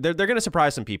think they're going to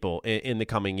surprise some people in the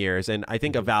coming years, and I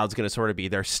think Avowed's going to sort of be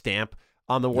their stamp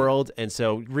on the world. And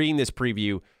so reading this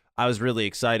preview, I was really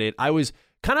excited. I was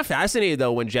kind of fascinated,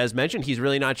 though, when Jez mentioned he's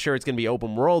really not sure it's going to be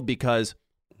open world, because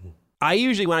I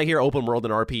usually, when I hear open world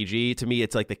in RPG, to me,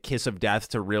 it's like the kiss of death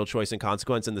to real choice and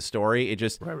consequence in the story. It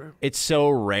just, it's so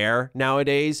rare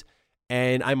nowadays.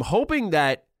 And I'm hoping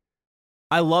that,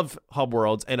 I love Hub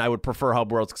Worlds, and I would prefer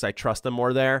Hub Worlds because I trust them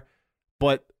more there.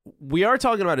 But we are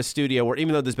talking about a studio where,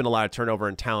 even though there's been a lot of turnover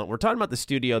in talent, we're talking about the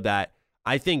studio that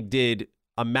I think did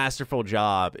a masterful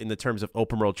job in the terms of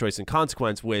open world choice and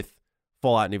consequence with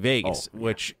Fallout New Vegas,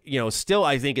 which, still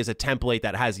I think is a template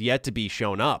that has yet to be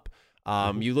shown up.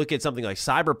 You look at something like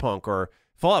Cyberpunk, or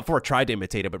Fallout 4 tried to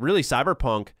imitate it, but really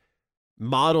Cyberpunk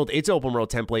modeled its open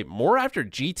world template more after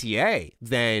GTA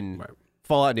than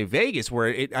Fallout New Vegas,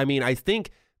 where I think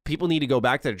people need to go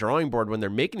back to the drawing board when they're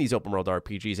making these open world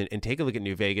RPGs and take a look at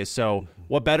New Vegas. So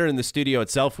what better than the studio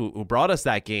itself who brought us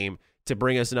that game to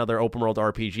bring us another open world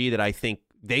RPG that I think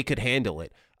they could handle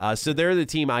it. So they're the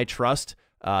team I trust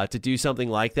to do something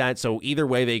like that. So either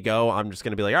way they go, I'm just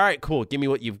going to be like, all right, cool, give me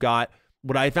what you've got.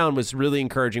 What I found was really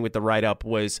encouraging with the write-up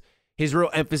was his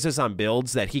real emphasis on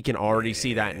builds, that he can already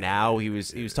see that now. He was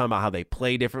talking about how they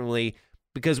play differently.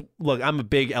 Because, look, I'm a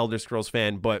big Elder Scrolls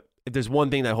fan, but if there's one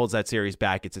thing that holds that series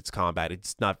back, it's its combat.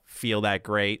 It's not feel that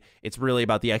great. It's really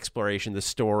about the exploration, the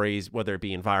stories, whether it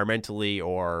be environmentally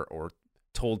or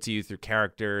told to you through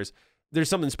characters. There's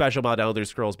something special about Elder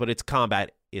Scrolls, but its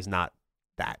combat is not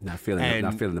that. Not feeling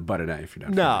the butter knife. You're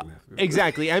not feeling that.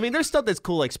 Exactly. I mean, there's stuff that's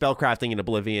cool, like spellcrafting in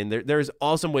Oblivion. There's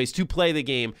awesome ways to play the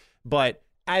game, but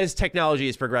as technology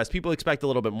has progressed, people expect a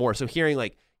little bit more. So hearing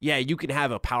like, yeah, you can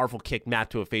have a powerful kick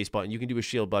mapped to a face button. You can do a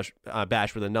shield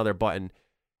bash with another button.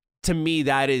 To me,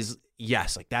 that is,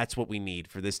 yes, like that's what we need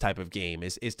for this type of game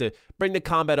is to bring the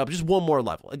combat up just one more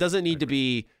level. It doesn't need to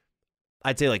be,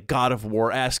 I'd say, like God of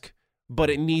War-esque,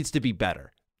 but it needs to be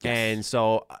better. Yes. And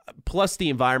so, plus the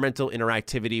environmental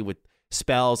interactivity with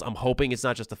spells, I'm hoping it's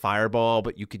not just a fireball,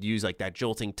 but you could use like that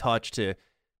jolting touch to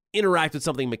interact with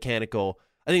something mechanical.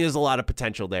 I think there's a lot of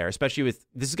potential there, especially with,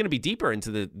 this is going to be deeper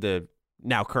into the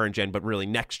now current gen, but really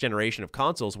next generation of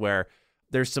consoles, where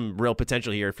there's some real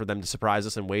potential here for them to surprise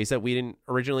us in ways that we didn't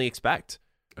originally expect.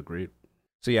 Agreed.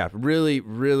 So yeah, really,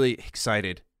 really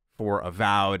excited for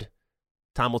Avowed.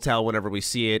 Time will tell whenever we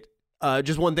see it.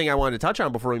 Just one thing I wanted to touch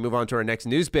on before we move on to our next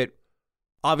news bit.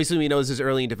 Obviously, we know this is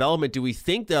early in development. Do we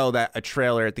think, though, that a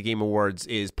trailer at the Game Awards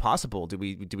is possible? Do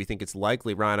we think it's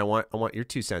likely? Ryan, I want your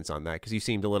 2 cents on that, because you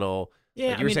seemed a little...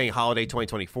 Yeah, you were saying holiday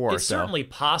 2024. It's certainly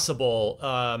possible.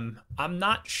 I'm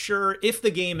not sure if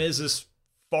the game is as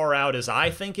far out as I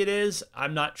think it is.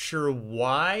 I'm not sure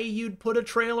why you'd put a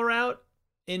trailer out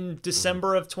in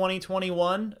December of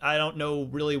 2021. I don't know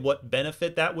really what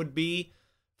benefit that would be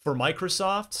for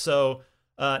Microsoft. So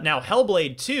now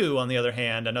Hellblade 2, on the other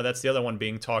hand, I know that's the other one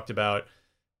being talked about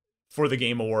for the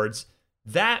Game Awards.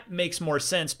 That makes more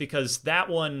sense because that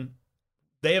one,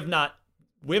 we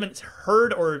haven't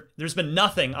heard, or there's been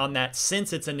nothing on that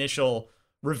since its initial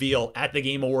reveal at the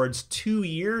Game Awards 2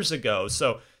 years ago.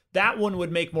 So that one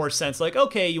would make more sense. Like,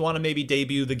 okay, you want to maybe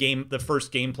debut the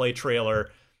first gameplay trailer,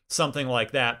 something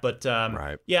like that. But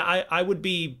right. Yeah, I would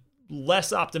be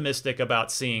less optimistic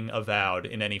about seeing Avowed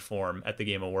in any form at the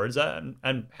Game Awards.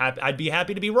 I'd be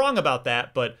happy to be wrong about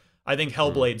that, but I think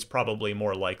Hellblade's probably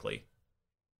more likely.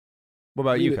 What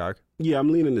about you, Cog? Yeah,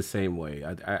 I'm leaning the same way.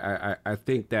 I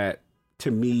think that,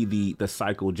 to me, the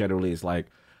cycle generally is like,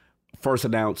 first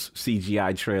announced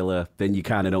CGI trailer, then you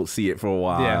kind of don't see it for a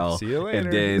while. Yeah, see you later.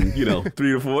 And then,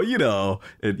 3 or 4,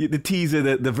 the teaser,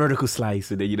 the vertical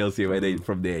slice, and then you don't see it. And then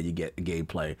from there, you get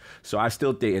gameplay. So I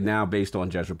still think, and now based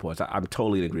on Judge reports, I'm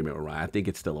totally in agreement with Ryan. I think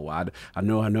it's still a while. I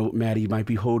know Maddie might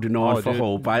be holding on for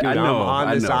hope. I know. I'm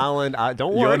on this island.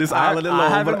 Don't worry. You're on this island alone. I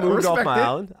haven't moved off my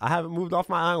island. I haven't moved off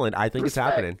my island. I think it's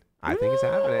happening.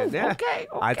 Yeah. Okay.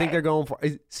 I think they're going for...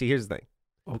 See, here's the thing.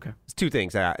 Okay. It's 2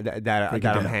 things that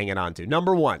I'm hanging on to.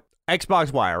 Number 1,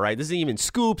 Xbox Wire, right? This isn't even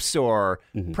scoops or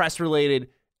press related.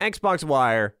 Xbox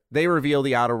Wire, they reveal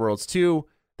the Outer Worlds 2.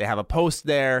 They have a post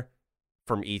there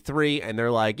from E3, and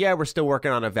they're like, yeah, we're still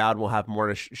working on Avowed. We'll have more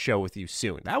to show with you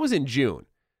soon. That was in June.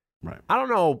 Right. I don't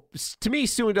know. To me,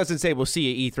 soon doesn't say we'll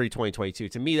see you E3 2022.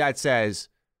 To me, that says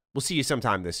we'll see you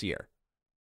sometime this year.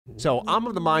 So I'm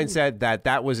of the mindset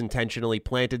that was intentionally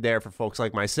planted there for folks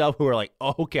like myself who are like,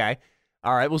 oh, okay.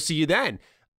 All right, we'll see you then.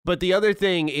 But the other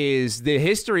thing is the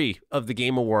history of the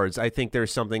Game Awards. I think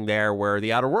there's something there where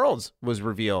the Outer Worlds was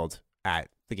revealed at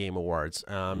the Game Awards.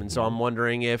 And so I'm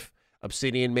wondering if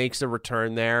Obsidian makes a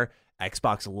return there.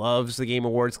 Xbox loves the Game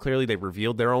Awards. Clearly, they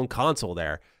revealed their own console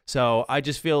there. So I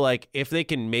just feel like if they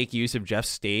can make use of Jeff's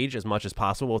stage as much as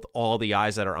possible with all the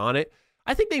eyes that are on it,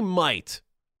 I think they might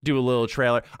do a little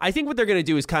trailer. I think what they're going to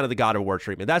do is kind of the God of War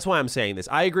treatment. That's why I'm saying this.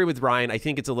 I agree with Ryan. I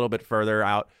think it's a little bit further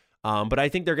out. But I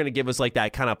think they're going to give us like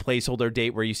that kind of placeholder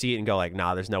date where you see it and go like,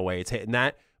 nah, there's no way it's hitting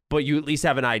that. But you at least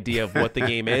have an idea of what the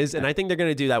game is. And I think they're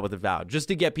going to do that with Avowed, just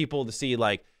to get people to see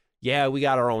like, yeah, we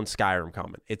got our own Skyrim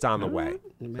coming. It's on the way.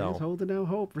 The man's holding out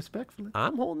hope, respectfully.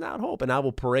 I'm holding out hope, and I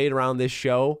will parade around this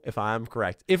show if I'm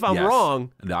correct. If I'm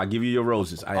wrong, I'll give you your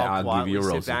roses. I'll give you your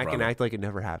roses, sit back brother. and act like it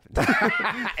never happened.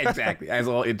 Exactly, as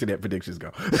all internet predictions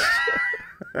go.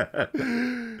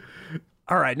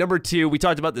 All right, number 2, we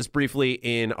talked about this briefly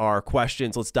in our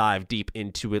questions. Let's dive deep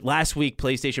into it. Last week,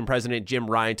 PlayStation President Jim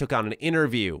Ryan took on an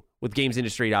interview with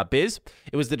GamesIndustry.biz.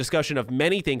 It was the discussion of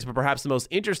many things, but perhaps the most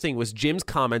interesting was Jim's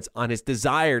comments on his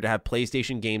desire to have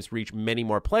PlayStation games reach many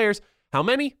more players. How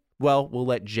many? Well, we'll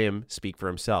let Jim speak for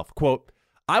himself. Quote,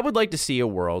 I would like to see a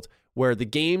world where the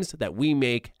games that we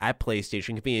make at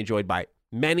PlayStation can be enjoyed by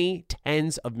many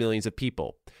tens of millions of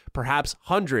people, perhaps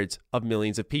hundreds of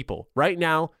millions of people. Right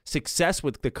now, success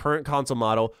with the current console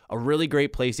model, a really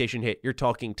great PlayStation hit, you're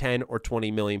talking 10 or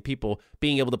 20 million people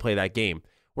being able to play that game.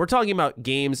 We're talking about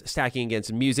games stacking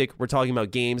against music. We're talking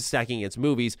about games stacking against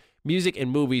movies. Music and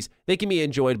movies, they can be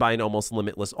enjoyed by an almost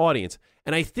limitless audience.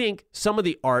 And I think some of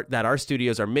the art that our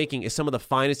studios are making is some of the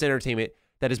finest entertainment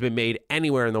that has been made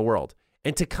anywhere in the world.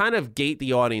 And to kind of gate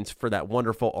the audience for that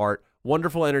wonderful art,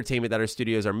 wonderful entertainment that our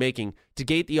studios are making, to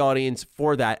gate the audience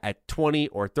for that at 20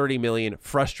 or 30 million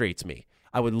frustrates me.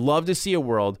 I would love to see a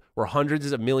world where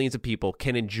hundreds of millions of people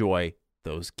can enjoy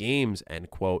those games, end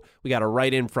quote. We got a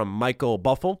write-in from Michael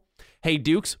Buffle. Hey,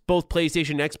 Dukes, both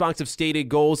PlayStation and Xbox have stated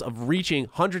goals of reaching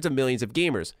hundreds of millions of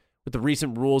gamers. With the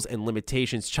recent rules and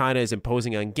limitations China is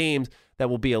imposing on games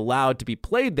that will be allowed to be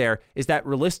played there, is that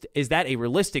a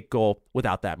realistic goal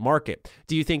without that market?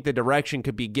 Do you think the direction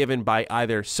could be given by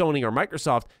either Sony or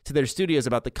Microsoft to their studios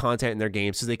about the content in their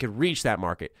games so they could reach that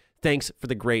market? Thanks for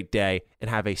the great day, and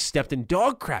have a stepped in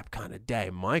dog crap kind of day,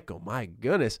 Michael. My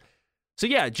goodness. So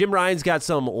yeah, Jim Ryan's got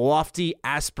some lofty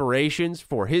aspirations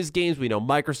for his games. We know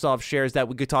Microsoft shares that.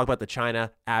 We could talk about the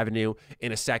China Avenue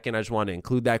in a second. I just want to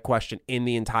include that question in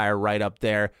the entire write-up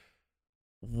there.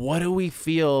 What do we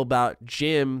feel about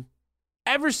Jim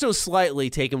ever so slightly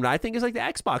take them to, I think, is like the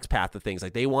Xbox path of things.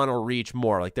 Like they want to reach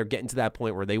more. Like they're getting to that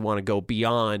point where they want to go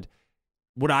beyond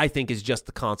what I think is just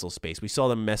the console space. We saw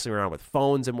them messing around with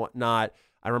phones and whatnot.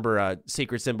 I remember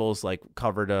Sacred Symbols like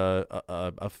covered a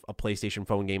PlayStation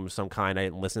phone game of some kind. I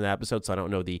didn't listen to that episode, so I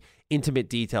don't know the intimate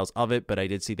details of it, but I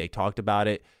did see they talked about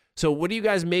it. So what do you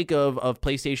guys make of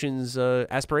PlayStation's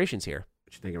aspirations here?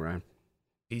 What you think, Ryan?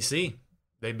 PC.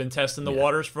 They've been testing the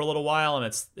waters for a little while, and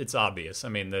it's obvious. I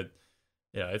mean,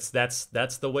 that's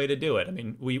the way to do it. I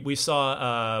mean, we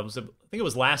saw I think it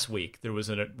was last week, there was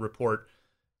a report.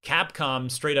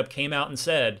 Capcom straight up came out and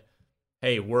said,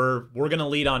 hey, we're going to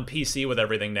lead on PC with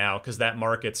everything now because that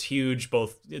market's huge.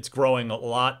 It's growing a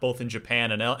lot, both in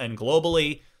Japan and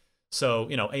globally. So,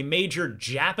 a major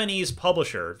Japanese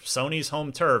publisher, Sony's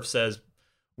home turf, says,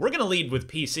 we're going to lead with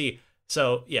PC.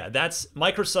 So, yeah, that's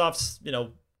Microsoft's,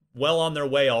 well on their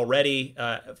way already.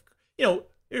 You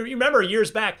remember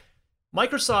years back,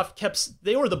 Microsoft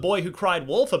they were the boy who cried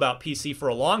wolf about PC for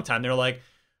a long time. They're like,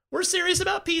 we're serious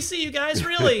about PC, you guys,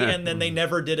 really? And then they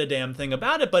never did a damn thing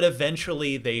about it. But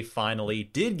eventually they finally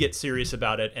did get serious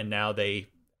about it. And now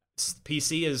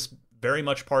PC is very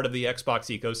much part of the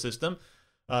Xbox ecosystem,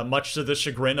 much to the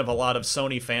chagrin of a lot of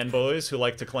Sony fanboys who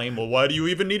like to claim, well, why do you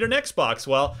even need an Xbox?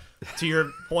 Well, to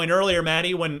your point earlier,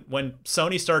 Maddie, when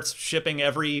Sony starts shipping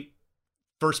every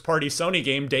first-party Sony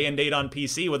game day and date on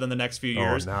PC within the next few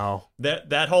years,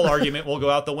 that whole argument will go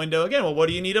out the window again. Well, what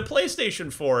do you need a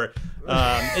PlayStation for?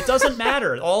 It doesn't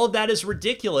matter. All of that is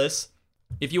ridiculous.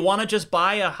 If you want to just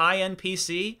buy a high-end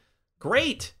PC,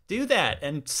 great, do that.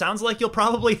 And sounds like you'll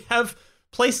probably have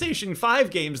PlayStation 5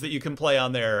 games that you can play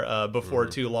on there before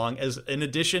too long, as in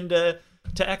addition to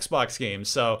Xbox games.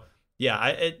 So,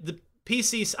 yeah, the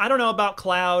PCs, I don't know about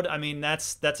cloud. I mean,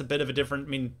 that's a bit of a different. I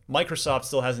mean, Microsoft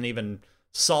still hasn't even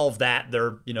solved that.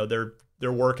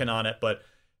 They're working on it, but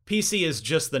PC is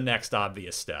just the next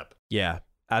obvious step. Yeah,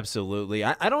 absolutely.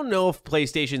 I don't know if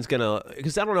PlayStation's gonna,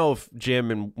 because I don't know if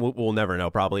Jim, and we'll never know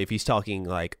probably, if he's talking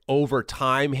like over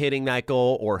time hitting that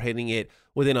goal or hitting it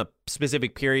within a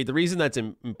specific period. The reason that's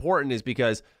important is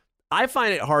because I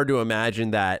find it hard to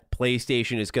imagine that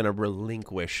PlayStation is going to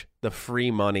relinquish the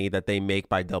free money that they make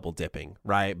by double dipping,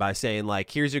 right? By saying like,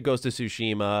 here's your Ghost of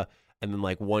Tsushima, and then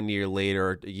like 1 year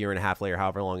later, a year and a half later,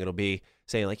 however long it'll be,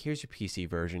 saying like, here's your PC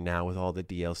version now with all the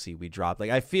DLC we dropped.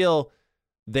 Like, I feel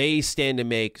they stand to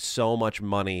make so much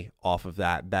money off of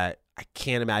that I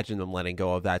can't imagine them letting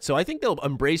go of that. So I think they'll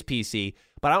embrace PC,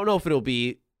 but I don't know if it'll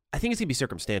be, I think it's going to be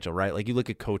circumstantial, right? Like you look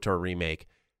at KOTOR Remake,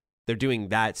 they're doing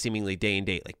that seemingly day and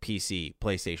date, like PC,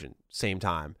 PlayStation, same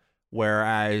time.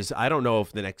 Whereas I don't know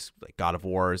if the next like God of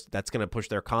War that's going to push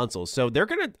their consoles. So they're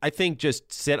going to, I think,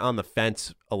 just sit on the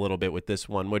fence a little bit with this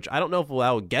one, which I don't know if that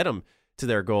will get them to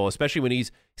their goal, especially when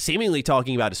he's seemingly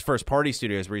talking about his first party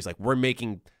studios where he's like, we're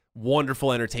making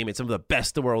wonderful entertainment, some of the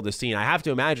best the world has seen. I have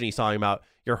to imagine he's talking about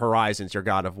your Horizons, your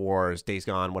God of Wars, Days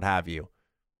Gone, what have you.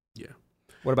 Yeah.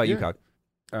 What about you, Cog?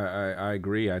 I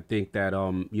agree. I think that,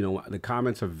 the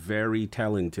comments are very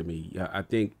telling to me. I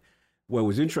think what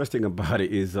was interesting about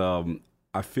it is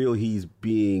I feel he's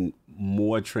being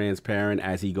more transparent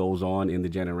as he goes on in the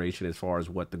generation as far as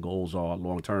what the goals are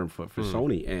long term for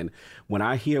Sony. And when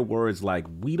I hear words like,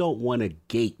 we don't want to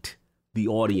gate the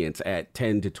audience at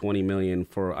 10 to 20 million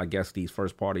for, I guess, these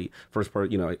first party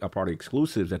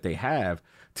exclusives that they have,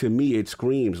 to me, it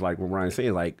screams like what Ryan's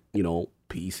saying, like,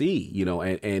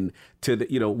 PC, and to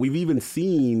the, we've even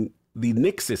seen the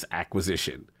Nixus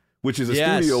acquisition, which is a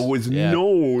studio was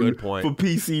known for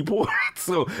PC ports.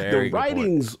 So the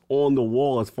writing's on the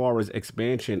wall as far as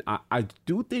expansion. I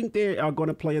do think they are going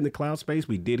to play in the cloud space.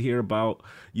 We did hear about,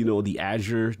 the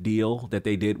Azure deal that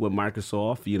they did with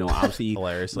Microsoft, obviously.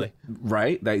 Hilariously.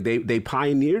 Right. They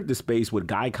pioneered the space with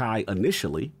Gaikai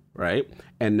initially. Right.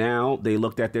 And now they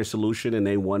looked at their solution and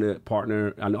they want to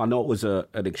partner. I know it was an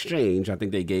exchange. I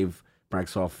think they gave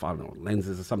Microsoft, I don't know,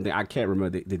 lenses or something. I can't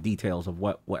remember the details of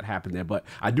what happened there, but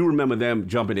I do remember them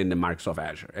jumping into Microsoft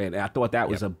Azure. And I thought that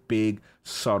was a big,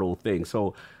 subtle thing.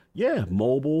 So, yeah,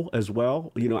 mobile as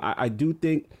well. I do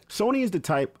think Sony is the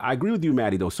type, I agree with you,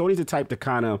 Maddie, though. Sony's the type to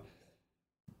kind of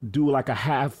do like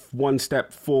a one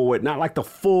step forward, not like the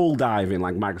full dive in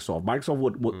like Microsoft.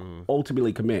 Microsoft would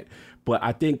ultimately commit. But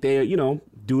I think they,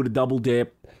 do the double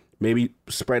dip, maybe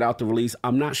spread out the release.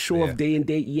 I'm not sure of day and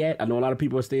date yet. I know a lot of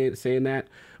people are saying that,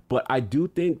 but I do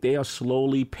think they are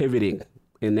slowly pivoting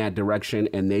in that direction,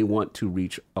 and they want to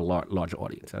reach a larger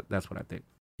audience. That's what I think.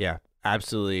 Yeah,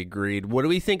 absolutely agreed. What do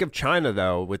we think of China,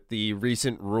 though, with the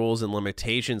recent rules and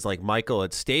limitations? Like Michael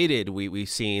had stated, we've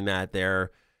seen that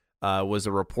they're was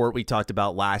a report we talked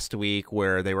about last week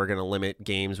where they were going to limit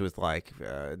games with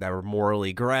that were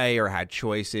morally gray or had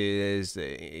choices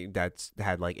that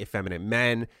had effeminate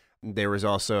men. There was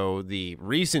also the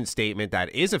recent statement that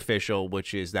is official,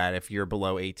 which is that if you're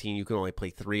below 18, you can only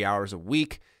play 3 hours a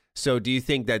week. So do you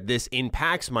think that this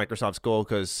impacts Microsoft's goal?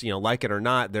 Because, like it or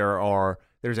not,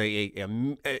 there's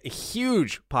a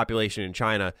huge population in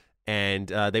China, and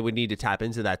they would need to tap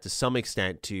into that to some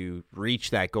extent to reach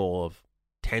that goal of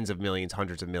tens of millions,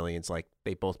 hundreds of millions, like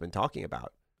they've both been talking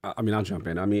about. I mean, I'll jump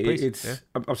in. I mean,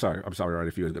 I'm sorry, Ryan,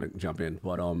 if you were going to jump in,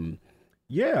 but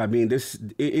yeah, I mean,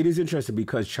 it is interesting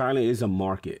because China is a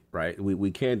market, right?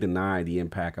 We can't deny the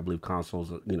impact. I believe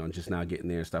consoles, just now getting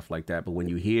there and stuff like that. But when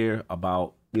you hear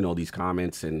about these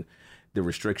comments and the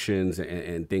restrictions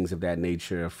and things of that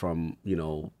nature from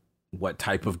what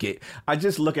type of game, I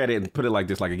just look at it and put it like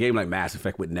this: like a game like Mass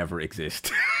Effect would never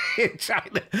exist in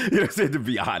China. You know what I'm saying? To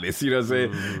be honest, you know what I'm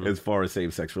saying? Mm-hmm. As far as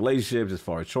same-sex relationships, as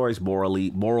far as choice,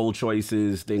 moral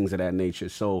choices, things of that nature.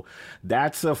 So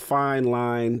that's a fine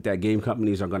line that game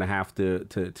companies are going to have to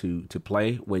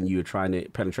play when you're trying to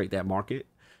penetrate that market.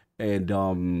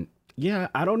 And yeah,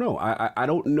 I don't know. I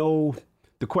don't know.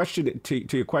 The question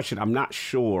to your question, I'm not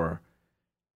sure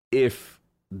if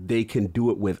they can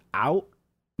do it without.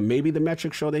 Maybe the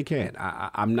metrics show they can.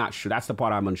 I'm not sure. That's the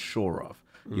part I'm unsure of.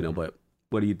 But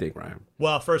what do you think, Ryan?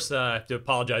 Well, first, I have to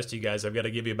apologize to you guys. I've got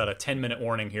to give you about a 10-minute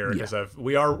warning here because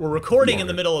we're recording in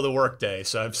the middle of the workday,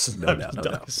 so I've snuck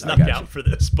out for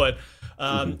this. But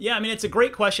yeah, I mean, it's a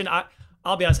great question.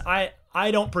 I'll be honest. I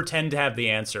don't pretend to have the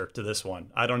answer to this one.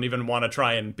 I don't even want to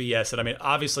try and BS it. I mean,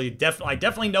 obviously, I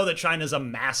definitely know that China's a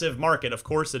massive market. Of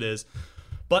course it is.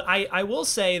 But I will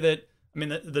say that, I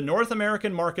mean, the North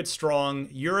American market's strong.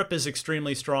 Europe is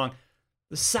extremely strong.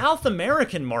 The South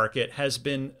American market has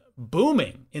been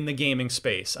booming in the gaming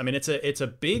space. I mean,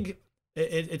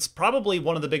 it's probably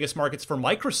one of the biggest markets for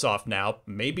Microsoft now.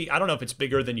 Maybe, I don't know if it's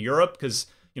bigger than Europe because,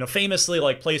 famously,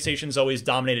 PlayStation's always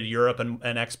dominated Europe and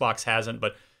Xbox hasn't.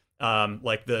 But I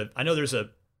know there's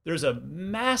a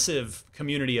massive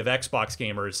community of Xbox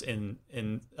gamers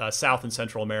in South and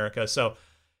Central America. So,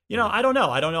 I don't know.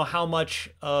 I don't know how much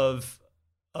of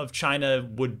China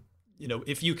would,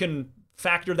 if you can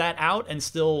factor that out and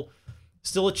still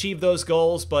achieve those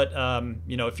goals. But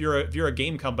if you're a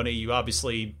game company, you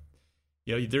obviously,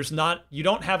 you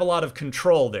don't have a lot of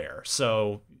control there.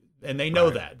 So, and they know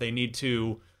that they need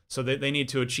to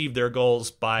achieve their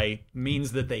goals by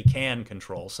means that they can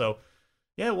control. So,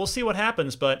 yeah, we'll see what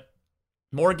happens. But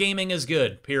more gaming is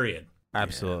good. Period.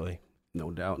 Absolutely,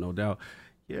 no doubt.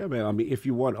 Yeah, man. I mean, if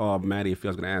you want, Maddie, if I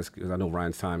was going to ask, because I know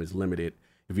Ryan's time is limited,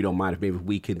 if you don't mind, if maybe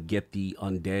we could get the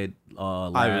undead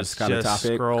last kind of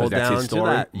topic, because that's his story.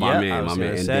 That. My man.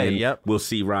 And then we'll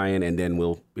see Ryan, and then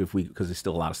because there's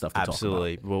still a lot of stuff to talk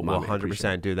about. We'll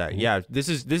 100% do that. Yeah, this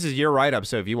is your write-up,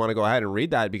 so if you want to go ahead and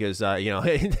read that, because,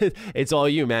 it's all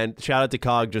you, man. Shout out to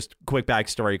Cog, just quick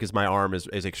backstory, because my arm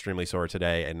is extremely sore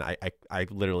today, and I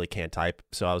literally can't type,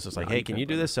 so I was just like, hey, can you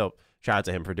do this? So shout out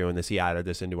to him for doing this. He added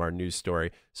this into our news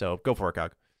story, so go for it,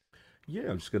 Cog.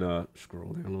 Yeah, I'm just going to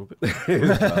scroll down a little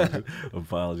bit.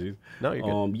 Apologies. No,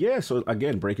 you're good. Yeah, so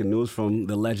again, breaking news from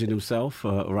the legend himself,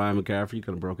 Ryan McCaffrey, kind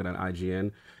of broken on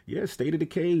IGN. Yeah, State of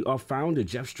Decay founder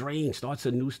Jeff Strange starts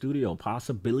a new studio,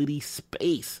 Possibility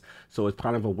Space. So it's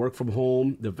kind of a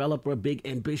work-from-home developer, big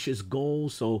ambitious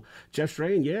goals. So Jeff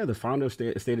Strange, the founder of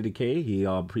State of Decay, he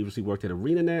previously worked at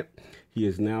ArenaNet. He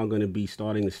is now going to be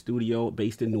starting a studio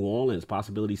based in New Orleans,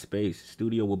 Possibility Space.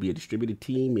 Studio will be a distributed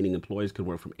team, meaning employees can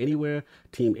work from anywhere.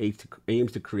 Team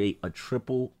aims to create a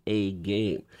AAA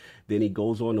game. Then it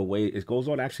goes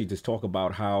on actually to talk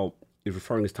about how is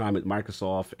referring his time at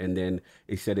Microsoft, and then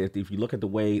he said that if you look at the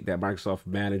way that Microsoft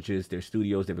manages their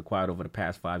studios they've acquired over the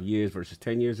past 5 years versus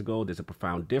 10 years ago, there's a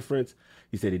profound difference.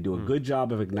 He said they do a good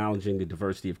job of acknowledging the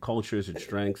diversity of cultures and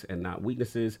strengths and not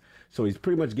weaknesses. So he's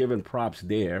pretty much given props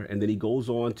there. And then he goes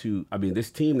on to, this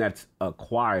team that's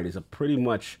acquired is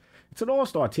it's an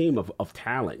all-star team of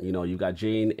talent. You've got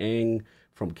Jane Ng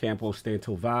from Campo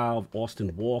Stanto Valve,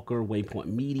 Austin Walker, Waypoint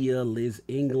Media, Liz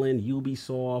England,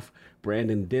 Ubisoft,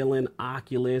 Brandon Dillon,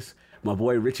 Oculus, my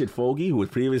boy Richard Fogey, who was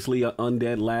previously at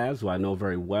Undead Labs, who I know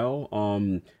very well.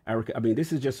 Erica,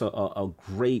 this is just a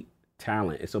great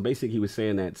talent. And so basically he was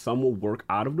saying that some will work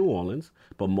out of New Orleans,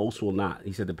 but most will not.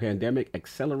 He said the pandemic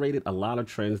accelerated a lot of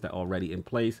trends that are already in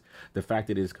place. The fact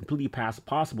that it is completely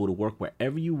possible to work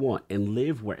wherever you want and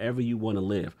live wherever you want to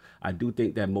live. I do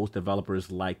think that most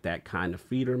developers like that kind of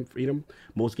freedom.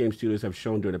 Most game studios have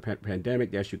shown during the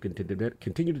pandemic that you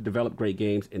continue to develop great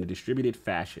games in a distributed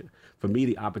fashion. For me,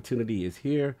 the opportunity is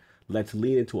here. Let's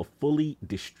lean into a fully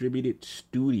distributed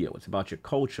studio. It's about your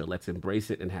culture. Let's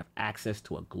embrace it and have access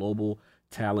to a global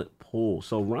talent pool.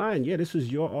 So Ryan, yeah, this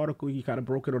was your article. You kind of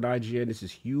broke it on IGN. This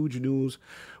is huge news.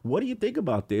 What do you think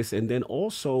about this? And then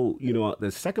also,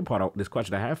 the second part of this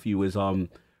question I have for you is,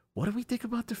 what do we think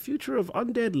about the future of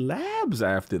Undead Labs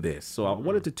after this? So I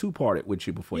wanted to two-part it with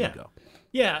you before you go.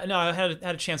 Yeah, no, I had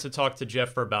a chance to talk to Jeff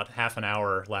for about half an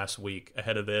hour last week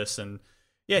ahead of this, and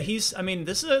yeah, this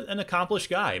is an accomplished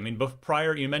guy. I mean,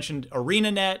 prior, you mentioned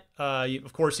ArenaNet.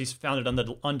 Of course, he's founded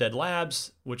Undead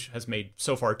Labs, which has made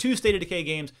so far 2 State of Decay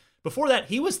games. Before that,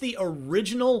 he was the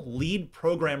original lead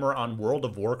programmer on World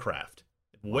of Warcraft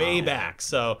way back.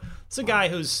 So it's a guy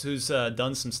who's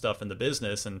done some stuff in the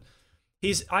business, and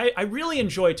I really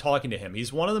enjoy talking to him.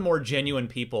 He's one of the more genuine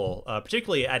people,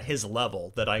 particularly at his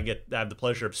level, that I have the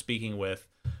pleasure of speaking with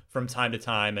from time to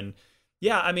time. And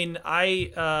yeah, I mean,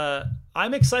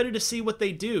 I'm excited to see what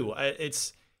they do.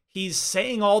 He's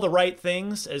saying all the right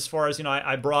things as far as,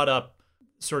 I brought up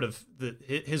sort of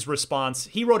his response.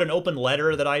 He wrote an open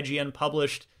letter that IGN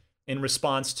published in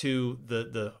response to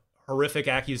the horrific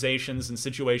accusations and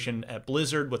situation at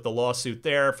Blizzard with the lawsuit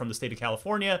there from the state of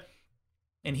California.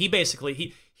 And he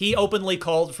basically, he openly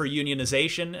called for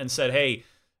unionization and said, hey,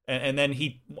 and then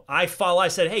I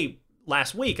said, hey,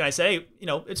 last week, and I said, hey,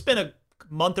 it's been a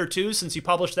month or two since you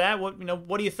published that. What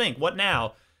do you think? What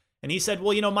now? And he said,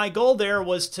 well, my goal there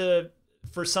was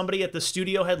for somebody at the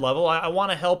studio head level, I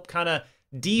want to help kind of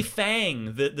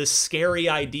defang the scary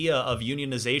idea of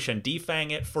unionization,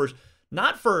 defang it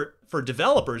not for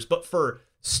developers, but for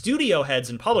studio heads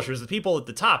and publishers, the people at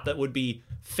the top that would be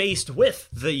faced with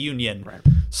the union. Right.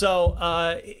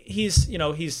 So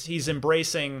he's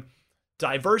embracing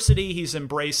diversity. He's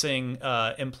embracing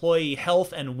employee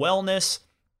health and wellness,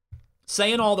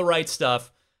 saying all the right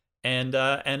stuff, and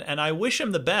I wish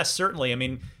him the best. Certainly, I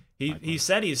mean, he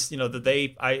said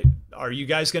are you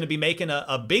guys going to be making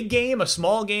a big game, a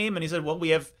small game? And he said, well, we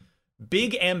have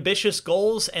big ambitious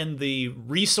goals and the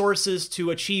resources to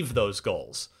achieve those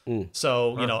goals.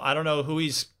 So, I don't know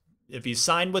if he's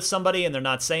signed with somebody and they're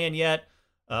not saying yet,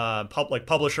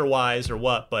 publisher wise or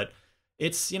what, but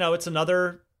it's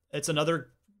another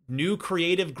new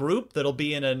creative group that'll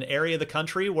be in an area of the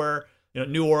country where,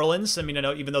 New Orleans, I mean,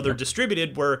 even though they're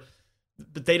distributed, but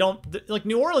they don't, like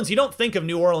New Orleans, you don't think of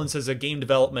New Orleans as a game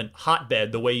development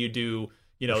hotbed the way you do,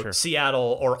 sure,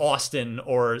 Seattle or Austin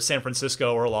or San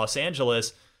Francisco or Los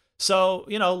Angeles. So,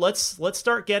 let's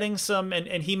start getting some,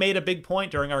 and he made a big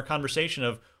point during our conversation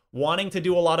of wanting to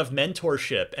do a lot of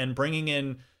mentorship and bringing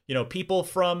in, people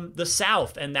from the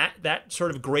South and that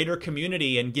sort of greater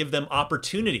community and give them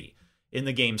opportunity in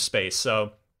the game space.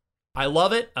 So I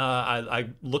love it.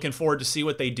 I'm looking forward to see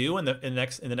what they do in the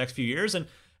next few years. And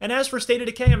as for State of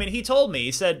Decay, I mean, he told me,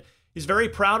 he said he's very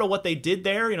proud of what they did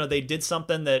there. They did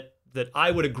something that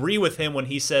I would agree with him when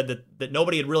he said that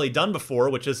nobody had really done before,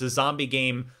 which is a zombie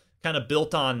game kind of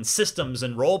built on systems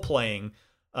and role playing,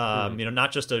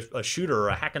 not just a shooter or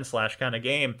a hack and slash kind of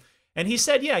game. And he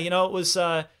said, yeah, it was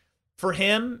for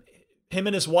him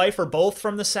and his wife are both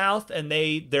from the South, and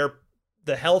their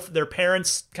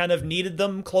parents kind of needed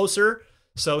them closer.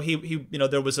 So he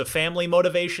there was a family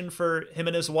motivation for him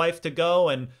and his wife to go,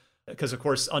 and because of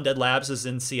course Undead Labs is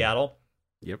in Seattle.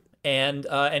 Yep.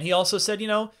 And he also said,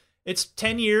 it's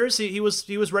 10 years. He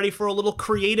was ready for a little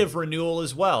creative renewal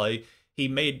as well. He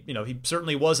made, he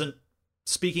certainly wasn't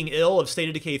speaking ill of State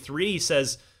of Decay 3. He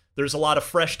says there's a lot of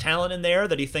fresh talent in there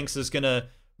that he thinks is going to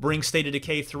bring State of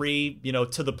Decay 3,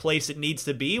 to the place it needs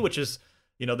to be, which is,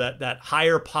 that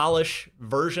higher polish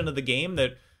version of the game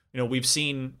that, we've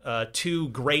seen 2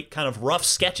 great kind of rough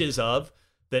sketches of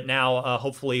that now,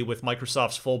 hopefully with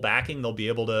Microsoft's full backing, they'll be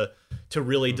able to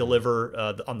really deliver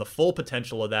on the full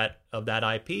potential of that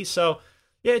IP. So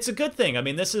yeah, it's a good thing. I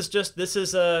mean, it's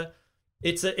a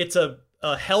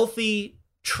healthy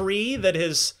tree that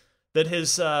has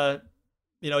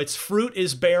its fruit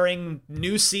is bearing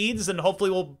new seeds and hopefully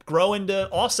will grow into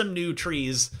awesome new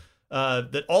trees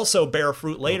that also bear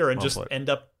fruit later and just end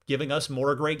up giving us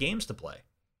more great games to play.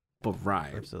 But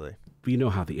Ryan, absolutely, we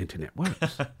know how the internet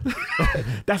works.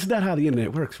 That's not how the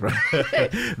internet works, right?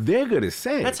 They're gonna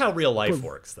say that's how real life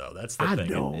works, though. That's the thing.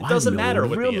 Know, it doesn't matter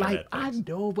what real the life. I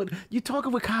know, but you're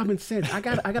talking with common sense. I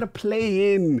gotta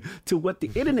play in to what the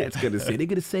internet's gonna say. They're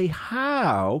gonna say,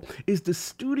 how is the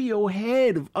studio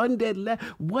head of Undead Labs?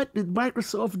 What did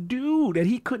Microsoft do that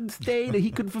he couldn't stay? That he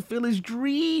couldn't fulfill his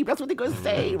dream? That's what they're gonna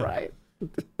say, right?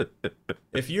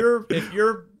 If you're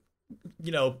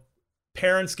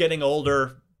parents getting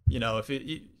older,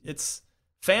 it's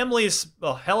family's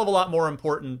a hell of a lot more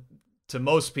important to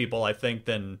most people, I think,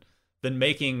 than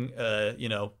making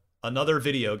another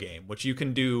video game, which you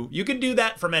can do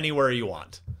that from anywhere you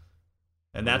want.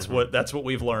 And that's what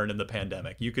we've learned in the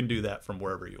pandemic. You can do that from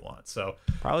wherever you want. So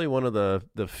probably one of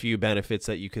the few benefits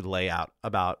that you could lay out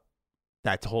about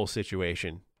that whole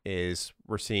situation is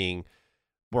we're seeing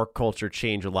work culture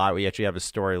change a lot. We actually have a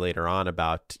story later on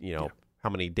about, how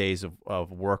many days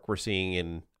of work we're seeing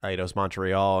in Eidos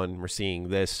Montreal, and we're seeing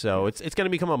this. So it's going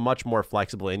to become a much more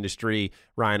flexible industry.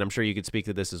 Ryan, I'm sure you could speak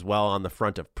to this as well on the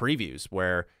front of previews,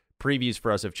 where previews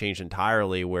for us have changed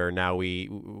entirely, where now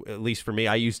at least for me,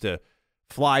 I used to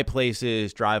fly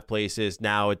places, drive places.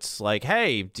 Now it's like,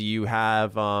 hey, do you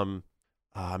have, I'm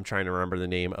trying to remember the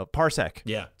name of Parsec.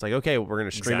 Yeah. It's like, okay, we're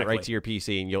going to stream it right to your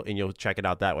PC and you'll check it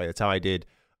out that way. That's how I did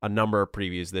a number of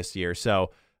previews this year. So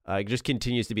it just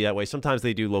continues to be that way. Sometimes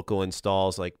they do local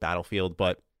installs like Battlefield,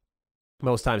 but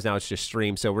most times now it's just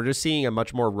streamed. So we're just seeing a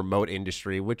much more remote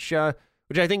industry, which I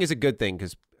think is a good thing,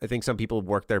 because I think some people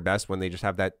work their best when they just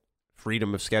have that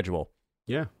freedom of schedule.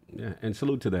 Yeah, and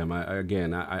salute to them. I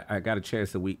got a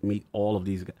chance to meet all of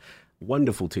these guys.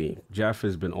 Wonderful team. Jeff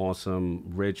has been awesome.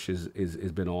 Rich has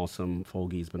been awesome.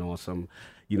 Fogey's been awesome.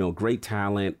 Great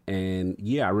talent. And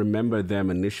I remember them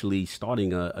initially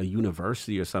starting a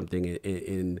university or something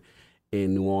in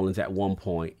New Orleans at one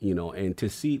point. And to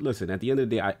see, listen, at the end of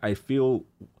the day, I feel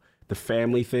the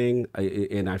family thing,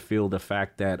 and I feel the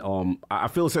fact that I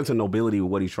feel a sense of nobility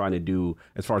with what he's trying to do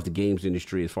as far as the games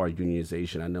industry, as far as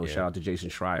unionization. I know, shout out to Jason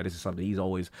Schreier. This is something he's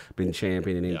always been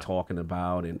championing and talking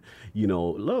about. And,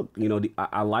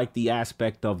 I like the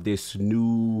aspect of this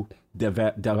new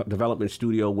development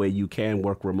studio where you can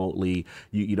work remotely.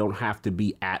 You don't have to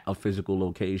be at a physical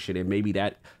location, and maybe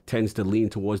that tends to lean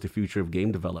towards the future of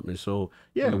game development. So,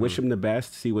 I wish him the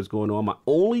best, see what's going on. My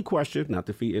only question, not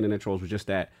to feed internet trolls, was just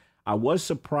that I was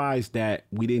surprised that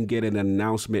we didn't get an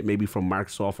announcement maybe from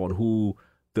Microsoft on who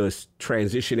the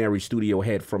transitionary studio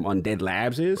head from Undead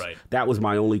Labs is. Right. That was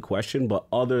my only question. But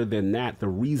other than that, the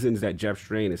reasons that Jeff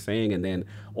Strain is saying, and then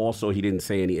also he didn't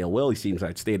say any ill will. He seems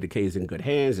like State of Decay is in good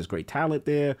hands. There's great talent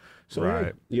there.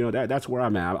 So, that's where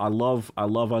I'm at. I love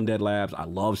Undead Labs. I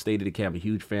love State of Decay. I'm a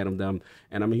huge fan of them.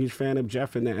 And I'm a huge fan of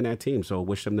Jeff and that team. So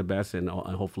wish them the best, and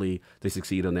hopefully they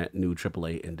succeed on that new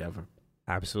AAA endeavor.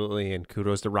 Absolutely, and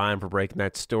kudos to Ryan for breaking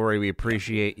that story. We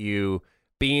appreciate you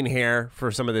being here for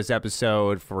some of this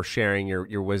episode, for sharing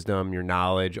your wisdom, your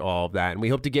knowledge, all of that. And we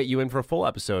hope to get you in for a full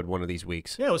episode one of these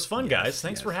weeks. Yeah, it was fun, guys.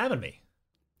 Thanks for having me.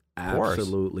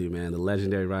 Absolutely, man. The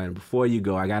legendary Ryan. Before you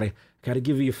go, I gotta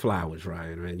give you your flowers,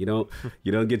 Ryan. Man, you don't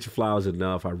get your flowers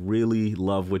enough. I really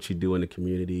love what you do in the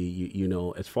community.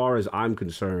 As far as I'm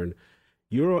concerned,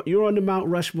 You're on the Mount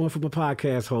Rushmore for my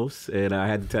podcast hosts, and I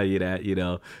had to tell you that,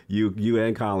 you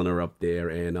and Colin are up there.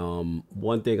 And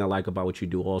one thing I like about what you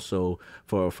do also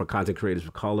for content creators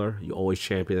of color, you always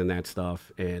championing that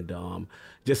stuff. And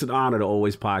just an honor to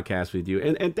always podcast with you.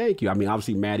 And thank you. I mean,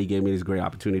 obviously, Maddie gave me this great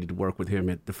opportunity to work with him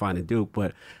at Defining Duke,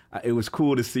 but it was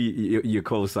cool to see your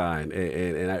co-sign,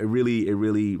 and it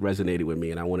really resonated with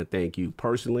me. And I want to thank you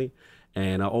personally.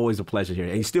 And always a pleasure here.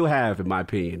 And you still have, in my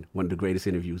opinion, one of the greatest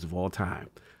interviews of all time.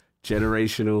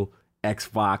 Generational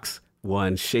Xbox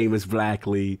One, Seamus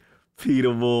Blackley,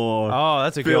 Peter Moore. Oh,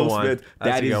 that's a Phil good one. Smith.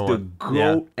 That is the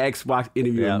GOAT Xbox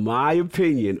interview, in my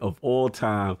opinion, of all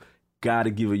time. Gotta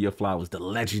give it your flowers. The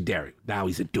legendary. Now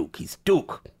he's a Duke. He's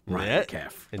Duke. Ryan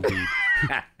McCaffrey. Indeed.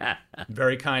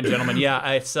 Very kind, gentlemen.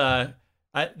 Yeah, it's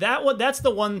that's the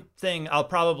one thing I will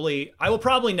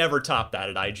probably never top that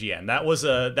at IGN. That was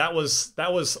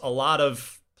a lot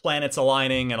of planets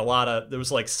aligning, and there was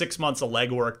like 6 months of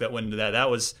legwork that went into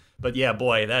that. But yeah,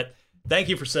 boy, thank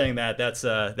you for saying that. That's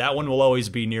that one will always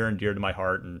be near and dear to my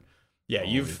heart. And yeah,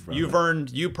 you've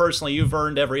earned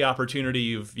every opportunity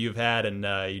you've had, and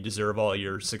you deserve all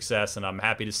your success. And I'm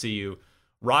happy to see you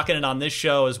rocking it on this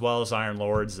show as well as Iron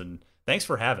Lords. And thanks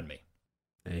for having me.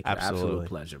 Absolute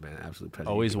pleasure, man. Absolute pleasure.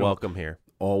 Always welcome here.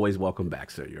 Always welcome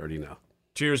back, sir. You already know.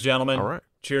 Cheers, gentlemen. All right.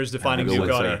 Cheers to Finding Duke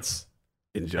audience.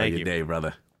 Enjoy your day,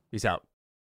 brother. Peace out.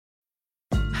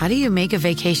 How do you make a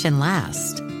vacation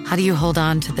last? How do you hold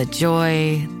on to the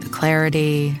joy, the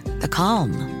clarity, the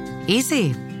calm?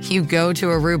 Easy. You go to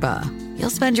Aruba. You'll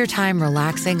spend your time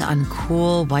relaxing on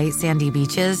cool, white, sandy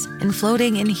beaches and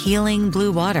floating in healing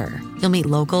blue water. You'll meet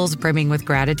locals brimming with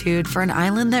gratitude for an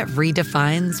island that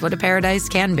redefines what a paradise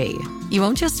can be. You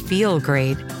won't just feel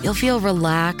great, you'll feel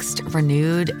relaxed,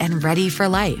 renewed, and ready for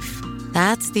life.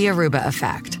 That's the Aruba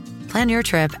effect. Plan your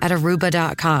trip at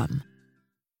Aruba.com.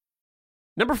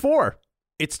 Number 4.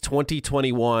 It's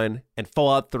 2021, and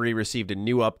Fallout 3 received a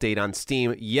new update on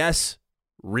Steam. Yes,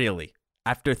 really.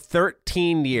 After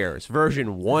 13 years,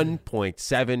 version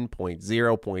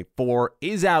 1.7.0.4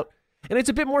 is out, And it's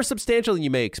a bit more substantial than you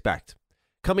may expect.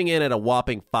 Coming in at a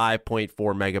whopping 5.4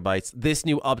 megabytes, this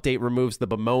new update removes the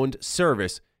bemoaned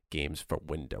service, Games for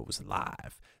Windows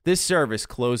Live. This service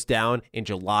closed down in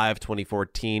July of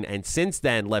 2014, and since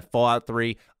then left Fallout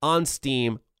 3 on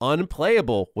Steam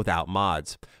unplayable without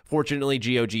mods. Fortunately,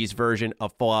 GOG's version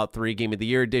of Fallout 3 Game of the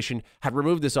Year Edition had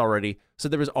removed this already, so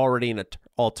there was already an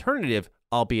alternative,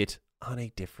 albeit on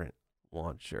a different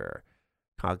launcher.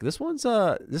 This one's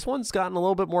gotten a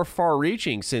little bit more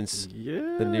far-reaching since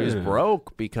the news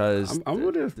broke because I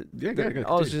was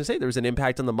just gonna say there was an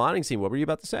impact on the modding scene. What were you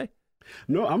about to say?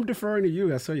 No, I'm deferring to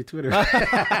you. I saw your Twitter.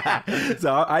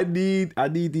 So I need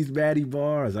these Maddie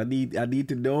bars. I need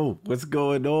to know what's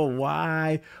going on.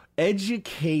 Why?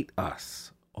 Educate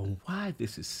us on why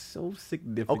this is so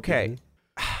significant. Okay.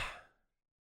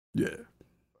 Yeah.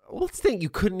 Well, let's think you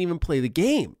couldn't even play the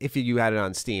game if you had it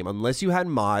on Steam unless you had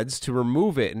mods to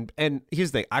remove it. And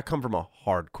here's the thing. I come from a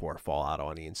hardcore Fallout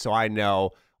audience, so I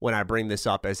know when I bring this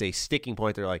up as a sticking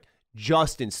point, they're like,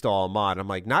 just install a mod. I'm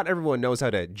like, not everyone knows how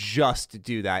to just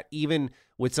do that, even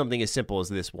with something as simple as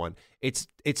this one. It's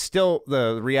still,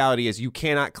 the reality is you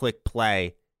cannot click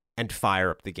play and fire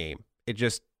up the game. It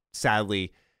just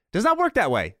sadly does not work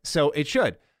that way. So it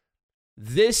should.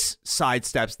 This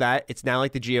sidesteps that. It's now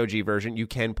like the GOG version. You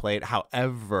can play it.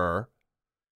 However,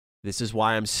 this is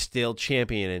why I'm still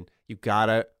championing. You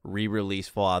gotta re-release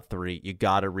Fallout 3. You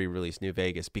gotta re-release New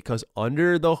Vegas, because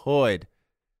under the hood,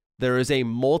 there is a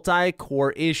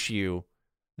multi-core issue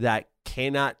that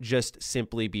cannot just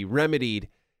simply be remedied,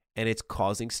 and it's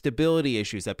causing stability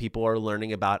issues that people are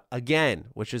learning about again,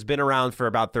 which has been around for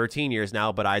about 13 years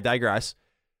now, but I digress.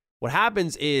 What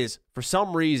happens is, for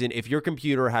some reason, if your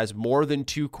computer has more than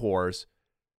 2 cores,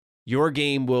 your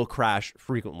game will crash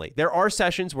frequently. There are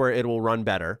sessions where it will run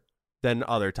better than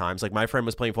other times. Like my friend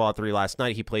was playing Fallout 3 last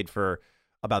night. He played for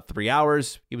about 3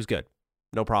 hours. He was good.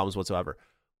 No problems whatsoever.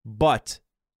 But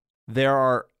there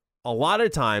are a lot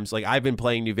of times, like I've been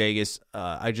playing New Vegas.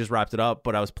 I just wrapped it up,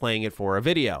 but I was playing it for a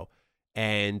video.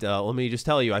 And let me just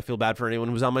tell you, I feel bad for anyone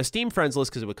who was on my Steam friends list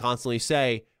because it would constantly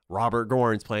say, Robert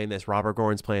Gorin's playing this, Robert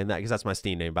Gorin's playing that, because that's my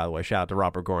Steam name, by the way. Shout out to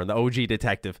Robert Gorin, the OG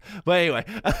detective. But anyway,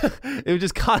 it would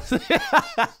just constantly...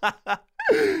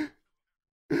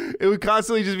 It would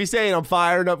constantly just be saying, I'm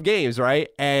firing up games, right?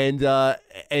 And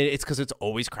it's because it's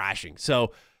always crashing.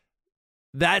 So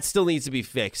that still needs to be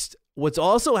fixed. What's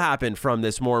also happened from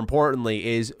this, more importantly,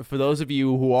 is for those of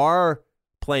you who are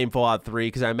playing Fallout 3,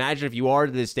 because I imagine if you are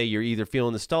to this day, you're either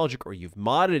feeling nostalgic or you've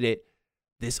modded it,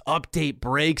 this update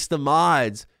breaks the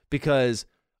mods, because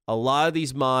a lot of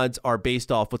these mods are based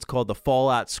off what's called the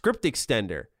Fallout script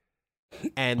extender.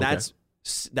 And that's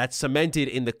cemented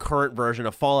in the current version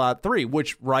of Fallout 3,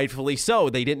 which rightfully so.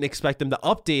 They didn't expect them to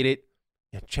update it.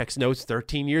 It checks notes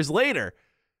 13 years later.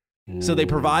 So they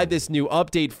provide this new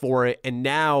update for it, and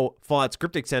now Fallout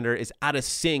Script Extender is out of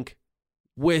sync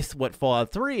with what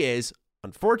Fallout 3 is,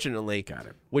 unfortunately. Got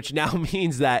it. Which now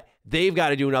means that they've got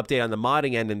to do an update on the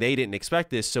modding end, and they didn't expect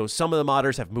this. So some of the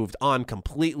modders have moved on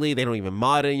completely. They don't even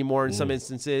mod anymore in some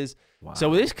instances. Wow.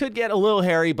 So this could get a little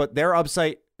hairy, but their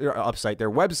website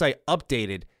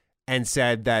updated and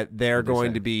said that they're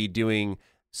going to be doing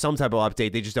some type of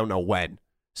update. They just don't know when.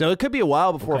 So it could be a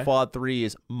while before Fallout 3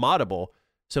 is moddable.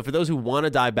 So for those who want to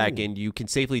dive back in, you can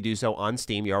safely do so on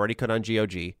Steam. You already could on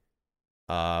GOG.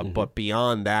 But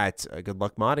beyond that, good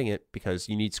luck modding it, because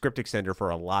you need script extender for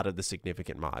a lot of the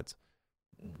significant mods.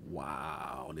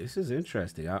 Wow, this is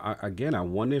interesting. I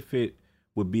wonder if it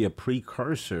would be a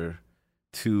precursor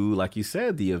to, like you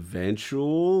said, the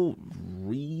eventual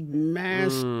remaster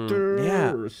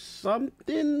or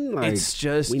something. Like, it's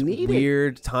just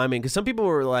weird timing, because some people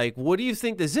were like, what do you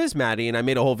think this is, Maddie? And I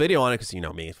made a whole video on it because, you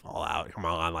know me, Fallout, come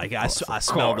on. Like, I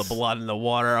smell the blood in the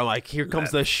water. I'm like, here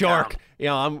comes the shark. You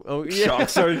know, Shark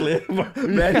circling.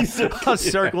 Maddie's I'm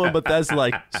circling Bethesda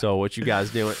like, so what you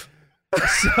guys doing?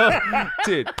 So,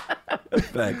 dude,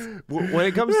 thanks. When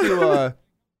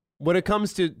it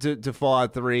comes to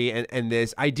Fallout 3 and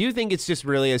this, I do think it's just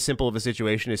really as simple of a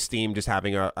situation as Steam just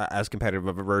having as competitive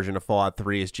of a version of Fallout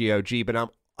 3 as GOG.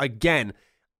 But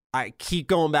I keep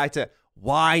going back to,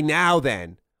 why now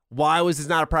then? Why was this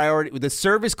not a priority? The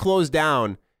service closed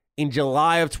down in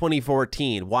July of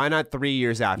 2014. Why not 3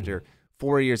 years after,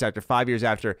 4 years after, 5 years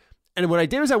after? And what I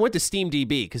did was I went to SteamDB,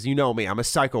 because you know me, I'm a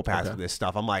psychopath with this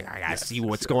stuff. I'm like, I gotta see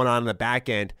what's going on in the back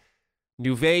end.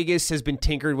 New Vegas has been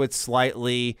tinkered with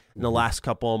slightly in the last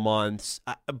couple of months.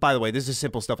 By the way, this is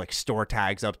simple stuff like store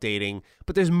tags updating,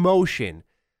 but there's motion.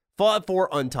 Fallout 4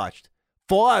 untouched.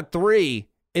 Fallout 3,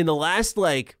 in the last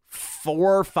 4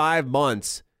 or 5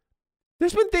 months,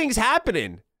 there's been things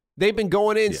happening. They've been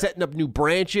going in, setting up new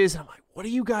branches. I'm like, what are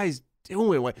you guys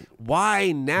doing?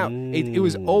 Why now? It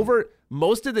was over.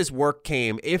 Most of this work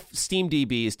came, if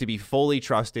SteamDB is to be fully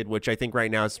trusted, which I think right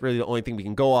now is really the only thing we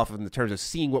can go off of in terms of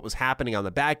seeing what was happening on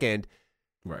the back end.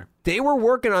 Right. They were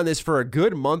working on this for a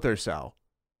good month or so.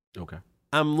 Okay.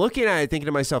 I'm looking at it thinking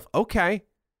to myself, okay,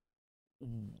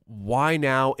 why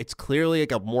now? It's clearly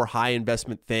like a more high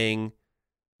investment thing.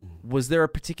 Was there a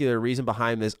particular reason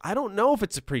behind this? I don't know if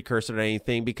it's a precursor to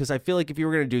anything, because I feel like if you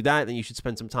were going to do that, then you should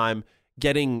spend some time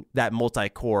getting that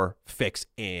multi-core fix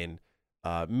in,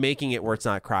 making it where it's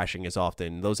not crashing as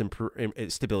often. Those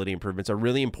stability improvements are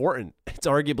really important. It's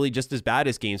arguably just as bad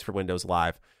as games for Windows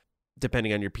Live,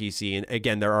 depending on your PC. And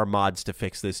again, there are mods to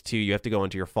fix this too. You have to go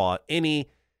into your Fallout ini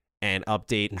and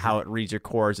update how it reads your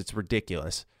cores. It's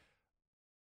ridiculous.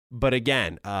 But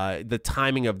again, the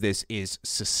timing of this is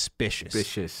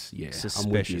suspicious. Yeah. Suspicious.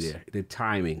 I'm with you there. The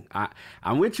timing.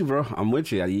 I'm with you, bro. I'm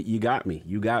with you. You got me.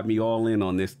 You got me all in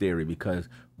on this theory, because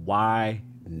why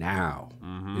now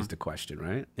is the question,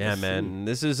 right? Yeah, Let's man. see.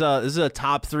 This is a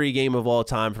top 3 game of all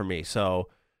time for me. So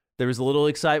there was a little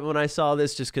excitement when I saw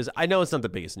this, just because I know it's not the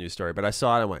biggest news story, but I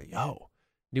saw it and went, yo,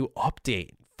 new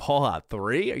update, Fallout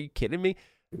 3? Are you kidding me?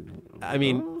 I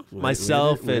mean,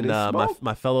 myself and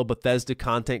my fellow Bethesda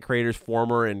content creators,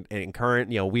 former and current,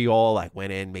 we all like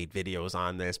went in, made videos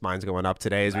on this. Mine's going up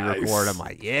today as we record. I'm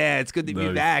like, yeah, it's good to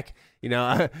be back.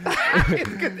 I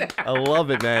love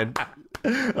it, man.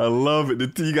 I love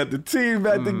it. You got the team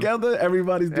back together.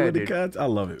 Everybody's doing the cuts. I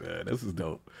love it, man. This is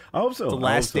dope. I hope so. It's the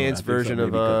Last Dance version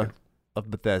of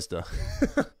Bethesda.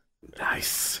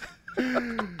 Nice.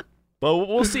 But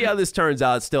we'll see how this turns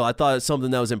out still. I thought it's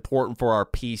something that was important for our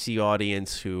PC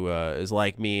audience who is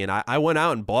like me. And I went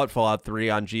out and bought Fallout 3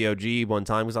 on GOG one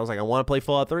time because I was like, I want to play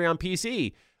Fallout 3 on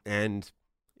PC. And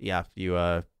yeah,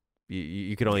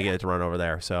 you could only get it to run over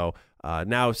there. So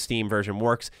now Steam version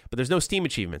works, but there's no Steam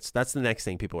achievements. That's the next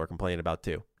thing people are complaining about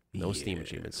too. No Steam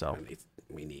achievements. So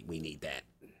we need that.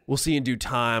 We'll see in due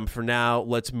time. For now,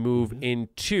 let's move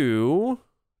into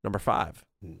number 5.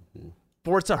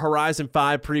 Forza Horizon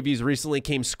 5 previews recently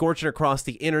came scorching across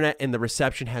the internet, and the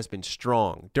reception has been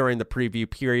strong. During the preview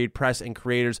period, press and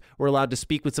creators were allowed to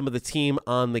speak with some of the team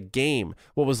on the game.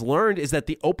 What was learned is that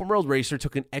the open-world racer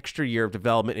took an extra year of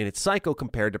development in its cycle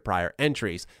compared to prior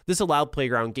entries. This allowed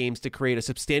Playground Games to create a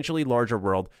substantially larger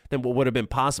world than what would have been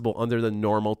possible under the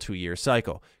normal 2-year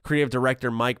cycle. Creative director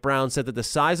Mike Brown said that the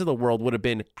size of the world would have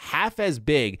been half as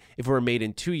big if it were made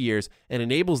in 2 years, and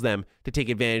enables them to take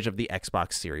advantage of the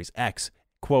Xbox Series X.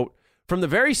 Quote, from the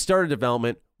very start of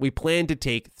development, we planned to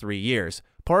take 3 years.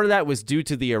 Part of that was due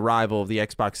to the arrival of the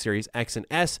Xbox Series X and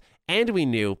S, and we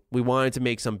knew we wanted to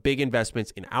make some big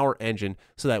investments in our engine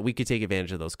so that we could take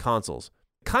advantage of those consoles.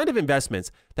 Kind of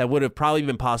investments that would have probably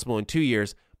been possible in 2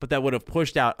 years, but that would have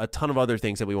pushed out a ton of other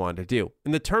things that we wanted to do.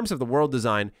 In the terms of the world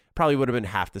design, probably would have been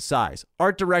half the size.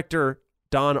 Art director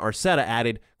Don Arcetta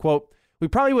added, quote, we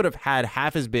probably would have had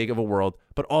half as big of a world,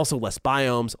 but also less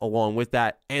biomes along with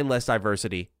that, and less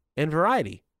diversity and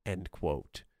variety, end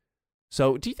quote.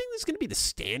 So do you think this is going to be the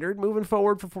standard moving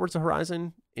forward for Forza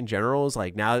Horizon in general? Is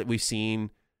like, now that we've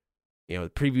seen, the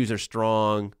previews are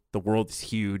strong, the world is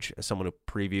huge. As someone who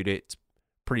previewed it, it's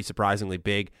pretty surprisingly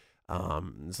big.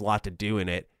 There's a lot to do in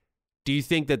it. Do you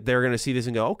think that they're going to see this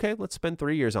and go, okay, let's spend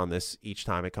 3 years on this each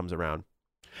time it comes around?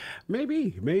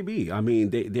 Maybe. I mean,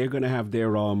 they're gonna have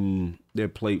their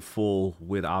plate full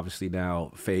with obviously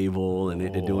now Fable, and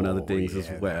they're doing other things as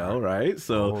well, right?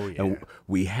 So and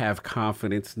we have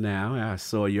confidence now. I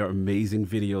saw your amazing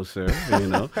video, sir.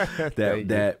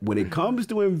 That when it comes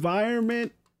to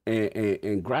environment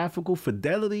and graphical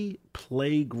fidelity,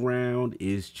 Playground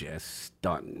is just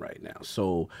stunning right now.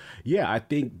 So yeah, I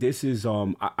think this is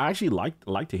I actually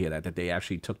like to hear that they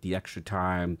actually took the extra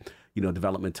time,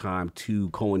 development time, to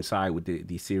coincide with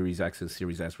the Series X and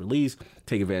Series S release,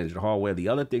 take advantage of the hardware. The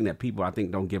other thing that people, I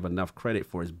think, don't give enough credit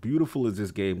for, as beautiful as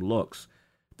this game looks,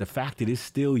 the fact that it's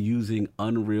still using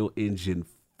Unreal Engine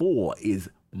 4 is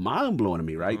mind-blowing to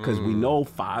me, right? Because we know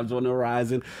 5's on the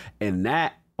horizon, and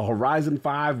that Horizon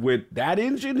 5 with that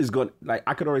engine is going, like,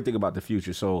 I could already think about the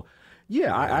future. So,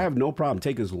 yeah, I have no problem.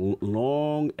 Take as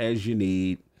long as you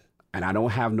need, and I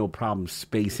don't have no problem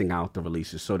spacing out the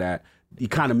releases so that you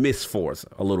kind of miss Forza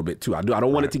a little bit too. I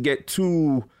don't want it to get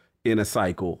too in a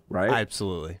cycle, right?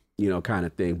 Absolutely. Kind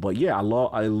of thing. But yeah, I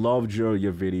loved your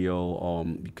video.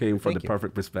 You came from the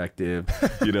perfect perspective.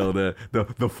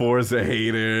 The Forza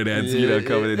hater that's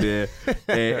coming in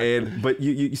there. But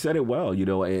you said it well.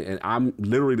 And I'm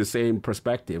literally the same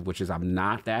perspective, which is I'm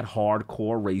not that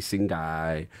hardcore racing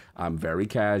guy. I'm very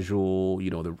casual.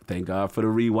 Thank God for the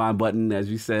rewind button, as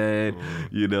you said.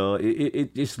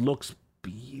 It just looks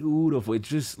beautiful. beautiful. It's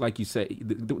just like you said.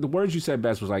 The words you said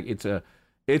best was like it's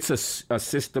a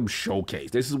system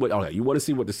showcase. This is what you want to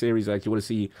see what the series like. You want to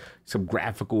see some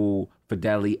graphical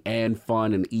fidelity and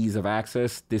fun and ease of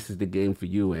access. This is the game for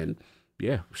you. And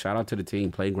yeah, shout out to the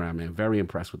team, Playground, man. Very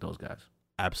impressed with those guys.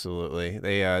 Absolutely,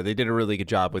 they did a really good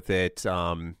job with it.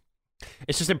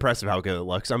 It's just impressive how good it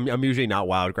looks. I'm usually not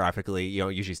wowed graphically.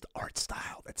 Usually it's the art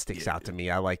style that sticks out to me.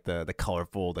 I like the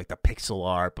colorful, like the pixel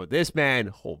art. But this,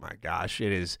 man, oh my gosh,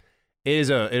 it is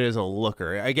a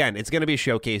looker. Again, it's going to be a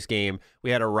showcase game. We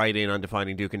had a write-in on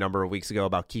Defining Duke a number of weeks ago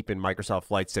about keeping Microsoft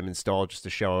Flight Sim installed just to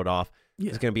show it off. Yeah.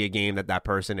 It's going to be a game that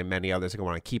person and many others are going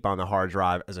to want to keep on the hard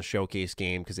drive as a showcase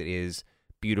game because it is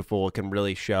beautiful. It can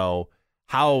really show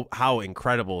how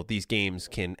incredible these games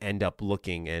can end up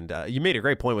looking. And you made a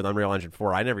great point with Unreal Engine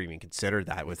 4. I never even considered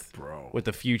that with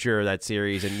the future of that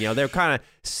series. And, they're kind of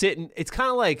sitting – it's kind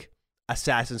of like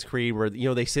Assassin's Creed where,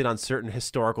 they sit on certain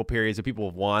historical periods that people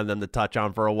have wanted them to touch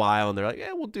on for a while. And they're like,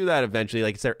 yeah, we'll do that eventually.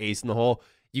 Like it's their ace in the hole.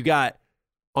 You got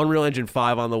Unreal Engine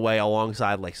 5 on the way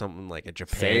alongside like something like a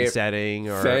Japan setting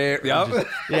or like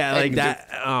that.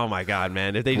 Oh my God,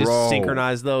 man. If they just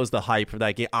synchronize those, the hype for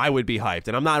that game, I would be hyped.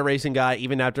 And I'm not a racing guy,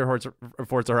 even after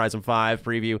Forza Horizon 5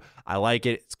 preview. I like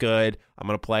it. It's good. I'm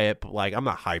going to play it, but like I'm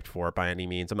not hyped for it by any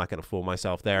means. I'm not going to fool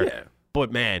myself there. Yeah.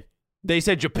 But man, they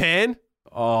said Japan.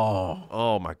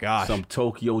 Oh my gosh. Some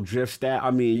Tokyo Drift style.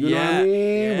 I mean, you know what I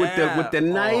mean? With the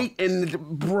night and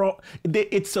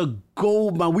it's a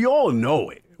gold mine. We all know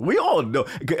it. We all know.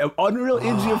 Unreal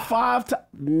Engine 5,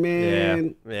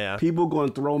 man. Yeah. People going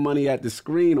to throw money at the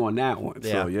screen on that one.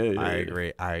 Yeah. So,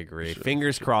 I agree. Sure.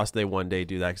 Fingers crossed they one day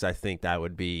do that because I think that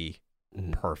would be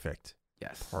perfect.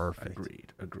 Yes. Perfect.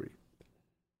 Agreed.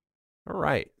 All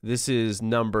right. This is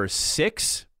number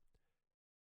 6.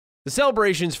 The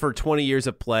celebrations for 20 years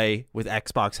of play with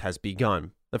Xbox has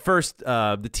begun.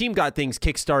 The team got things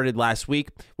kickstarted last week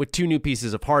with 2 new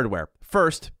pieces of hardware.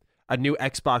 First, a new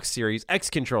Xbox Series X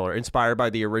controller inspired by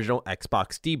the original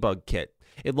Xbox debug kit.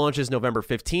 It launches November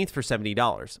 15th for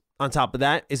 $70. On top of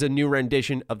that is a new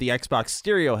rendition of the Xbox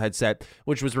stereo headset,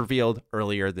 which was revealed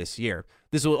earlier this year.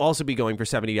 This will also be going for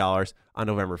 $70 on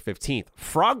November 15th.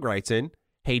 Frog writes in,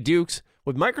 "Hey Dukes,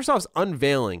 with Microsoft's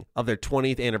unveiling of their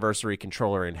 20th anniversary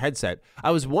controller and headset, I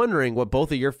was wondering what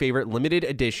both of your favorite limited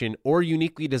edition or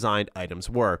uniquely designed items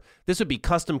were. This would be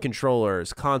custom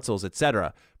controllers, consoles,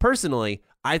 etc. Personally,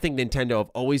 I think Nintendo have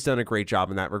always done a great job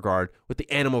in that regard with the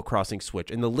Animal Crossing Switch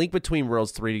and the Link Between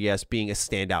Worlds 3DS being a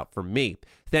standout for me.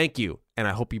 Thank you, and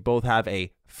I hope you both have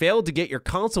a failed to get your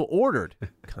console ordered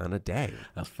kind of day."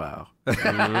 That's foul.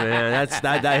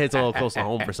 That hits a little close to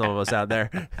home for some of us out there.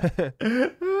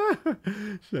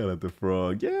 Shout out to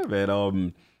Frog. Yeah, man.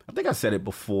 I think I said it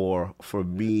before. For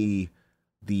me,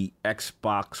 the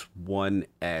Xbox One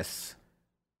S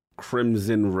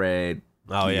Crimson Red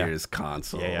Gears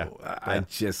console. I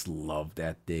just love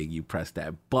that thing. You press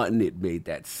that button, it made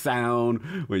that sound.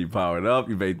 When you power it up,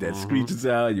 you made that screeching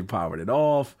sound, you powered it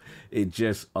off. It's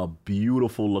just a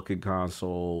beautiful looking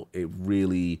console. It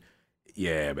really,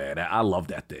 man, I love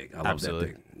that thing. I love that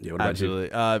thing. Yeah, what about you?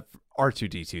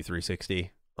 R2-D2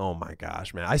 360. Oh my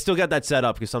gosh, man. I still got that set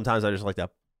up because sometimes I just like to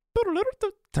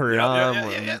turn it on.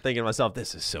 I'm thinking to myself,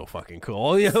 this is so fucking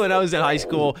cool. When I was in high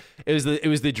school, it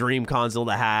was the dream console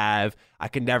to have. I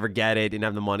could never get it, didn't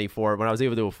have the money for it. When I was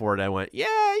able to afford it, I went,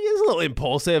 it's a little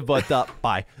impulsive, but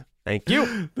bye. Thank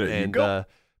you. There you go.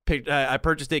 I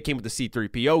purchased it, came with the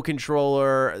C3PO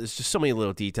controller. There's just so many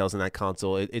little details in that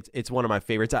console. It's one of my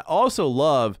favorites. I also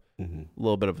love a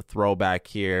little bit of a throwback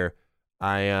here.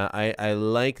 I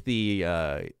like the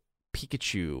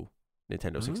Pikachu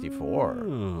Nintendo 64.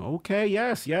 Okay,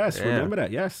 yes. Remember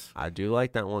that, yes. I do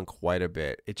like that one quite a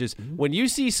bit. It just, when you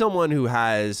see someone who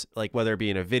has, like, whether it be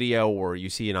in a video or you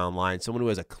see it online, someone who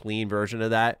has a clean version of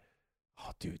that,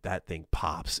 oh, dude, that thing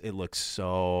pops. It looks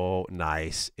so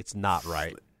nice. It's not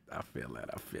right. I feel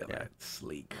that.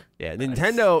 Sleek. Yeah, nice.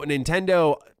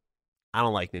 Nintendo, I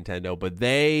don't like Nintendo, but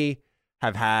they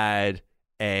have had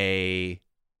a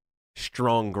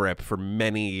strong grip for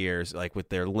many years, like with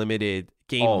their limited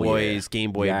Game Boys,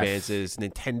 Game Boy Advances,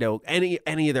 Nintendo,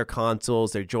 any of their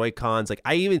consoles, their Joy-Cons. Like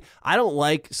I don't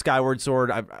like Skyward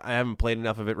Sword. I haven't played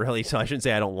enough of it really, so I shouldn't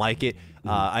say I don't like it.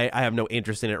 I have no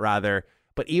interest in it rather.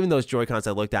 But even those Joy-Cons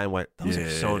I looked at and went, those are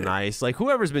so nice. Like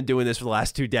whoever's been doing this for the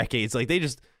last 2 decades, like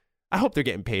I hope they're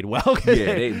getting paid well.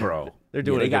 They're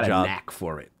doing a good job. They got a knack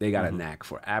for it. They got a knack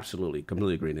for it. Absolutely.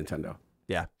 Completely agree, Nintendo.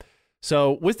 Yeah.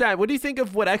 So with that, what do you think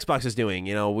of what Xbox is doing?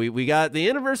 We got the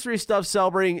anniversary stuff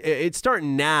celebrating. It's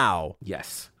starting now.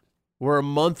 Yes. We're a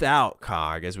month out,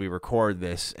 Cog, as we record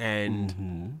this.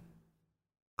 And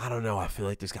I don't know. I feel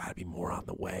like there's got to be more on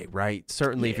the way, right?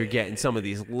 Certainly, if you're getting some of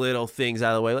these little things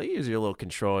out of the way, like use your little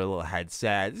controller, little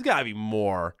headset, there's got to be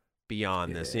more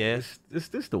beyond this. Yeah, this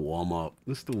the warm up.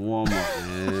 This the warm up,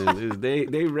 man.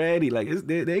 they ready. Like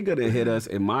they're gonna hit us.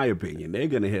 In my opinion, they're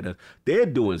gonna hit us. They're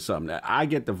doing something that I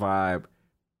get the vibe.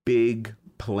 Big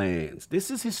plans.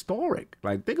 This is historic.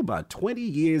 Like think about 20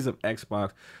 years of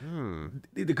Xbox.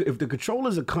 If the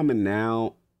controllers are coming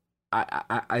now.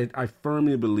 I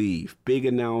firmly believe big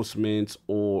announcements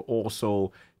or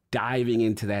also diving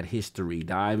into that history,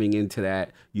 diving into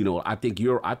that, I think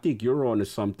you're onto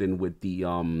something with the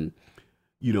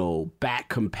back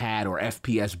compat or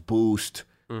FPS boost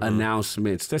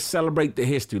announcements. Let's celebrate the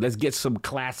history. Let's get some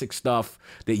classic stuff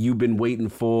that you've been waiting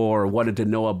for or wanted to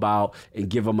know about and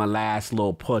give them a last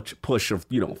little push of,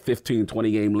 15,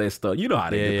 20 game list. You know how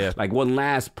they do. Yeah. Like one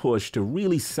last push to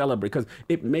really celebrate because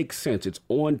it makes sense. It's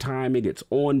on timing. It's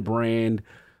on brand.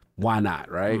 Why not,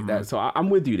 right? So I'm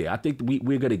with you there. I think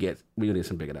we're gonna get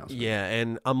some big announcements. Yeah,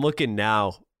 and I'm looking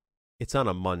now. It's on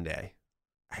a Monday.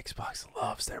 Xbox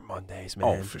loves their Mondays,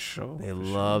 man. Oh, for sure. They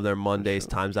love their Mondays.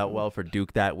 Times out well for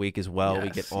Duke that week as well. Yes, we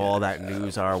get all that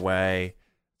news our way.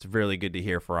 It's really good to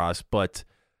hear for us. But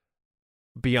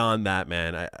beyond that,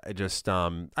 man, I just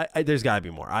there's got to be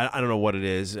more. I don't know what it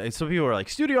is. Some people are like,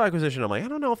 studio acquisition. I'm like, I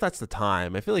don't know if that's the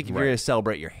time. I feel like if you're going to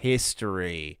celebrate your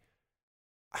history,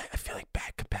 I feel like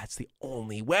back compat's the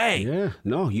only way. Yeah,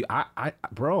 no,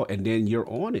 bro, and then you're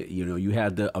on it. You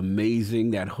had the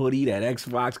amazing that hoodie, that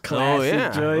Xbox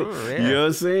classic joint. You know what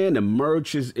I'm saying? The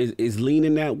merch is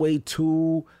leaning that way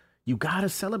too. You gotta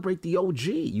celebrate the OG.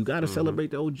 You gotta celebrate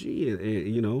the OG.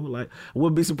 Like I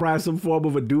wouldn't be surprised some form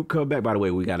of a Duke comeback. By the way,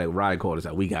 we gotta Ryan called us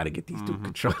out. We gotta get these Duke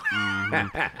controllers.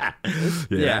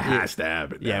 It has to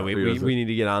happen. Yeah, we need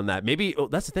to get on that. Maybe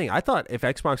that's the thing. I thought if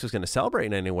Xbox was going to celebrate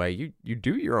in any way, you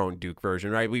do your own Duke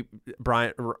version, right?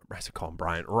 Ryan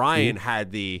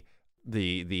had the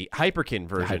Hyperkin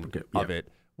version of it,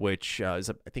 which is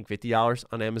I think $50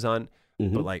 on Amazon.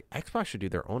 But like Xbox should do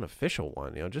their own official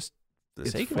one. Just.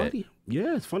 It's funny.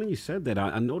 Yeah, it's funny you said that.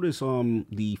 I noticed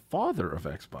the father of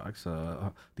Xbox,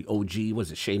 the OG,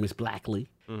 was it Seamus Blackley?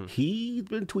 He's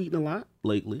been tweeting a lot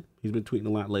lately.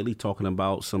 Talking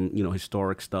about some,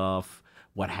 historic stuff,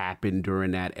 what happened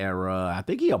during that era. I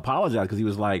think he apologized because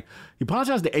he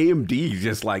apologized to AMD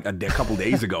just like a couple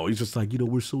days ago. He's just like,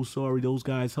 we're so sorry. Those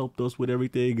guys helped us with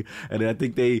everything. And I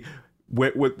think they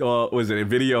went with was it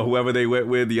NVIDIA, whoever they went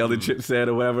with, the other chipset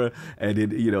or whatever, and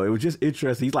it was just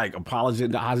interesting. He's like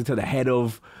apologizing to the head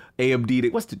of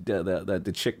AMD. What's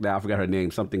the chick now? I forgot her name.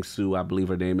 Something Sue, I believe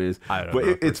her name is. I don't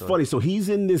know. It's funny. So he's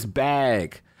in this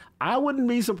bag. I wouldn't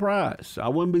be surprised.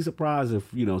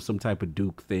 if some type of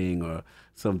Duke thing or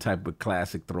some type of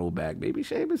classic throwback. Maybe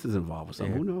Seamus is involved with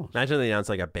something. Who knows? Imagine they announced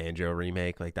like a Banjo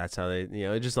remake. Like that's how they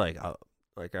just like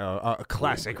a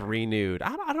classic renewed.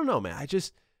 I don't know, man.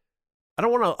 I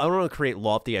don't want to create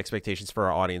lofty expectations for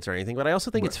our audience or anything, but I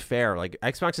also think it's fair. Like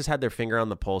Xbox has had their finger on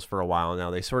the pulse for a while now.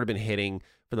 They've sort of been hitting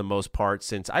for the most part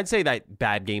since I'd say that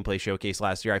bad gameplay showcase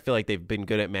last year. I feel like they've been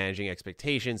good at managing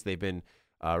expectations. They've been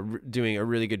doing a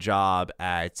really good job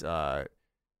at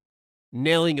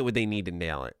nailing it when they need to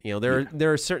nail it.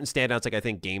 There are certain standouts, like I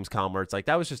think Gamescom, where it's like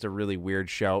that was just a really weird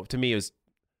show. To me, it was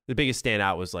the biggest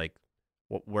standout was like,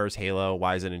 where's Halo?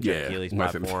 Why is it in Jeff Keighley's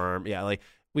platform? Yeah, like.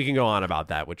 We can go on about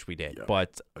that, which we did.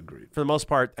 But agreed. For the most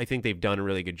part, I think they've done a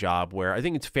really good job where I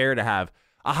think it's fair to have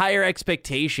a higher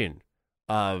expectation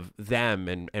of them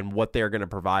and what they're going to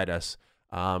provide us.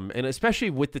 And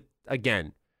especially with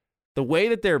the way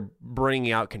that they're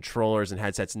bringing out controllers and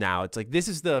headsets now, it's like this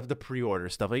is the pre-order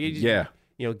stuff. Like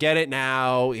get it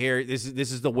now. Here, this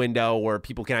is the window where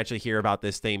people can actually hear about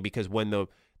this thing because when the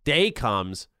day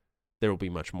comes, there will be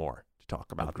much more to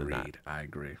talk about than that. I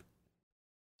agree.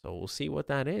 So we'll see what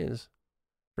that is.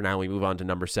 For now, we move on to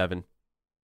number 7.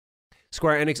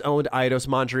 Square Enix-owned Eidos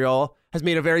Montreal has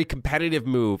made a very competitive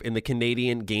move in the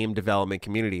Canadian game development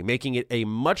community, making it a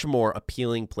much more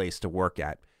appealing place to work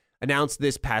at. Announced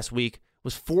this past week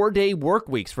was 4-day work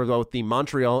weeks for both the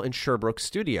Montreal and Sherbrooke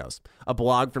studios. A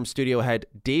blog from studio head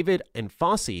David and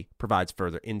Fossey provides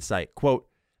further insight. Quote,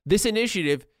 "This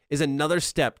initiative is another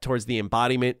step towards the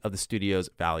embodiment of the studio's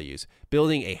values,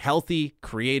 building a healthy,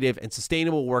 creative, and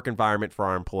sustainable work environment for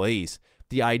our employees.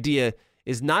 The idea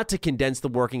is not to condense the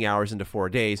working hours into 4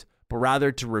 days, but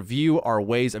rather to review our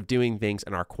ways of doing things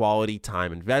and our quality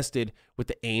time invested with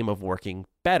the aim of working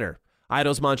better."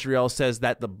 Eidos Montreal says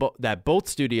that that both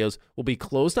studios will be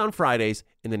closed on Fridays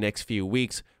in the next few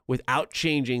weeks without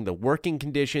changing the working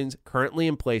conditions currently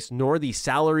in place nor the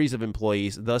salaries of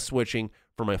employees, thus switching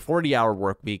from a 40-hour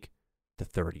work week to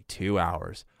 32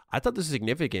 hours. I thought this was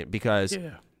significant because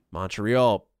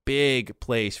Montreal, big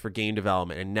place for game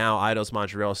development. And now Eidos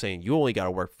Montreal is saying, you only got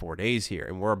to work 4 days here,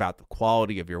 and we're about the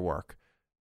quality of your work.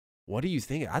 What do you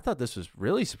think? I thought this was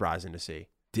really surprising to see.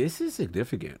 This is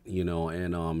significant,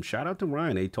 and shout out to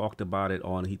Ryan. He talked about it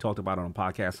on a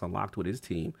podcast Unlocked with his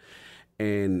team.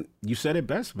 And you said it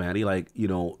best, Matty.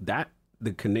 That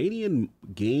the Canadian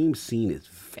game scene is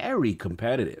very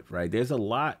competitive, right? There's a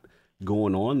lot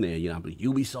going on there. I believe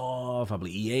Ubisoft, I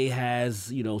believe EA has,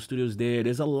 studios there.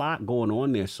 There's a lot going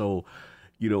on there. So,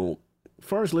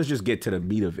 first let's just get to the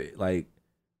meat of it.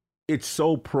 It's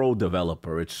so pro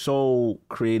developer. It's so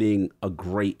creating a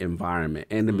great environment.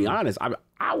 And to be honest,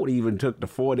 I would even took the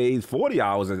 4 days, 40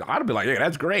 hours, and I'd be like, yeah,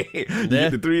 that's great. You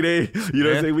get the 3 days, what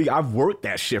I'm saying? I've worked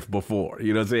that shift before,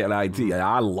 what I'm saying, at IT. And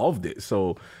I loved it.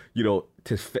 So,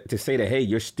 to say that, hey,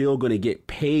 you're still going to get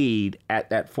paid at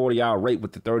that 40-hour rate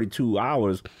with the 32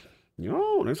 hours,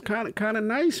 that's kind of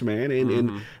nice, man.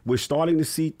 And we're starting to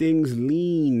see things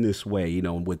lean this way,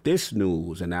 with this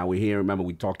news. And now we're here. Remember,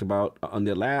 we talked about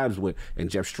Under Labs and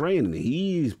Jeff Strain, and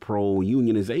he's pro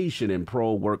unionization and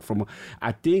pro work from.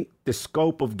 I think the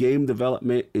scope of game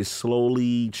development is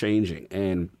slowly changing,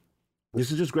 and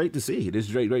this is just great to see. This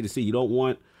is great to see. You don't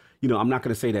want. I'm not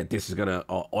going to say that this is going to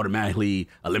automatically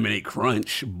eliminate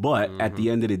crunch, but at the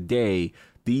end of the day,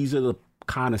 these are the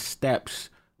kind of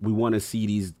steps we want to see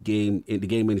the game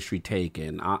industry take,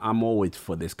 and I'm always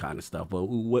for this kind of stuff. But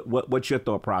what's your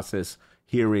thought process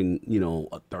hearing,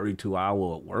 a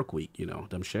 32-hour work week,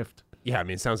 them shift? Yeah, I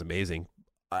mean, it sounds amazing.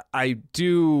 I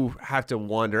do have to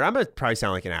wonder. I'm gonna probably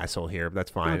sound like an asshole here, but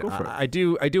that's fine. Yeah, go for it. I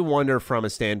do wonder from a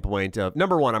standpoint of,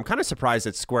 number one, I'm kind of surprised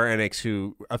that Square Enix,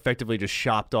 who effectively just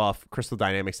shopped off Crystal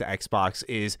Dynamics to Xbox,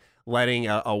 is letting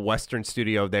a Western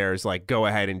studio of theirs go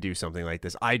ahead and do something like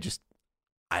this. I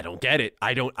don't get it.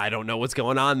 I don't know what's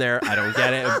going on there. I don't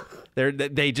get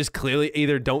it. They just clearly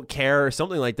either don't care or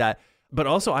something like that. But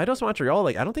also, Eidos Montreal,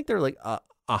 I don't think they're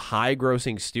a high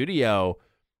grossing studio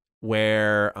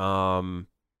where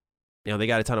they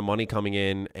got a ton of money coming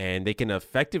in, and they can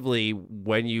effectively,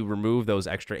 when you remove those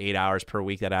extra 8 hours per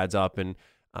week, that adds up. And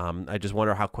I just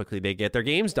wonder how quickly they get their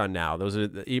games done now. Those are,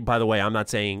 by the way, I'm not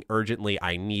saying urgently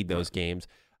I need those games.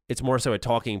 It's more so a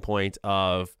talking point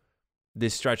of,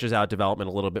 this stretches out development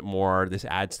a little bit more. This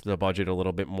adds to the budget a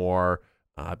little bit more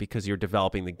because you're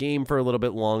developing the game for a little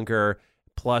bit longer.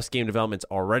 Plus, game development's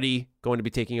already going to be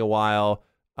taking a while.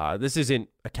 This isn't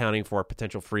accounting for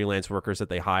potential freelance workers that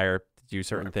they hire to do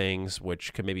certain things,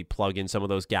 which could maybe plug in some of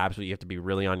those gaps, but you have to be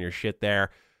really on your shit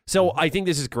there. So I think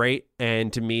this is great.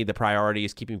 And to me, the priority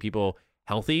is keeping people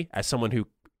healthy. As someone who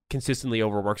consistently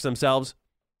overworks themselves,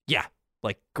 yeah,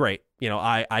 great.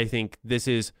 I think this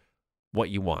is what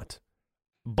you want.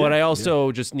 But I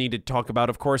also just need to talk about,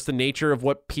 of course, the nature of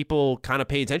what people kind of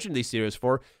pay attention to these studios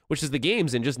for, which is the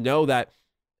games, and just know that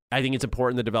I think it's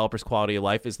important the developer's quality of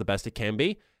life is the best it can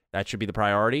be. That should be the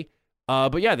priority.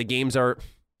 But yeah, the games are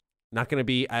not going to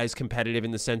be as competitive in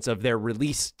the sense of their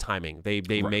release timing. They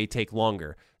may take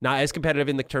longer. Not as competitive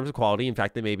in the terms of quality. In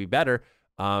fact, they may be better.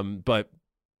 But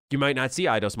you might not see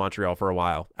Eidos Montreal for a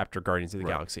while after Guardians of the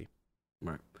Galaxy.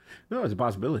 Right. No, it's a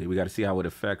possibility. We got to see how it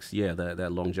affects, that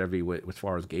longevity as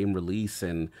far as game release,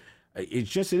 and it's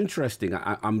just interesting.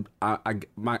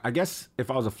 I guess if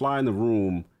I was a fly in the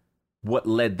room, what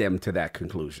led them to that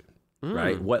conclusion,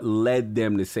 right? What led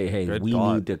them to say, "Hey, we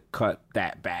need to cut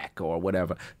that back" or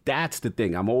whatever? That's the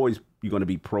thing. I'm always going to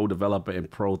be pro developer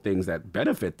and pro things that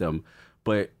benefit them,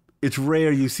 but it's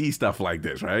rare you see stuff like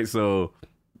this, right? So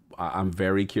I'm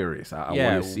very curious. I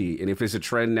want to see. And if it's a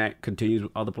trend that continues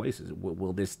with other places,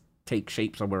 will this take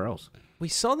shape somewhere else? We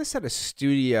saw this at a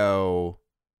studio,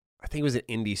 I think it was an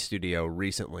indie studio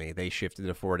recently. They shifted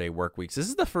to 4-day work weeks. This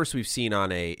is the first we've seen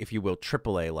on a, if you will,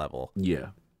 AAA level. Yeah.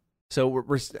 So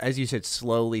we're, as you said,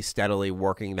 slowly, steadily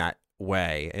working that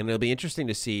way. And it'll be interesting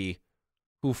to see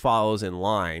who follows in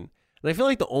line. And I feel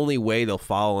like the only way they'll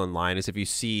follow in line is if you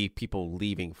see people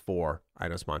leaving for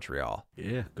Eidos Montreal.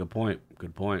 Yeah, good point.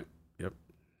 Yep.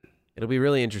 It'll be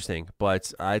really interesting.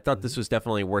 But I thought this was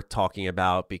definitely worth talking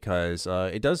about because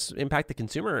it does impact the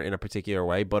consumer in a particular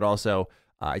way. But also,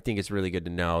 I think it's really good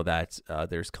to know that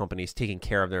there's companies taking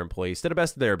care of their employees to the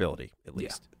best of their ability, at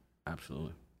least. Yeah,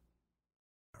 absolutely.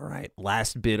 All right,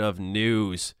 last bit of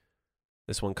news.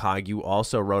 This one, Cog, you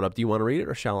also wrote up. Do you want to read it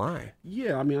or shall I?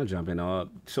 Yeah, I mean, I'll jump in.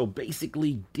 So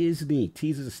basically, Disney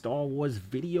teases a Star Wars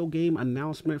video game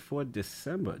announcement for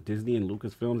December. Disney and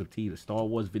Lucasfilms have teased a Star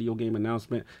Wars video game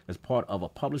announcement as part of a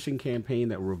publishing campaign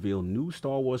that will reveal new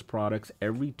Star Wars products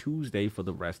every Tuesday for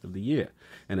the rest of the year.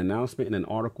 An announcement in an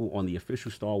article on the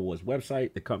official Star Wars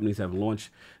website, the companies have launched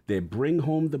their Bring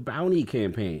Home the Bounty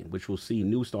campaign, which will see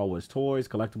new Star Wars toys,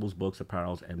 collectibles, books,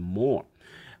 apparels, and more.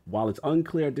 While it's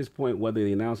unclear at this point whether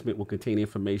the announcement will contain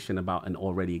information about an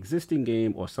already existing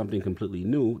game or something completely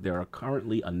new, there are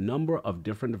currently a number of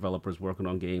different developers working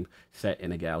on games set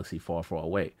in a galaxy far, far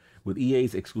away. With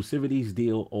EA's exclusivities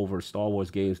deal over Star Wars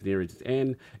games near its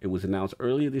end, it was announced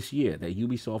earlier this year that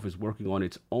Ubisoft is working on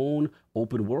its own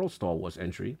open-world Star Wars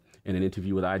entry. In an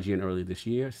interview with IGN earlier this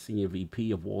year, Senior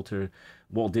VP of Walt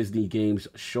Disney Games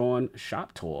Sean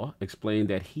Shoptaw explained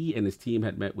that he and his team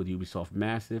had met with Ubisoft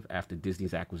Massive after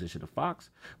Disney's acquisition of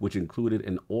Fox, which included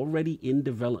an already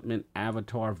in-development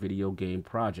Avatar video game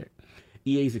project.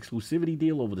 EA's exclusivity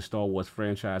deal over the Star Wars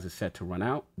franchise is set to run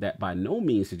out. That by no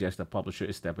means suggests the publisher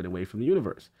is stepping away from the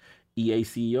universe. EA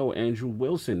CEO Andrew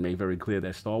Wilson made very clear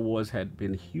that Star Wars had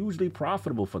been hugely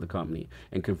profitable for the company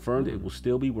and confirmed it will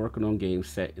still be working on games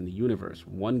set in the universe.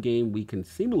 One game we can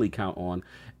seemingly count on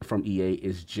from EA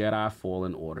is Jedi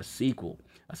Fallen Order sequel.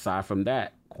 Aside from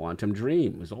that, Quantum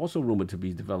Dream is also rumored to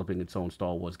be developing its own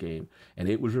Star Wars game, and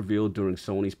it was revealed during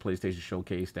Sony's PlayStation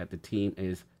Showcase that the team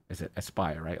is it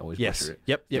Aspire, right? Always yes. It.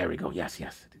 Yep. There we go. Yes.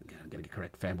 I'm going to get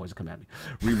correct. Fanboys will come at me.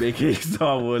 Remaking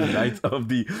Star Wars Knights of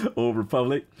the Old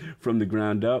Republic from the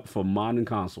ground up for modern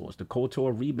consoles. The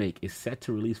KOTOR remake is set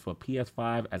to release for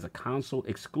PS5 as a console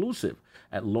exclusive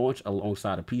at launch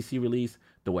alongside a PC release,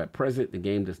 though at present the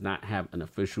game does not have an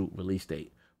official release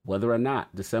date. Whether or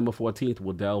not December 14th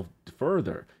will delve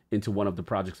further into one of the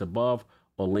projects above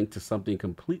or link to something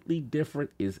completely different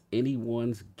is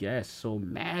anyone's guess. So,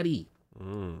 Maddie,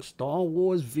 Star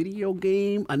Wars video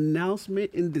game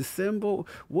announcement in December.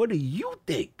 What do you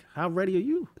think? How ready are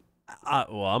you?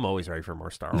 Well, I'm always ready for more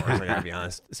Star Wars. I gotta be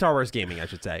honest. Star Wars gaming, I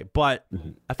should say. But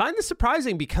I find this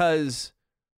surprising because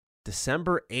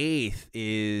December 8th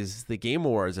is the Game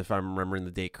Awards, if I'm remembering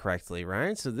the date correctly,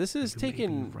 right? So this is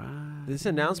this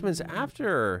announcement's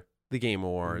after the Game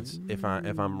Awards, if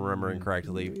I'm remembering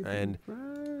correctly,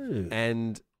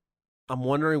 and I'm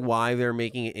wondering why they're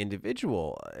making it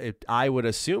individual. I would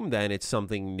assume then it's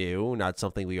something new, not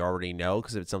something we already know,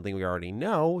 because if it's something we already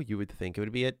know, you would think it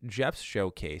would be at Jeff's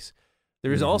showcase.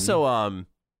 There's also,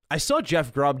 I saw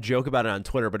Jeff Grubb joke about it on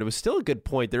Twitter, but it was still a good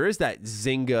point. There is that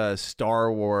Zynga Star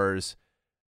Wars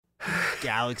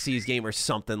Galaxies game or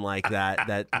something like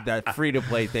that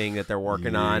free-to-play thing that they're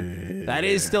working on. That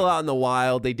is still out in the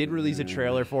wild. They did release a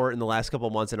trailer for it in the last couple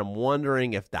of months, and I'm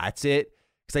wondering if that's it,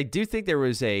 because I do think there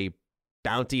was a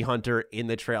bounty hunter in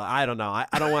the trailer. I don't know. I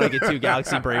don't want to get too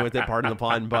galaxy brain with it, pardon the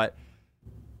pun, but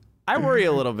I worry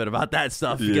a little bit about that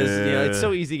stuff because it's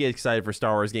so easy to get excited for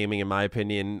Star Wars gaming, in my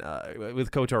opinion,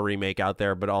 with KOTOR remake out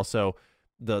there, but also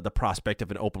the prospect of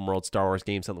an open world Star Wars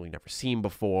game, something we've never seen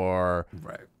before.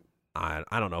 Right. I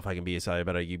don't know if I can be excited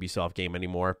about a Ubisoft game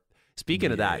anymore.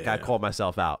 Speaking of that, I called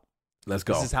myself out. Let's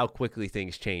go. This is how quickly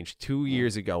things changed. 2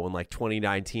 years ago, in like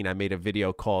 2019, I made a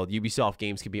video called Ubisoft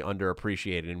Games Can Be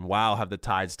Underappreciated, and wow, have the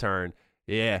tides turned.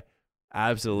 Yeah,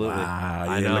 absolutely. Wow,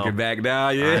 I know. Looking back now,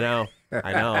 yeah.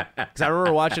 I know. Because I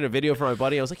remember watching a video from my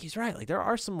buddy. I was like, he's right. Like, there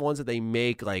are some ones that they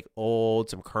make, like old,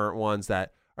 some current ones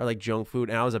that are like junk food,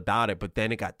 and I was about it, but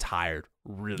then it got tired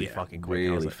really fucking quick.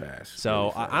 Really fast. So,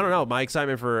 really fast. I don't know. My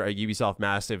excitement for a Ubisoft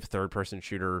massive third-person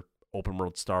shooter open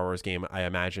world Star Wars game, I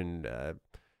imagine,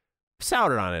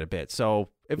 soured on it a bit. So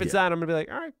if it's that, I'm gonna be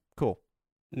like, all right, cool.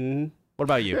 Mm-hmm. What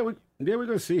about you? We're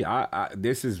gonna see.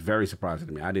 This is very surprising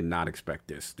to me. I did not expect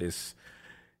this.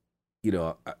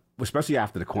 Especially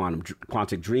after the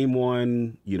Quantic Dream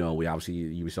one. We obviously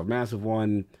Ubisoft Massive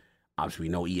one. Obviously, we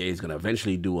know EA is gonna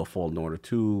eventually do a Fallen Order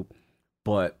 2,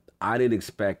 but I didn't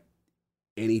expect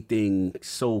anything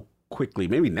so quickly.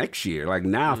 Maybe next year. Like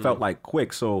now, it felt like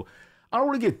quick. So I don't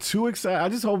want to get too excited. I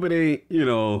just hope it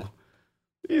ain't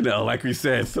like we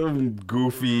said, some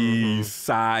goofy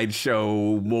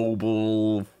sideshow,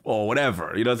 mobile, or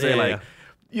whatever. You know what I'm saying?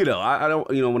 I don't,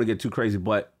 want to get too crazy,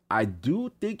 but I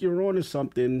do think you're on to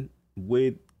something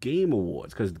with Game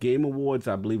Awards, because Game Awards,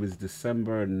 I believe, is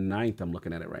December 9th. I'm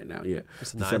looking at it right now. Yeah,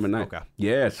 it's December 9th. Okay.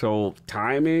 Yeah, so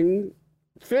timing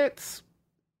fits.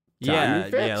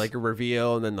 Yeah, like a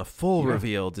reveal, and then the full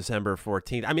reveal December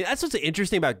 14th. I mean, that's what's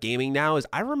interesting about gaming now is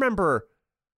I remember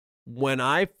when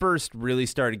I first really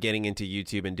started getting into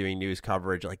YouTube and doing news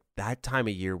coverage, like that time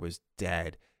of year was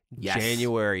dead. Yes.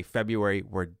 January, February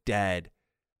were dead.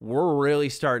 we're really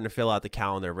starting to fill out the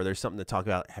calendar where there's something to talk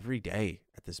about every day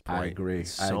at this point. I agree.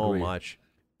 So much.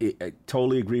 I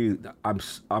totally agree.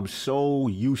 I'm so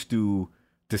used to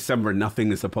December,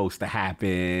 nothing is supposed to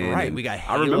happen. Right, And we got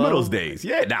Halo. I remember those days.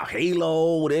 Yeah, now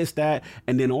Halo, this, that.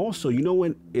 And then also, you know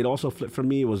when it also flipped for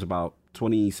me? It was about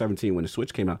 2017 when the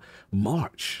Switch came out.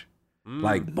 March.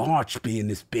 Like March being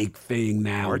this big thing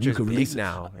now. March you is can big release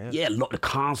now. the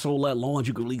console at launch.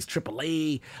 You can release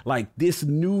AAA. Like this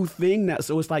new thing that.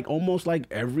 So it's like almost like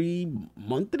every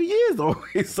month of the year is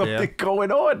always something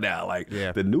going on now. Like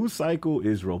the news cycle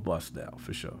is robust now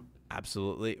for sure.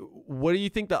 Absolutely. What do you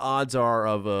think the odds are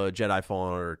of a Jedi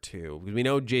Fallen Order 2? Because we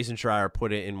know Jason Schreier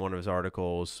put it in one of his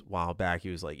articles a while back. He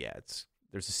was like,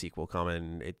 there's a sequel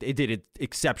coming. It did it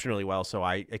exceptionally well, so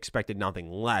I expected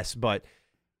nothing less. But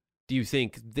do you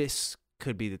think this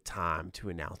could be the time to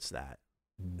announce that?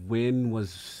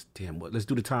 Let's do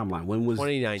the timeline. When was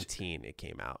 2019 it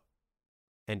came out.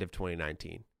 End of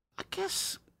 2019. I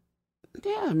guess,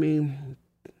 I mean,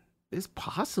 it's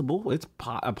possible. It's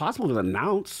possible to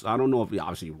announce. I don't know if we're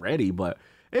obviously ready, but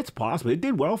it's possible. It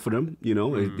did well for them. You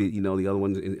know, the other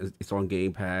one, it's on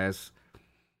Game Pass.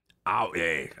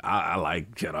 I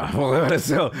like Jedi.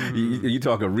 So you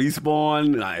talking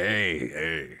Respawn?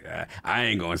 I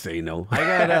ain't gonna say no. I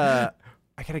got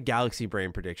a Galaxy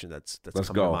Brain prediction that's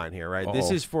coming to mind here, right? Uh-oh.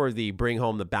 This is for the Bring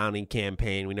Home the Bounty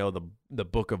campaign. We know the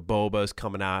Book of Boba is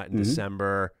coming out in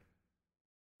December.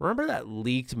 Remember that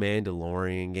leaked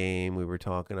Mandalorian game we were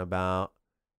talking about?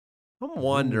 I'm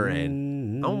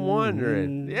wondering.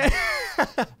 Yeah.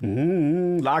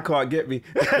 Lockhart, get me.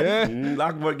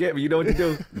 Lockhart, get me. You know what to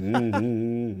do.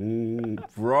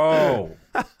 Bro,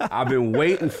 I've been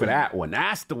waiting for that one.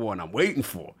 That's the one I'm waiting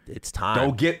for. It's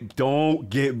time. Don't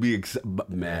get me excited.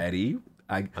 Maddie,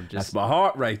 that's my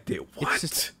heart right there. What? It's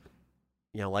just,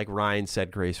 like Ryan said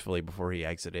gracefully before he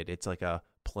exited, it's like a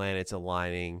planets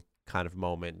aligning kind of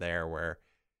moment there where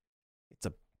it's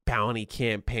a bounty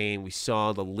campaign. We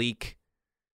saw the leak.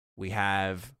 We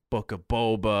have Book of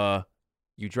Boba.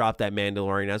 You dropped that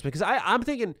Mandalorian announcement because I'm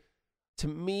thinking, to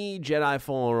me, Jedi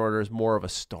Fallen Order is more of a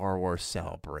Star Wars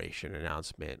Celebration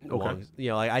announcement.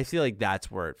 Okay. I feel like that's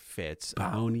where it fits.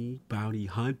 Bounty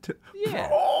hunter. Yeah.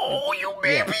 Oh, you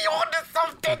may be onto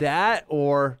something. That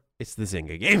or it's the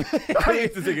Zynga game.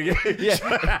 It's the Zynga game. Yeah,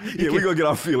 we're gonna get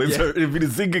our feelings hurt. It'll be the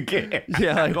Zynga game.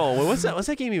 Yeah, what's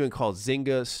that game even called?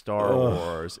 Zynga Star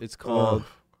Wars. It's called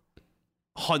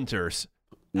Hunters.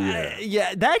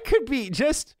 Yeah. That could be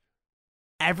just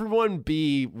everyone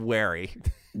be wary.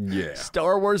 Yeah.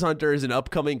 Star Wars Hunters, an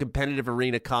upcoming competitive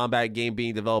arena combat game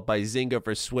being developed by Zynga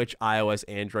for Switch, iOS,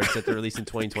 Android, set to release in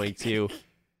 2022.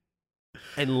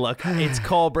 And look, it's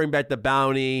called Bring Back the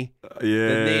Bounty. The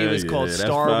name is called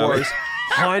Star Wars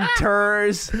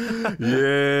Hunters.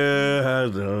 Yeah, I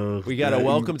know. We got a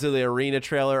Welcome to the Arena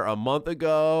trailer a month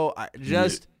ago.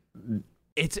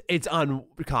 It's on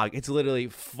Cog. It's literally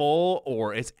full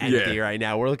or it's empty right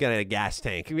now. We're looking at a gas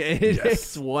tank.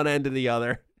 It's one end to the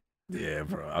other. Yeah,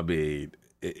 bro. I mean,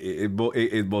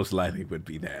 it most likely would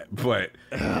be that. But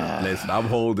listen, I'm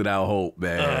holding out hope,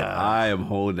 man. I am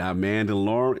holding out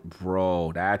Mandalorian.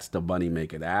 Bro, that's the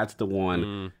moneymaker. That's the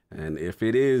one. And if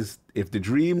the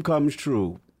dream comes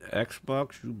true,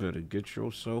 Xbox, you better get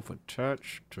yourself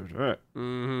attached to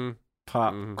that.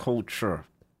 Pop culture.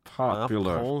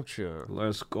 Popular. Pop culture.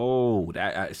 Let's go.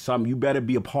 You better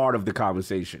be a part of the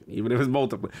conversation. Even if it's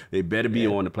multiple, they better be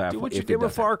on the platform. Do what you did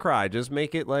with Far Cry. Just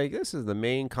make it like, this is the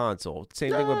main console.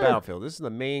 Same thing with Battlefield. This is the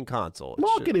main console.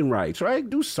 Marketing rights, right?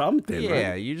 Do something.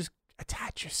 Yeah, right? you just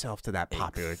attach yourself to that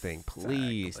popular thing.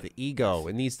 Please. The ego.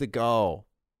 It needs to go.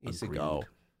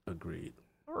 Agreed.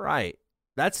 All right.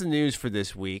 That's the news for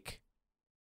this week.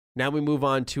 Now we move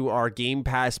on to our Game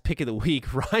Pass pick of the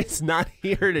week. Ryan's not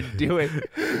here to do it.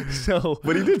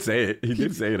 But he did say it. He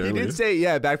did say it earlier. He did say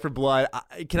it, Back for Blood.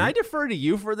 Can I defer to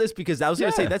you for this? Because I was going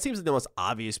to say, that seems like the most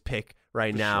obvious pick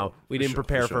right now. We didn't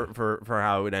prepare for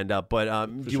how it would end up. But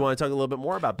do you want to talk a little bit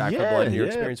more about Back for Blood and your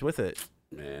experience with it?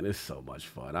 Man, it's so much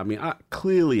fun. I mean,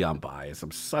 clearly I'm biased.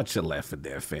 I'm such a Left 4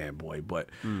 Dead fanboy. But,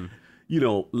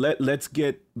 let's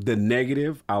get the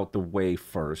negative out the way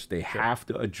first. They have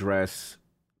to address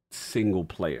single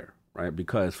player, right?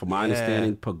 Because from my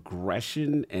understanding,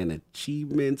 progression and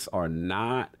achievements are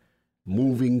not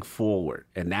moving forward,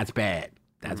 and that's bad.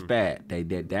 That's bad.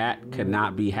 That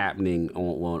cannot be happening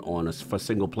on us for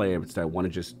single players that want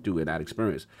to just do it that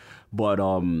experience. But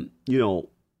and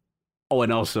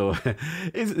also, I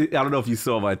don't know if you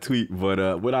saw my tweet,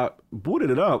 but when I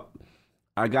booted it up,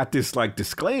 I got this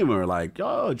disclaimer,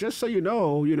 just so you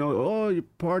know, your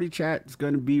party chat is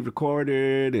going to be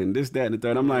recorded and this, that, and the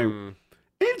third. I'm like,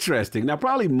 interesting. Now,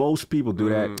 probably most people do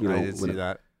that. You know, I did see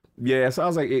that. Yeah, so I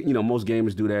was like, most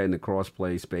gamers do that in the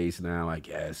cross-play space now, I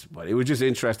guess. But it was just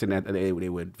interesting that they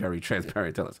were very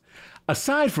transparent to us.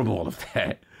 Aside from all of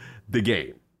that, the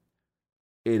game,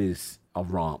 it is a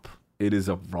romp. It is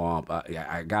a romp.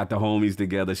 I got the homies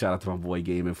together. Shout out to my boy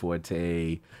Gaming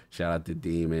Forte. Shout out to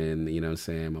Demon, you know what I'm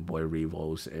saying, my boy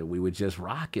Revos. And we were just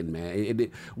rocking,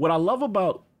 man. What I love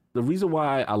about, the reason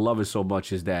why I love it so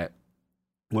much is that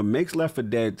what makes Left 4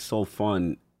 Dead so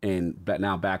fun, and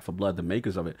now Back 4 Blood, the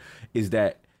makers of it, is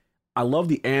that I love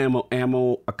the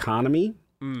ammo economy.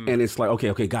 And it's like,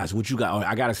 okay, guys, what you got? Oh,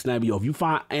 I got to snap you. If you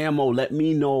find ammo, let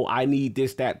me know. I need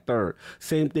this, that, third.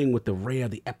 Same thing with the rare,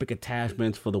 the epic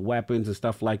attachments for the weapons and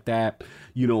stuff like that.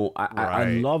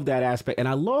 I love that aspect. And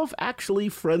I love actually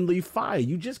friendly fire.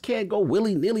 You just can't go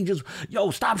willy-nilly, just,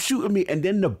 stop shooting me. And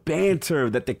then the banter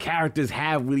that the characters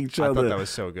have with each other. I thought that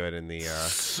was so good in the...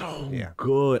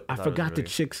 good. I forgot the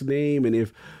chick's name. And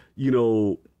if,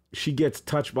 she gets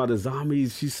touched by the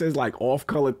zombies, she says like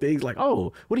off-color things like,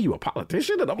 oh, what are you, a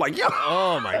politician? And I'm like,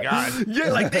 oh my God.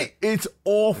 Yeah, like it's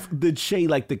off the chain.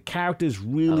 Like the characters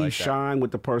really shine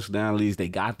with the personalities. They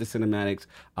got the cinematics.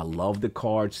 I love the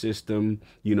card system.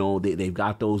 They've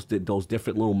got those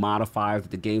different little modifiers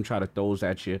that the game try to throws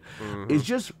at you. It's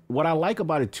just, what I like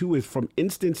about it too is from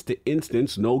instance to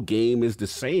instance, no game is the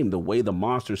same. The way the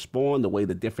monsters spawn, the way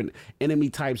the different enemy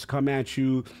types come at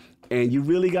you. And you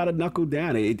really got to knuckle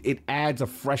down. It adds a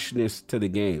freshness to the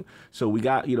game. So we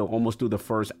got, almost through the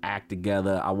first act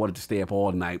together. I wanted to stay up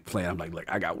all night playing. I'm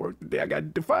like, I got work today. I got to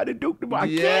defy the Duke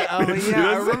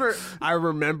tomorrow. I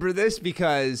remember this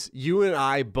because you and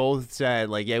I both said,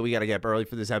 like, yeah, we got to get up early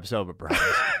for this episode, but bro,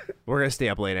 we're going to stay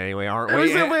up late anyway, aren't we? We're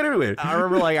stay up late anyway. I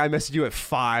remember, like, I messaged you at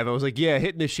 5. I was like, yeah,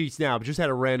 hitting the sheets now. But just had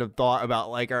a random thought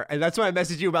about, like, and that's why I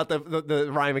messaged you about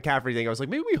the Ryan McCaffrey thing. I was like,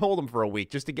 maybe we hold him for a week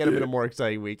just to get him in a more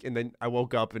exciting week. And then I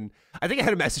woke up and I think I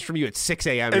had a message from you at 6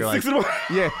 a.m. You're like,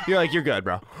 yeah, you're like, you're good,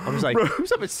 bro. I was like,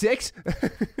 who's up at 6?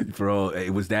 Bro,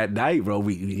 it was that night, bro.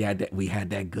 We had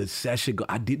that good session.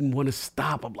 I didn't want to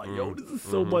stop. I'm like, this is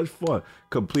so much fun.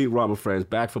 Complete Ramen Friends,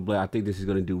 Back 4 Blood. I think this is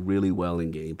going to do really well in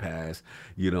Game Pass.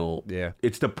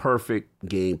 It's the perfect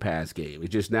Game Pass game.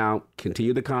 It's just now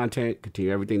continue the content,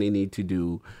 continue everything they need to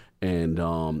do. And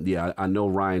I know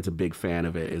Ryan's a big fan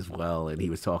of it as well, and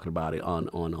he was talking about it on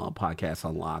Podcast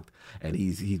Unlocked, and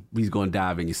he's going to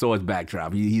dive in. You saw his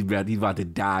backdrop; he's about to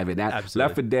dive in. That Absolutely.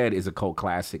 Left 4 Dead is a cult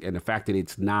classic, and the fact that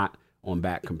it's not on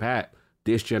back compat,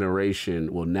 this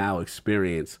generation will now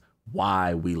experience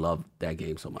why we love that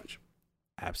game so much.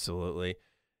 Absolutely.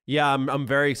 Yeah, I'm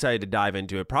very excited to dive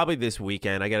into it. Probably this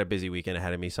weekend. I got a busy weekend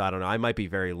ahead of me, so I don't know. I might be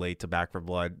very late to Back 4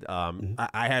 Blood.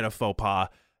 I had a faux pas.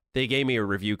 They gave me a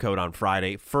review code on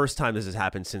Friday. First time this has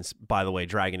happened since, by the way,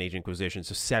 Dragon Age Inquisition,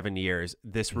 so 7 years.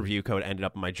 This review code ended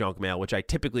up in my junk mail, which I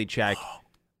typically check.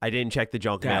 I didn't check the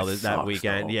junk mail that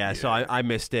weekend. Yeah, so I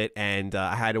missed it, and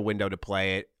I had a window to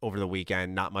play it over the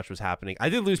weekend. Not much was happening. I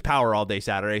did lose power all day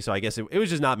Saturday, so I guess it was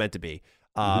just not meant to be.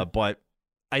 But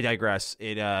I digress.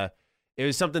 It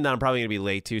was something that I'm probably going to be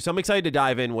late to. So I'm excited to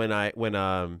dive in when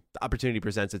the opportunity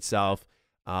presents itself.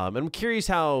 And I'm curious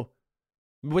how...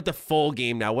 With the full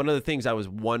game now, one of the things I was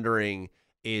wondering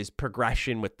is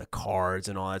progression with the cards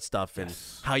and all that stuff and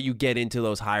how you get into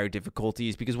those higher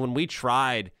difficulties. Because when we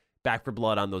tried Back 4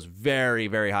 Blood on those very,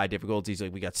 very high difficulties,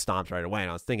 like we got stomped right away. And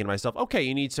I was thinking to myself, okay,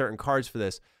 you need certain cards for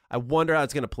this. I wonder how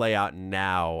it's going to play out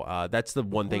now. That's the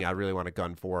one thing I really want to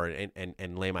gun for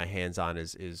and lay my hands on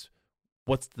is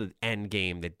what's the end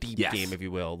game, the deep game, if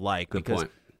you will, like. Good point.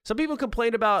 Some people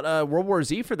complained about World War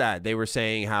Z for that. They were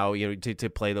saying how to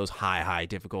play those high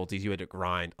difficulties, you had to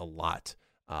grind a lot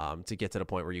to get to the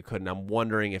point where you couldn't. I'm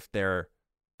wondering if they're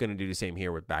going to do the same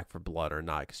here with Back 4 Blood or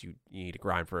not, because you need to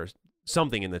grind for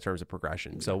something in the terms of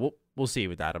progression. So we'll see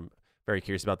with that. I'm very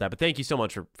curious about that. But thank you so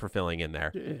much for filling in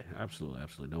there. Yeah,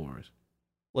 absolutely. No worries.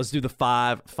 Let's do the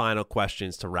 5 final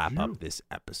questions to wrap up this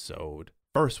episode.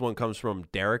 First one comes from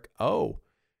Derek O.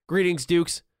 Greetings,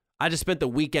 Dukes. I just spent the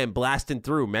weekend blasting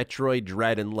through Metroid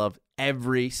Dread and loved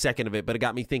every second of it, but it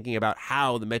got me thinking about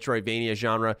how the Metroidvania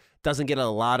genre doesn't get a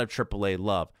lot of AAA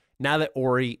love. Now that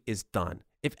Ori is done,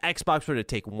 if Xbox were to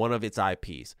take one of its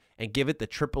IPs and give it the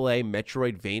AAA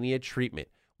Metroidvania treatment,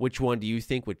 which one do you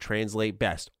think would translate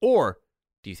best? Or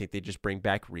do you think they just bring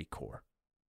back ReCore?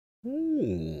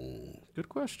 Good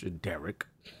question, Derek.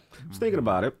 I was thinking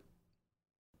about it.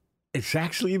 It's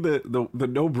actually the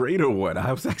no-brainer one.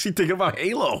 I was actually thinking about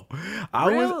Halo.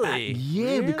 Really?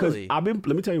 Because let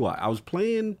me tell you what. I've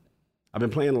been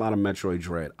playing a lot of Metroid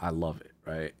Dread. I love it,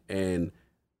 right? And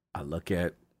I look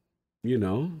at,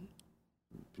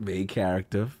 main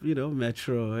character,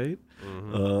 Metroid.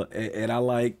 And I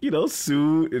like,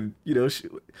 Sue, and,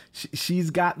 she's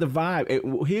got the vibe.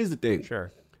 And here's the thing.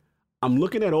 Sure. I'm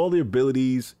looking at all the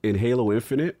abilities in Halo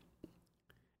Infinite,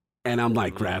 and I'm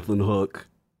like, grappling hook.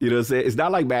 You know what I'm saying? It's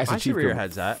not like Master Chief. I see where your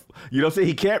head's at. You know what I'm saying?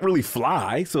 He can't really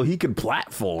fly, so he can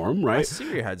platform, right? I see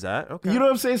where your head's at. Okay. You know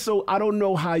what I'm saying? So I don't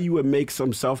know how you would make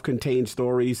some self-contained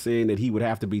story saying that he would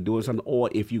have to be doing something, or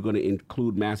if you're going to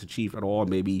include Master Chief at all,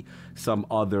 maybe some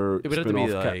other It would have to be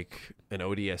like an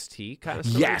ODST kind of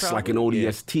story. Yes, probably? like an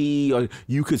ODST, or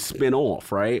you could spin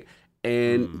off, right?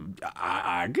 And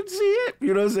I can see it,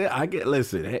 you know what I'm saying?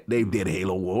 Listen, they did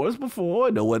Halo Wars before.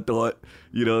 No one thought,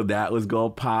 that was gonna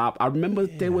pop. I remember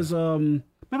there was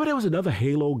another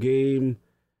Halo game.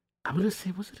 I'm gonna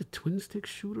say, was it a twin stick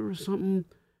shooter or something?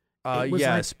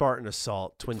 Spartan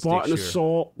Assault, twin stick Spartan shooter.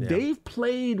 Assault. Yeah. They've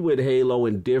played with Halo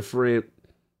in different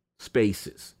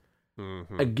spaces.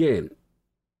 Again,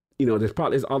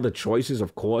 there's other choices,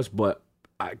 of course, but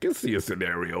I can see a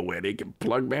scenario where they can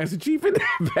plug Master Chief in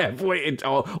that point,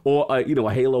 or a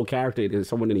Halo character and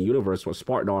someone in the universe with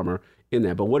Spartan armor in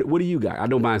there. But what do you got? I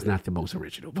know mine's not the most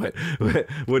original, but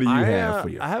what do you have for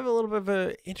you? I have a little bit of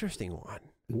an interesting one.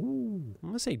 Ooh. I'm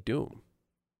gonna say Doom.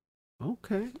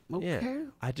 Okay. Yeah.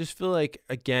 I just feel like,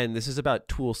 again, this is about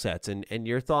tool sets, and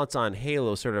your thoughts on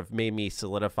Halo sort of made me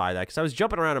solidify that, because I was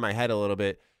jumping around in my head a little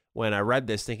bit when I read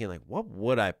this, thinking like, what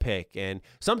would I pick? And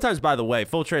sometimes, by the way,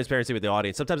 full transparency with the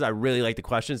audience, sometimes I really like the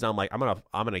questions, and I'm like,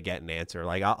 I'm gonna get an answer.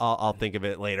 Like I'll think of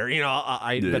it later,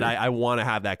 but I want to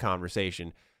have that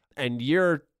conversation. And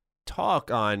your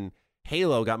talk on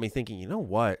Halo got me thinking, you know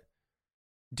what?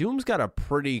 Doom's got a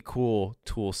pretty cool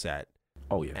tool set.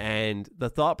 Oh yeah. And the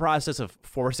thought process of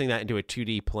forcing that into a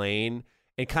 2D plane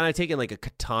and kind of taking like a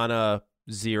Katana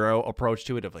Zero approach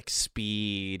to it, of like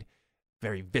speed,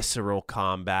 very visceral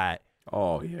combat.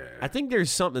 Oh, yeah. I think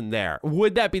there's something there.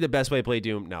 Would that be the best way to play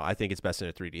Doom? No, I think it's best in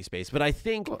a 3D space. But I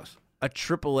think a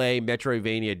AAA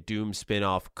Metroidvania Doom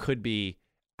spinoff could be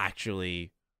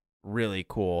actually really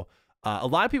cool. A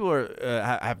lot of people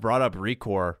have brought up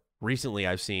ReCore recently,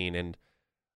 I've seen, and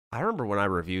I remember when I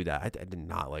reviewed that, I did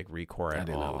not like ReCore at all. I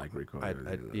did not like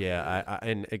ReCore.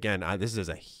 And again, this is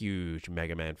a huge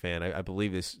Mega Man fan. I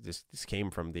believe this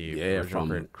came from the original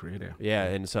from creator. Yeah,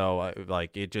 and so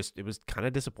it was kind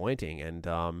of disappointing. And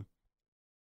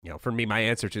for me, my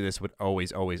answer to this would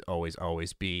always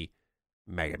be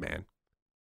Mega Man.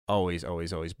 Always.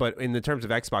 But in the terms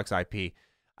of Xbox IP,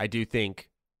 I do think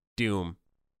Doom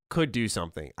could do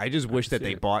something. I just wish that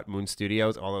they bought Moon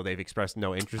Studios, although they've expressed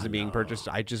no interest in being purchased.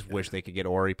 I just wish they could get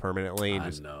Ori permanently. And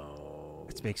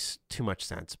it makes too much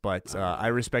sense. But I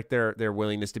respect their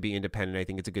willingness to be independent. I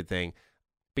think it's a good thing.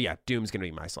 But yeah, Doom's going to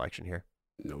be my selection here.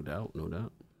 No doubt.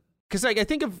 Because I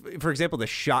think of, for example, the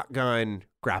shotgun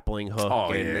grappling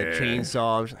hook and the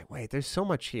chainsaw. I was like, wait, there's so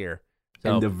much here.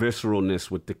 So, and the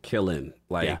visceralness with the killing,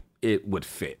 it would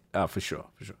fit for sure.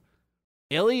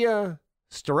 Ilya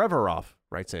Starevarov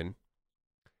writes in,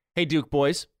 "Hey Duke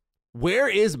boys, where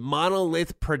is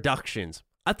Monolith Productions?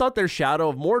 I thought their Shadow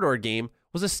of Mordor game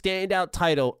was a standout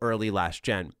title early last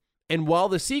gen. And while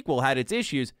the sequel had its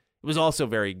issues, it was also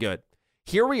very good.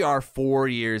 Here we are 4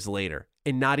 years later,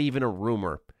 and not even a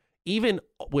rumor. Even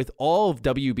with all of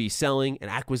WB selling and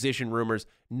acquisition rumors,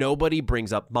 nobody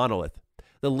brings up Monolith.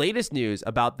 The latest news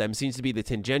about them seems to be the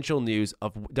tangential news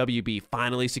of WB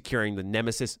finally securing the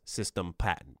Nemesis system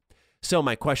patent. So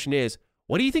my question is,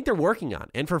 what do you think they're working on?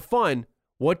 And for fun,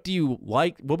 what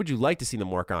would you like to see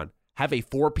them work on? Have a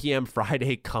 4 p.m.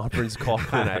 Friday conference call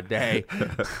kind of day."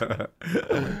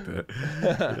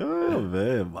 Oh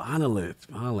man, Monolith.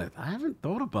 I haven't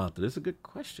thought about that. It's a good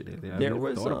question. There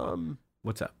was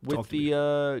what's up? With the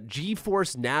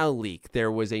GeForce Now leak,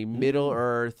 there was a Middle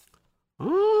Earth.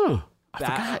 Oh, I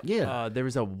forgot. Yeah, there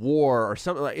was a war or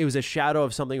something. Like, it was a shadow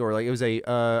of something, or like it was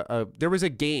there was a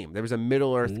game. There was a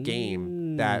Middle Earth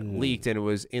game that leaked, and it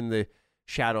was in the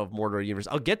Shadow of Mordor universe.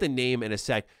 I'll get the name in a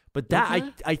sec, but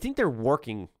I think they're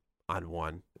working on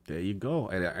one. There you go,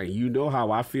 and you know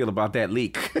how I feel about that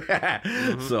leak.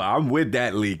 So I'm with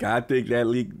that leak. I think that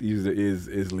leak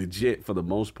is legit for the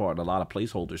most part. A lot of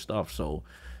placeholder stuff. So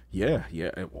yeah,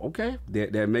 okay,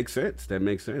 that makes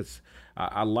sense.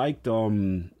 I liked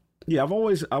I've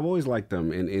always liked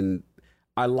them, and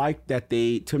I like that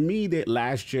to me, that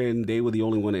last gen, they were the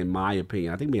only one, in my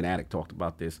opinion. I think me and Attic talked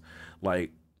about this.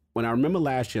 Like, when I remember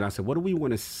last gen, I said, what do we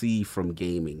want to see from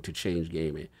gaming to change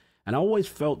gaming? And I always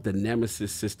felt the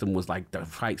Nemesis system was like the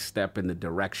right step in the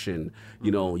direction.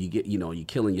 You know, you get, you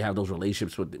killing, you have those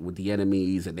relationships with the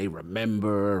enemies, and they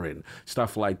remember and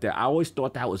stuff like that. I always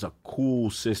thought that was a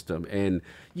cool system. And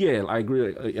yeah, I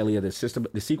agree, Elliot.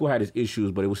 The sequel had its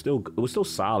issues, but it was still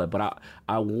solid. But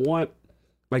I want,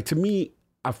 like, to me,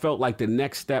 I felt like the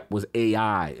next step was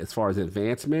AI as far as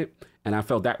advancement. And I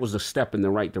felt that was a step in the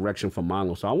right direction for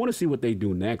Monolith. So I want to see what they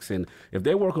do next. And if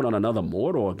they're working on another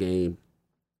Mordor game,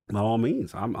 by all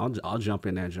means, I'll jump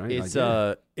in that joint.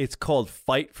 It's called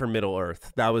Fight for Middle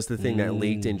Earth. That was the thing that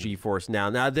leaked in GeForce Now.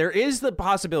 Now there is the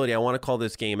possibility. I want to call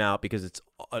this game out because it's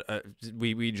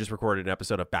we just recorded an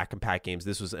episode of Back and Pack Games.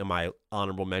 This was in my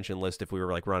honorable mention list if we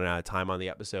were like running out of time on the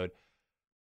episode.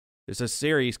 There's a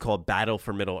series called Battle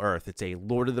for Middle Earth. It's a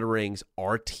Lord of the Rings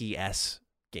RTS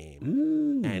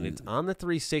game, and it's on the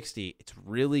 360. It's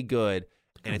really good,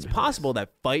 and it's possible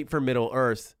that Fight for Middle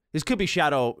Earth. This could be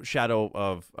Shadow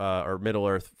of or Middle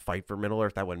Earth Fight for Middle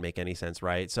Earth. That wouldn't make any sense,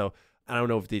 right? So I don't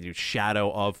know if they do Shadow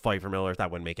of Fight for Middle Earth.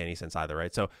 That wouldn't make any sense either,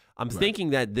 right? So I'm thinking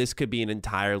that this could be an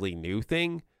entirely new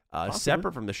thing,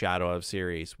 separate from the Shadow of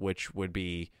series, which would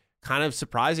be kind of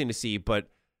surprising to see, but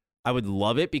I would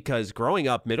love it because growing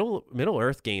up, Middle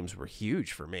Earth games were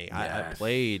huge for me. Yes. I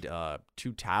played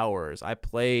Two Towers. I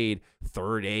played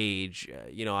Third Age.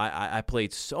 I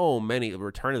played so many.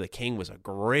 Return of the King was a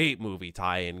great movie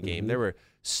tie-in game. There were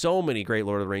so many great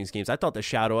Lord of the Rings games. I thought the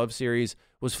Shadow of series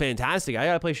was fantastic. I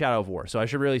got to play Shadow of War, so I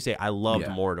should really say I loved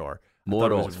Mordor.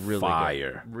 Mordor was really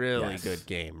fire. Good, really good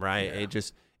game, right? Yeah.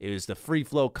 It was the free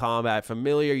flow combat,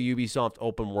 familiar Ubisoft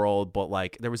open world, but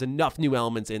like there was enough new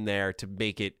elements in there to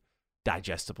make it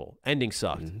digestible. Ending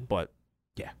sucked, but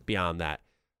beyond that,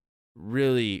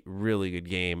 really, really good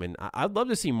game, and I'd love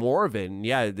to see more of it. And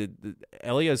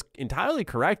Elia is entirely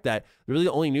correct that really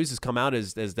the only news that's come out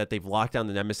is that they've locked down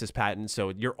the Nemesis patent, so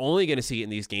you're only going to see it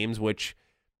in these games, which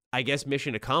I guess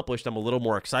mission accomplished. I'm a little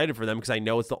more excited for them because I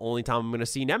know it's the only time I'm going to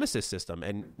see Nemesis system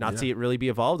and not see it really be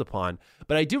evolved upon.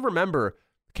 But I do remember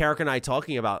Carrick and I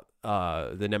talking about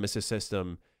the Nemesis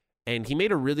system, and he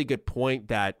made a really good point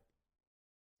that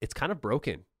it's kind of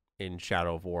broken in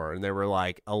Shadow of War. And there were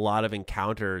like a lot of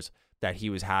encounters that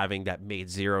he was having that made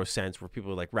zero sense, where people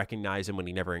would like recognize him when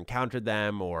he never encountered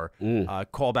them, or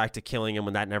call back to killing him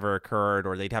when that never occurred,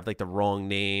 or they'd have like the wrong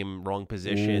name, wrong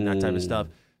position, that type of stuff.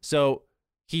 So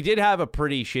he did have a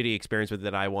pretty shitty experience with it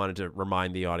that I wanted to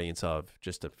remind the audience of,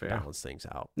 just to balance things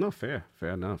out. No, fair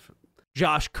enough.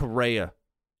 Josh Correa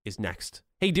is next.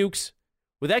 Hey, Dukes.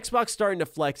 With Xbox starting to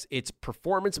flex its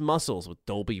performance muscles with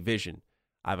Dolby Vision,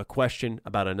 I have a question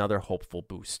about another hopeful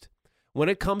boost. When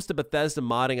it comes to Bethesda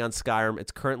modding on Skyrim,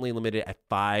 it's currently limited at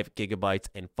 5 gigabytes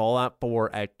and Fallout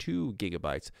 4 at 2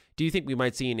 gigabytes. Do you think we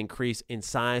might see an increase in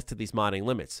size to these modding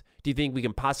limits? Do you think we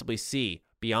can possibly see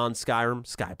Beyond Skyrim,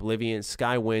 Sky Oblivion,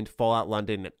 Skywind, Fallout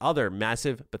London, and other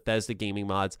massive Bethesda gaming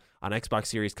mods on Xbox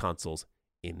Series consoles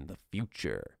in the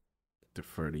future?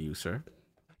 Defer to you, sir.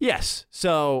 Yes.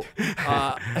 So,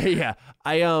 I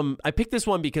picked this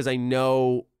one because I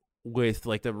know with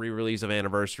like the re-release of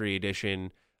Anniversary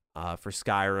Edition for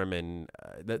Skyrim, and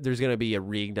there's going to be a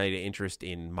reignited interest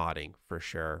in modding for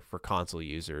sure for console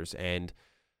users. And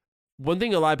one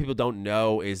thing a lot of people don't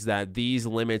know is that these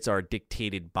limits are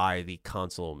dictated by the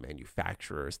console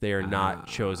manufacturers. They are not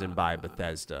chosen by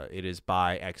Bethesda. It is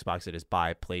by Xbox. It is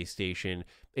by PlayStation.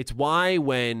 It's why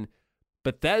when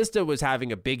Bethesda was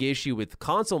having a big issue with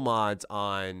console mods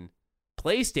on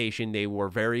PlayStation, they were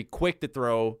very quick to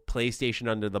throw PlayStation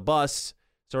under the bus,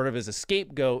 sort of as a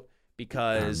scapegoat,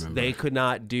 because they could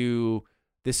not do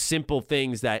the simple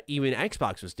things that even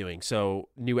Xbox was doing. So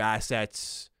new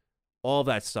assets, all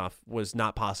that stuff was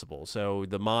not possible. So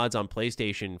the mods on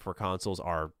PlayStation for consoles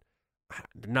are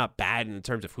not bad in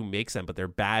terms of who makes them, but they're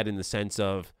bad in the sense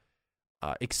of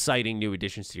exciting new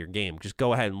additions to your game. Just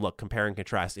go ahead and look, compare and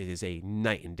contrast. It is a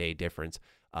night and day difference.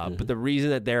 But the reason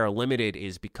that they're limited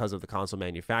is because of the console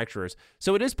manufacturers.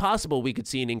 So it is possible we could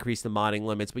see an increase in modding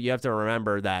limits, but you have to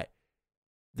remember that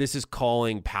this is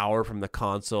calling power from the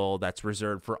console that's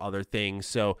reserved for other things.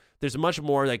 So there's much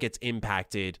more that gets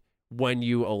impacted when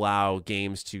you allow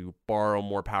games to borrow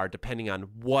more power, depending on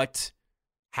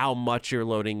how much you're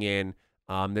loading in.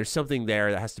 There's something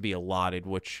there that has to be allotted,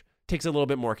 which takes a little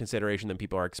bit more consideration than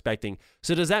people are expecting.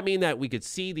 So does that mean that we could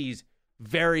see these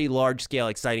very large-scale,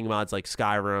 exciting mods like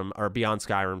Skyrim or Beyond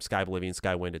Skyrim, Sky Oblivion,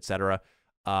 Skywind, etc.?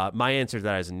 My answer to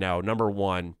that is no. Number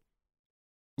one,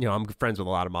 I'm friends with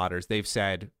a lot of modders. They've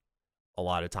said a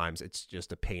lot of times it's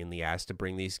just a pain in the ass to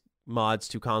bring these mods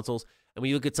to consoles. And when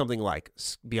you look at something like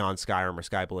Beyond Skyrim or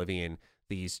Sky Oblivion,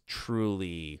 these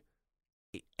truly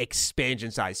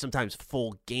expansion-sized, sometimes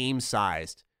full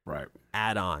game-sized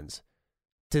add-ons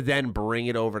to then bring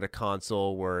it over to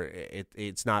console where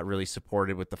it's not really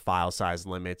supported with the file size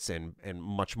limits and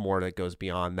much more that goes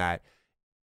beyond that.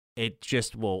 It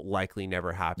just will likely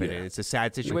never happen. And it's a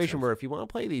sad situation where if you want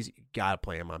to play these, you got to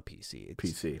play them on PC.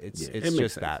 It's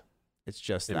just that. It's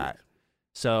just that.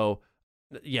 So,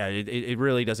 yeah, it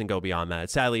really doesn't go beyond that.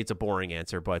 Sadly, it's a boring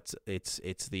answer, but it's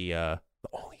the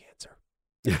only answer.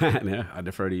 Yeah, I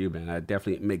defer to you, man. That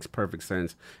definitely makes perfect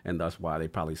sense, and that's why they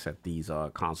probably set these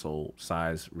console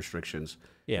size restrictions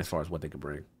as far as what they could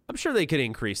bring. I'm sure they could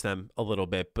increase them a little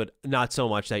bit, but not so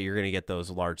much that you're going to get those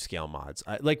large-scale mods.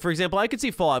 Like, for example, I could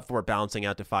see Fallout 4 balancing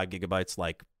out to 5 gigabytes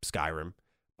like Skyrim,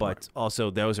 but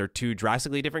also those are two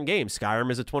drastically different games.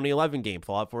 Skyrim is a 2011 game.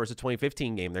 Fallout 4 is a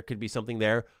 2015 game. There could be something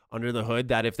there under the hood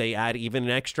that if they add even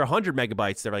an extra 100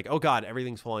 megabytes, they're like, oh, God,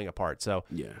 everything's falling apart. So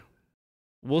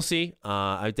we'll see.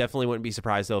 I definitely wouldn't be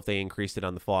surprised, though, if they increased it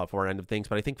on the Fallout 4 end of things,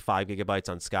 but I think 5 gigabytes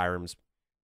on Skyrim's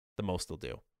the most they'll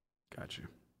do. Gotcha.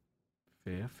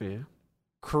 Fair.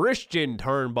 Christian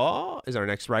Turnbaugh is our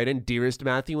next write-in. Dearest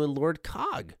Matthew and Lord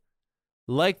Cog.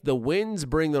 Like the winds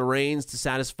bring the rains to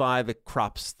satisfy the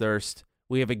crop's thirst,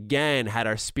 we have again had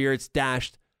our spirits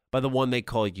dashed by the one they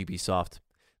call Ubisoft.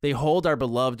 They hold our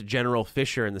beloved General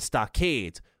Fisher in the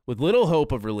stockades with little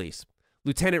hope of release.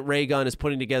 Lieutenant Raygun is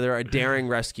putting together a daring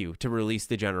rescue to release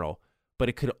the general, but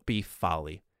it could be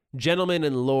folly. Gentlemen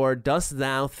and Lord, dost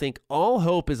thou think all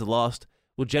hope is lost?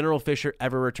 Will General Fisher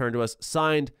ever return to us?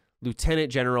 Signed, Lieutenant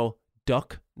General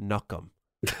Duck Nukem.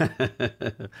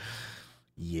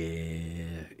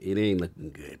 Yeah, it ain't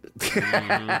looking good.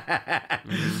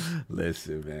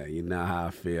 Listen, man, you know how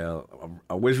I feel.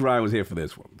 I wish Ryan was here for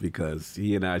this one because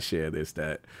he and I share this,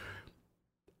 that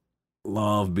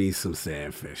love me some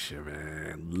Sam Fisher,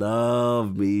 man.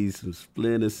 Love me some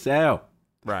Splinter Cell.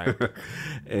 Right.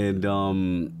 And,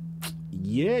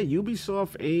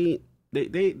 Ubisoft ain't,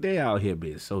 They out here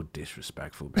being so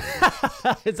disrespectful, man.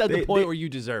 It's at the point where you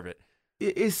deserve it.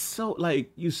 It's so,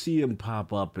 like, you see him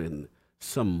pop up in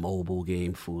some mobile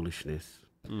game foolishness.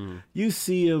 You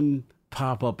see him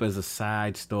pop up as a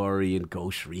side story in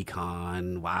Ghost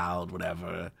Recon, Wild,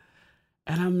 whatever.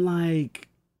 And I'm like,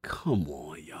 come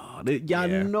on, y'all.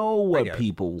 Y'all know what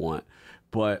people want.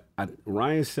 But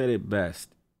Ryan said it best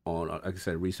on, like I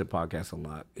said, recent podcasts a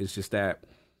lot. It's just that,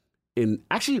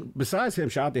 actually, besides him,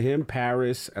 shout out to him,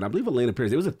 Paris, and I believe Elena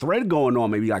Pierce. There was a thread going on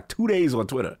maybe like 2 days on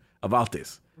Twitter about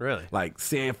this. Really? Like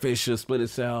Sam Fisher, Splinter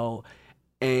Cell.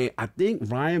 And I think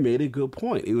Ryan made a good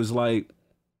point. It was like,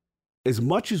 as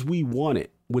much as we want it,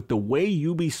 with the way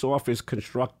Ubisoft is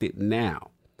constructed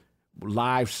now,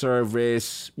 live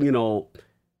service, would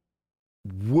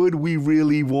we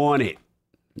really want it?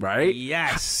 Right?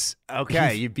 Yes.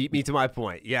 Okay, you beat me to my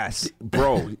point. Yes.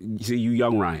 Bro, see, you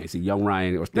young Ryan. Was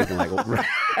thinking like,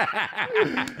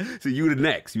 you the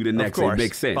next. Of course. It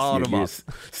makes sense. Follow them up.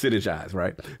 Synergize,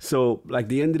 right? So, like,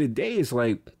 the end of the day, it's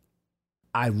like,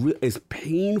 as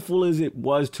painful as it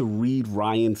was to read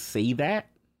Ryan say that,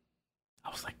 I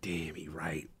was like, damn, he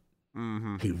right.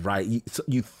 Mm-hmm. He right.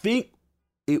 You think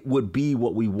it would be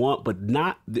what we want, but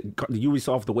not the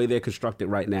Ubisoft the way they're constructed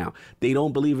right now. They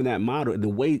don't believe in that model. And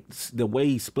the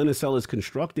way Splinter Cell is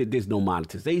constructed, there's no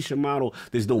monetization model.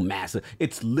 There's no massive.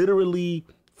 It's literally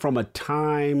from a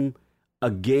time, a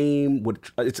game with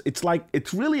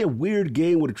it's really a weird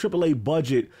game with a AAA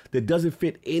budget that doesn't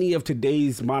fit any of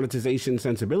today's monetization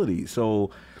sensibilities.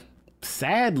 So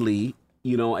sadly,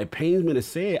 it pains me to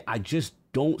say it, I just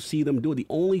don't see them do it. The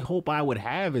only hope I would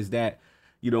have is that,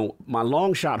 my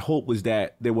long shot hope was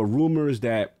that there were rumors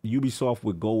that Ubisoft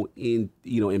would go in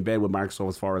bed with Microsoft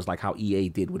as far as like how EA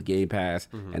did with Game Pass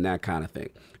and that kind of thing.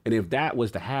 And if that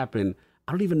was to happen,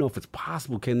 I don't even know if it's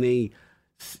possible. Can they,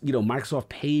 Microsoft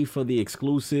pay for the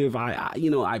exclusive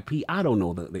IP? I don't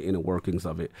know the inner workings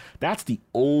of it. That's the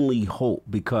only hope,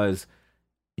 because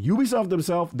Ubisoft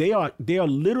themselves, they are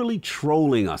literally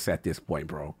trolling us at this point,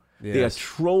 bro. Yes. They are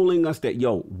trolling us that,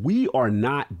 we are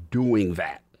not doing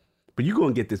that. But you're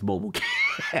going to get this mobile game.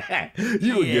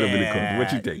 You're going to get them in the corner.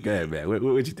 What you think? Go ahead, man.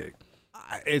 What you think?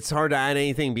 It's hard to add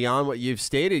anything beyond what you've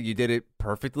stated. You did it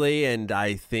perfectly, and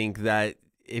I think that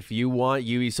if you want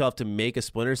Ubisoft to make a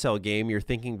Splinter Cell game, you're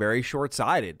thinking very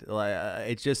short-sighted.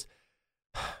 It's just...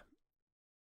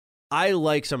 I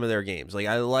like some of their games. Like,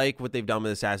 I like what they've done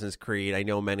with Assassin's Creed. I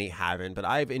know many haven't, but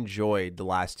I've enjoyed the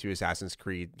last 2 Assassin's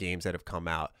Creed games that have come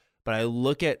out. But I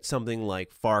look at something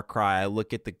like Far Cry, I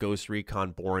look at the Ghost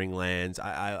Recon Boring Lands,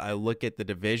 I look at the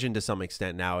Division to some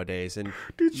extent nowadays. And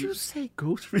did you say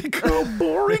Ghost Recon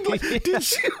Boring? Did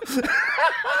you?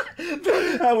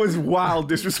 That was wild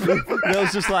disrespectful. That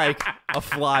was just like a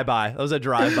flyby. That was a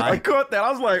drive-by. I caught that.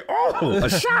 I was like, oh, a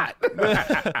shot.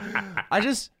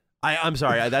 I'm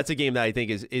sorry. That's a game that I think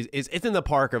is it's in the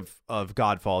park of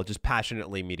Godfall, just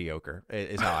passionately mediocre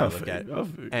is how I look at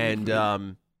it.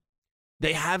 And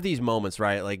they have these moments,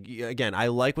 right? Like, again, I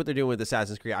like what they're doing with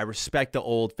Assassin's Creed. I respect the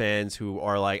old fans who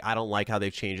are like, I don't like how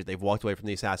they've changed it. They've walked away from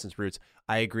the Assassin's roots.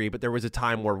 I agree. But there was a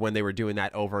time where when they were doing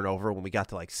that over and over, when we got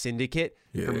to like Syndicate,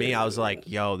 for me, I was like,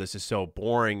 yo, this is so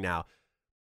boring now.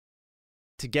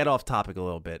 To get off topic a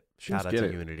little bit, shout out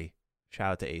to Unity.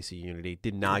 Shout out to AC Unity.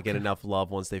 Did not get enough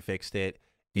love once they fixed it.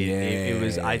 It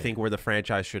was, I think, where the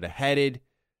franchise should have headed.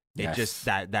 It just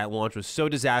that launch was so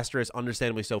disastrous,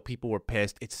 understandably so. People were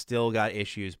pissed. It still got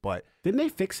issues, but didn't they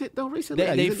fix it though recently?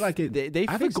 They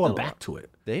I haven't gone back to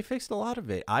it. They fixed a lot of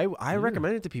it. I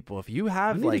recommend it to people. If you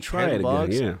have like try 10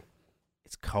 bucks, again.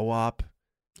 It's co-op.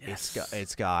 Yes.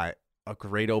 It's got a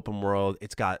great open world.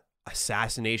 It's got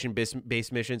assassination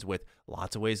based missions with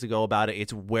lots of ways to go about it.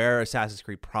 It's where Assassin's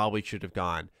Creed probably should have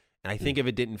gone. And I think if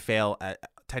it didn't fail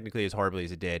technically as horribly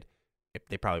as it did,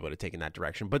 they probably would have taken that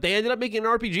direction. But they ended up making an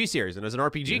RPG series. And as an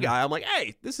RPG guy, I'm like,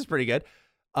 hey, this is pretty good.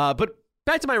 But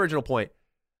back to my original point.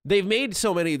 They've made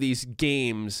so many of these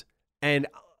games. And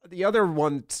the other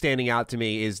one standing out to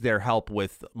me is their help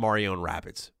with Mario and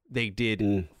Rabbids. They did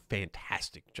a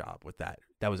fantastic job with that.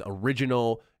 That was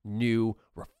original, new,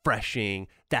 refreshing.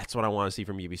 That's what I want to see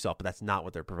from Ubisoft. But that's not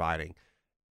what they're providing.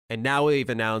 And now they've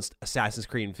announced Assassin's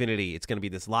Creed Infinity. It's going to be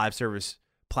this live service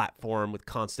platform with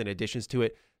constant additions to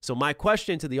it. So my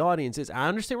question to the audience is, I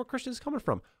understand where Christian is coming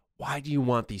from. Why do you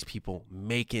want these people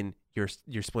making your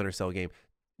Splinter Cell game?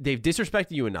 They've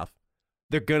disrespected you enough.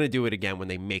 They're going to do it again when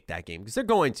they make that game, because they're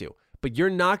going to. But you're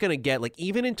not going to get, like,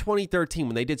 even in 2013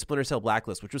 when they did Splinter Cell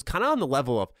Blacklist, which was kind of on the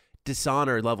level of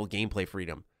Dishonored level gameplay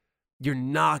freedom, you're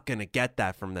not going to get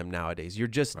that from them nowadays. You're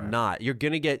just not. You're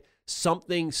going to get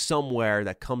something somewhere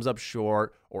that comes up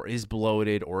short or is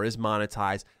bloated or is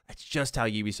monetized. That's just how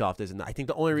Ubisoft is. And I think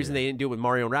the only reason they didn't do it with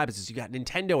Mario and Rabbids is you got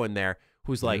Nintendo in there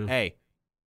who's like, hey,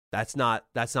 that's not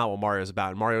what Mario's about.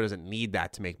 And Mario doesn't need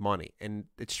that to make money. And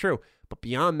it's true. But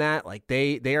beyond that, like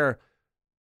they are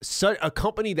such a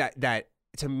company that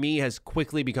to me has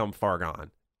quickly become far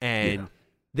gone. And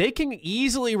they can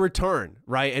easily return,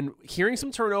 right? And hearing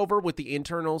some turnover with the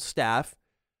internal staff,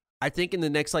 I think in the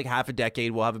next like half a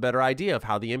decade, we'll have a better idea of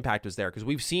how the impact was there, because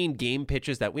we've seen game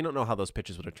pitches that we don't know how those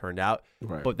pitches would have turned out,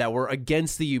 but that were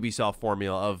against the Ubisoft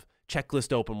formula of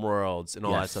checklist open worlds and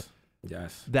all that stuff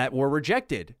that were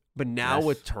rejected. But now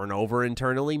with turnover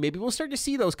internally, maybe we'll start to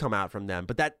see those come out from them.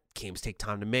 But that games take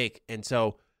time to make. And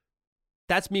so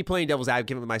that's me playing devil's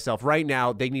advocate with myself. Right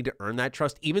now, they need to earn that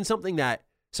trust. Even something that,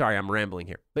 sorry, I'm rambling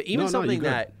here, but even something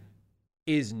that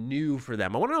is new for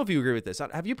them. I want to know if you agree with this.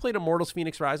 Have you played Immortals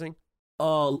Phoenix Rising?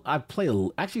 I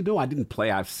actually, no, I didn't play.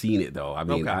 I've seen it though. I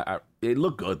mean, it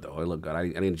looked good though. It looked good. I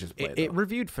didn't just play it. It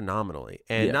reviewed phenomenally,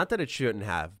 and not that it shouldn't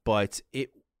have, but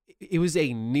it was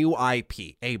a new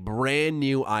IP, a brand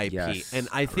new IP, and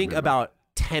I think about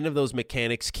 10 of those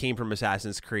mechanics came from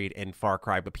Assassin's Creed and Far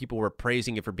Cry, but people were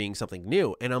praising it for being something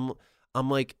new, and I'm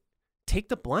like, take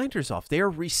the blinders off. They are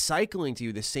recycling to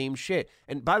you the same shit.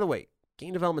 And by the way,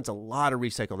 game development's a lot of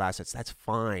recycled assets. That's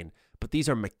fine. But these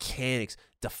are mechanics,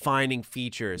 defining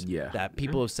features that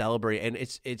people have celebrated. And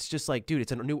it's just like, dude,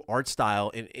 it's a new art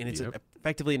style, and it's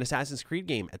effectively an Assassin's Creed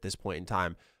game at this point in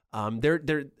time.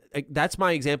 That's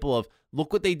my example of,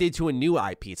 look what they did to a new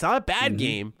IP. It's not a bad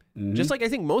game. Just like I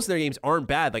think most of their games aren't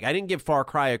bad. Like, I didn't give Far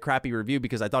Cry a crappy review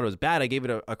because I thought it was bad. I gave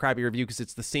it a crappy review because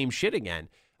it's the same shit again.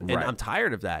 And I'm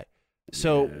tired of that.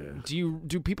 So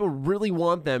do people really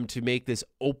want them to make this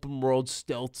open world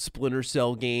stealth Splinter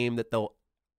Cell game that they'll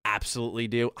absolutely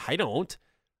do? I don't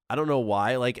know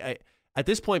why. Like, at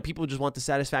this point, people just want the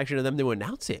satisfaction of them to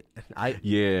announce it.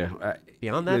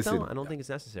 Beyond that, though, I don't think it's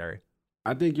necessary.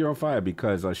 I think you're on fire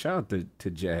because shout out to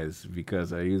Jazz, because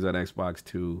he was on Xbox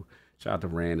too. Shout out to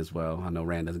Rand as well. I know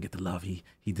Rand doesn't get the love he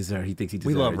deserves. He thinks he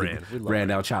deserves. We love Rand.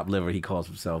 Rand out chopped liver, he calls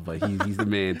himself, but he's the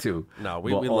man too. No,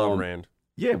 we love Rand.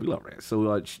 Yeah, we love Rand.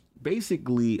 So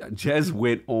basically, Jez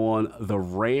went on the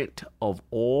rant of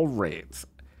all rants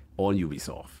on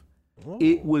Ubisoft. Whoa.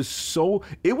 It was so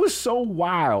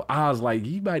wild. I was like,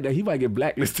 he might get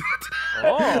blacklisted.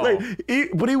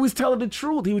 But he was telling the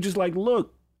truth. He was just like,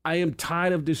 look, I am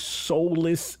tired of this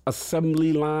soulless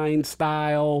assembly line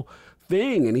style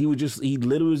thing. And he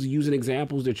literally was using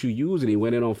examples that you use, and he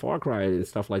went in on Far Cry and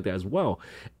stuff like that as well.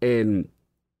 And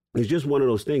it's just one of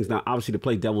those things. Now, obviously, to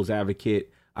play devil's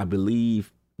advocate, I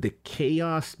believe the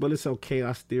Splinter Cell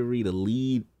Chaos Theory, the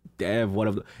lead dev,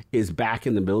 whatever, is back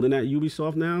in the building at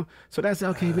Ubisoft now. So that's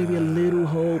okay, maybe a little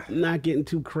hope, not getting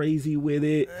too crazy with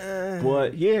it.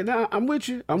 But yeah, no, I'm with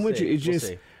you. It's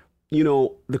just,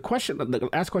 the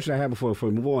last question I have before we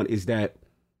move on is that,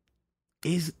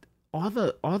 are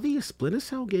the Splinter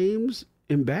Cell games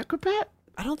in bad compat?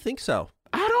 I don't think so.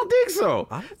 I don't think so.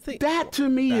 I don't think that to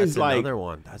me that's is like another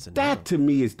one. That's another that one. to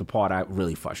me is the part that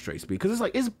really frustrates me, because it's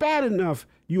like, it's bad enough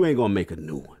you ain't gonna make a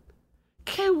new one.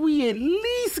 Can we at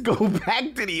least go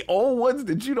back to the old ones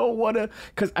that you don't want to?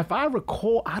 Because if I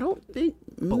recall, I don't think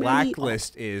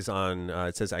Blacklist is on.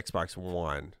 It says Xbox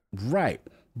One. Right.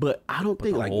 But I don't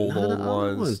think like old none of the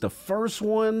other ones. The first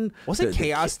one wasn't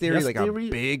Chaos Theory like a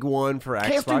big one for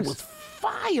Chaos Xbox? Theory was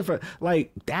fire for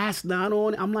like that's not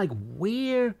on. I'm like,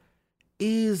 where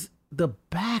is the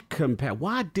back compat?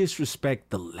 Why disrespect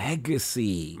the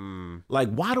legacy?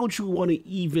 Like, why don't you want to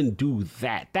even do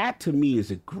that? That to me is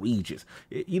egregious.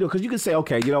 Because you can say,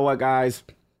 okay, you know what, guys,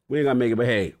 we ain't gonna make it, but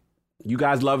hey, you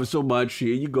guys love it so much.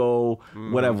 Here you go,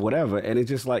 whatever. And it's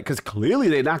just like, because clearly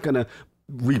they're not gonna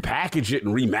repackage it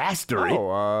and remaster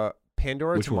it.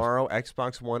 Pandora Which Tomorrow,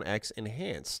 Xbox One X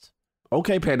Enhanced.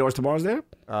 Okay, Pandora's Tomorrow's there?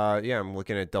 Yeah, I'm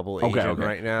looking at Double Agent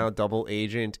right now. Double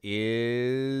Agent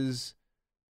is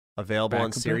available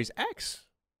on Series X.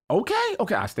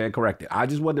 Okay, I stand corrected. I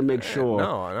just wanted to make sure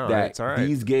that it's all right.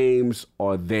 these games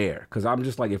are there. Because I'm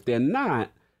just like, if they're not,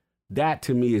 that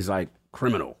to me is like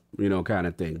criminal, kind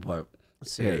of thing. But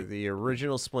let's see, the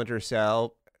original Splinter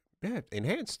Cell,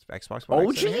 enhanced Xbox One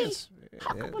X Enhanced.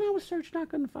 How come when I was searching, I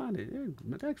couldn't find it?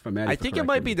 Thanks for I think it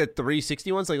might be the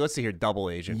 360 ones. Like, let's see here, Double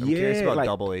Agent. I'm curious about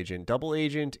Double Agent. Double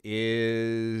Agent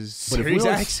is Series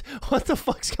X. What the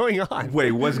fuck's going on?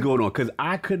 Wait, what's going on? Because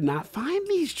I could not find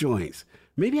these joints.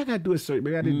 Maybe I got to do a search.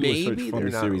 Maybe I didn't do a search for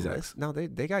the Series X. No,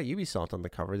 they got Ubisoft on the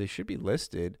cover. They should be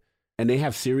listed. And they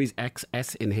have Series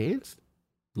XS Enhanced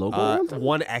logo.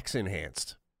 One X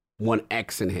Enhanced. One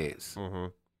X Enhanced.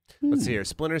 Let's see here.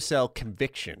 Splinter Cell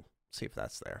Conviction. See if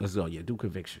that's there. Let's go. Yeah, do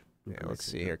Conviction. Let's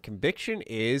see here. Conviction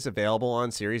is available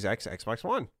on Series X, Xbox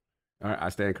One. All right, I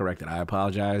stand corrected. I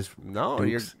apologize. No,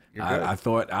 Dukes. you're good. I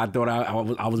thought I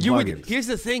was bugging. Here's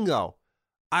the thing, though.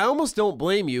 I almost don't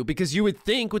blame you, because you would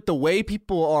think with the way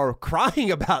people are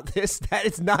crying about this that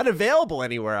it's not available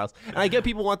anywhere else. And I get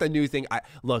people want the new thing.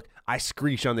 I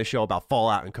screech on this show about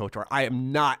Fallout and KOTOR. I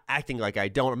am not acting like I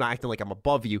don't. I'm not acting like I'm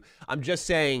above you. I'm just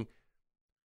saying,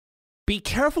 be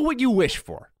careful what you wish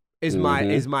for. Is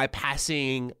my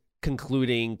passing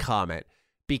concluding comment.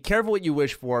 Be careful what you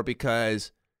wish for,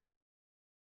 because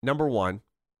number one,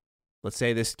 let's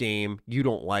say this game, you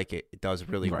don't like it. It does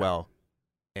really well.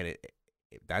 And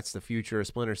that's the future of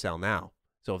Splinter Cell now.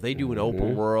 So if they do an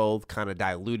open world, kind of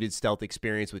diluted stealth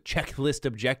experience with checklist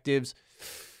objectives,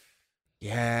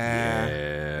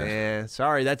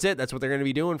 sorry, that's it. That's what they're going to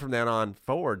be doing from then on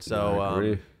forward.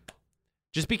 So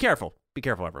just be careful. Be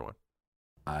careful, everyone.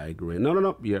 I agree. No.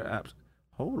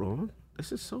 Hold on.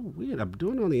 This is so weird. I'm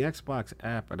doing it on the Xbox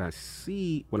app, and I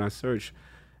see when I search,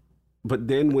 but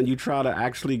then when you try to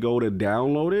actually go to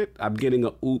download it, I'm getting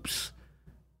a oops.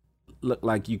 Look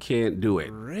like you can't do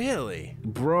it. Really?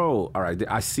 Bro. All right.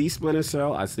 I see Splinter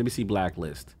Cell. Let me see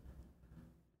Blacklist.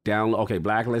 Download. Okay,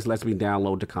 Blacklist lets me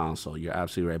download the console. You're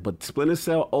absolutely right. But Splinter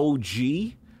Cell OG,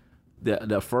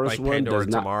 the first one, Pandora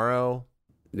does not. Tomorrow.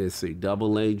 Let's see,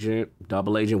 Double Agent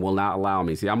will not allow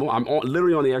me. See, I'm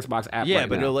literally on the Xbox app. Yeah, right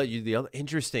but now. it'll let you the other.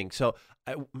 Interesting. So,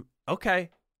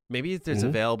 okay, maybe it's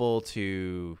available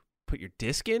to put your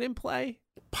disc in and play.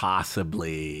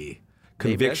 Possibly.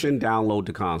 Conviction, download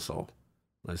the console.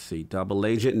 Let's see, Double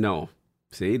Agent, no.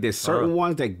 See, there's certain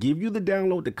ones that give you the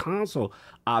download the console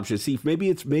option. See, maybe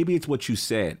it's what you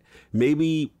said.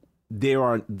 Maybe there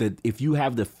are if you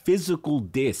have the physical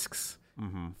discs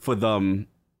for them.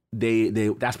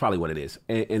 That's probably what it is,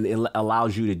 and it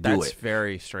allows you to do it. That's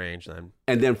very strange, then.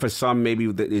 And then for some,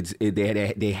 maybe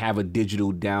they have a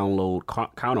digital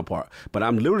download counterpart. But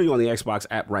I'm literally on the Xbox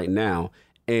app right now,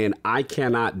 and I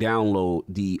cannot download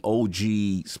the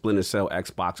OG Splinter Cell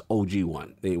Xbox OG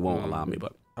one. They won't allow me.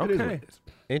 But okay,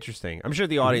 interesting. I'm sure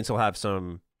the audience will have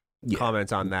some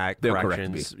comments on that. They'll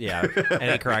corrections,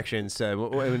 any corrections.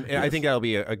 I think that'll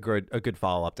be a good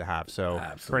follow up to have. So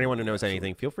for anyone who knows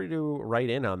anything, feel free to write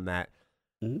in on that.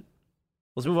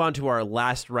 Let's move on to our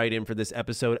last write in for this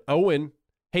episode. Owen,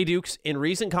 hey Dukes, in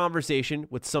recent conversation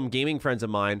with some gaming friends of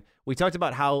mine, we talked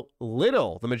about how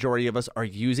little the majority of us are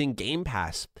using Game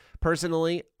Pass.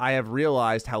 Personally, I have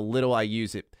realized how little I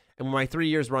use it, and when my 3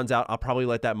 years runs out, I'll probably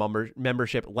let that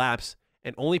membership lapse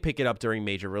and only pick it up during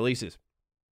major releases.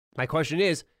 My question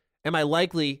is, am I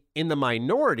likely in the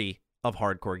minority of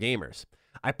hardcore gamers?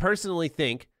 I personally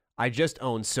think I just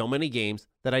own so many games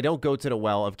that I don't go to the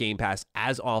well of Game Pass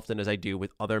as often as I do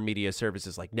with other media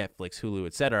services like Netflix, Hulu,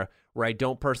 etc., where I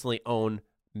don't personally own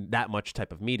that much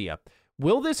type of media.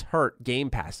 Will this hurt Game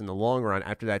Pass in the long run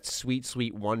after that sweet,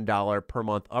 sweet $1 per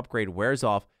month upgrade wears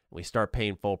off and we start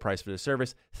paying full price for the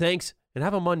service? Thanks, and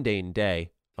have a mundane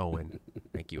day, Owen.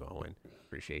 Thank you, Owen.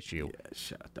 Appreciate you. Yeah,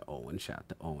 shout out to Owen. Shout out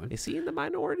to Owen. Is he in the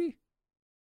minority?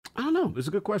 I don't know. It's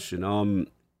a good question.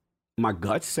 My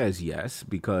gut says yes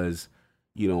because,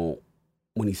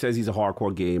 when he says he's a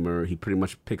hardcore gamer, he pretty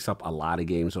much picks up a lot of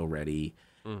games already.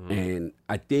 Mm-hmm. And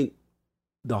I think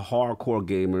the hardcore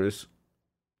gamers,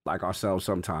 like ourselves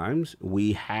sometimes,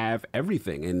 we have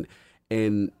everything.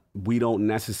 And we don't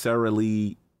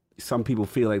necessarily, some people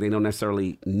feel like they don't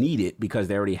necessarily need it because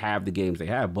they already have the games they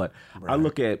have. But I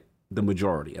look at the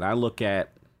majority, and I look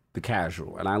at the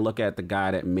casual, and I look at the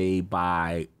guy that may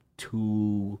buy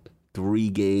 2-3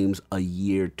 games a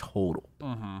year total,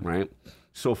 right?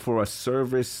 So for a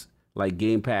service like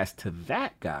Game Pass to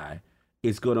that guy,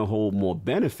 it's going to hold more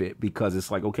benefit because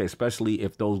it's like, okay, especially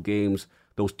if those games,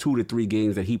 those 2 to 3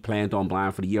 games that he planned on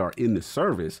buying for the year are in the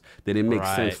service, then it makes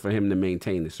sense for him to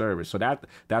maintain the service. So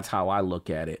that's how I look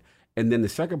at it. And then the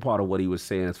second part of what he was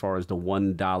saying as far as the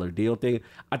 $1 deal thing,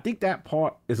 I think that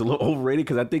part is a little overrated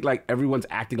because I think like everyone's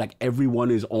acting like everyone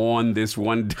is on this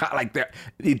 $1, like the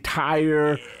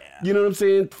entire, you know what I'm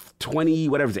saying? 20,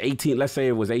 whatever it's 18, let's say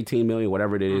it was 18 million,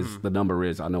 whatever it is, the number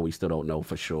is. I know we still don't know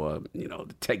for sure.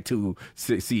 The Take-Two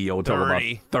CEO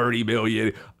talking about 30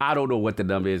 million. I don't know what the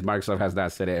number is. Microsoft has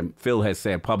not said it. And Phil has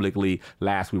said publicly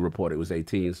last we reported it was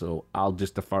 18. So I'll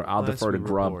just defer to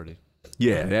Grubb. Reported.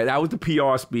 Yeah, that was the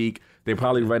PR speak. They're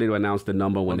probably ready to announce the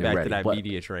number when they're ready. Back to that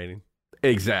media training.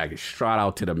 Exactly. Shout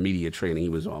out to the media training he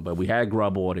was on. But we had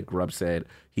Grubb on, and Grubb said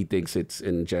he thinks it's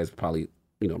in Jazz probably,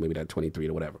 maybe that 23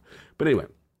 or whatever. But anyway,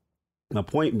 my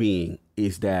point being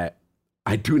is that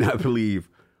I do not believe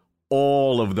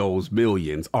all of those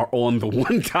millions are on the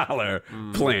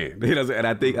 $1 plan. And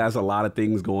I think that's a lot of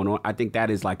things going on. I think that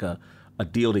is like a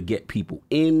deal to get people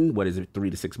in, 3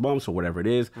 to 6 months or whatever it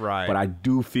is. Right. But I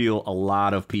do feel a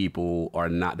lot of people are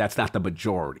not, that's not the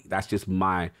majority. That's just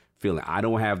my feeling. I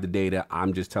don't have the data.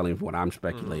 I'm just telling you what I'm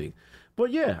speculating. But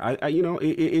yeah,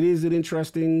 it is an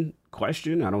interesting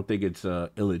question. I don't think it's an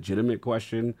illegitimate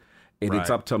question. And it's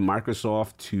up to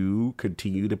Microsoft to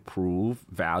continue to prove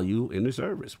value in the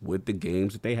service with the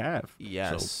games that they have.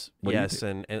 Yes.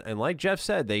 So, and like Jeff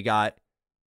said, they got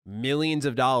millions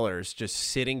of dollars just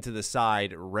sitting to the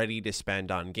side ready to spend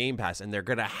on Game Pass, and they're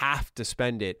going to have to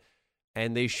spend it,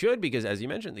 and they should, because as you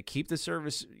mentioned, to keep the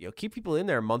service, keep people in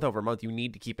there month over month, you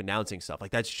need to keep announcing stuff. Like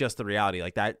that's just the reality.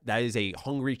 Like that is a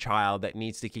hungry child that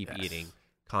needs to keep eating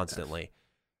constantly.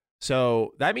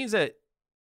 So that means that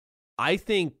I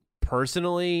think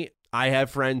personally, I have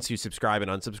friends who subscribe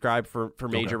and unsubscribe for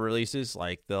major releases.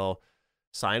 Like they'll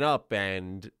sign up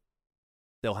and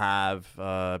they'll have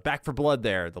Back 4 Blood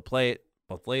there. They'll play it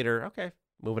a month later. Okay,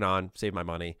 moving on, save my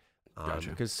money.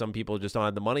 Because some people just don't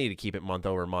have the money to keep it month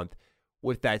over month.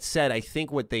 With that said, I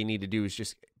think what they need to do is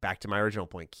just, back to my original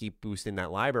point, keep boosting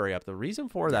that library up. The reason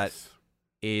for that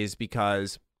is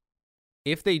because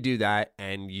if they do that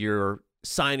and you're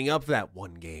signing up for that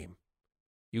one game,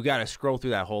 you got to scroll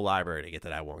through that whole library to get to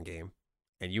that one game.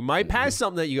 And you might pass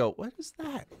something that you go, what is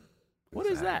that? What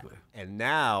is that? And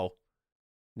now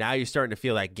you're starting to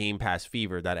feel that Game Pass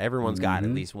fever that everyone's got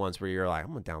at least once, where you're like,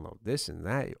 I'm going to download this and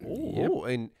that.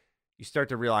 And you start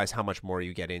to realize how much more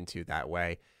you get into that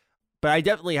way. But I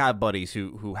definitely have buddies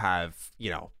who have,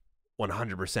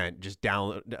 100% just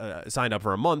signed up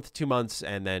for a month, 2 months,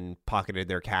 and then pocketed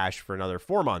their cash for another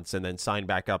 4 months and then signed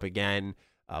back up again.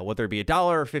 Whether it be $1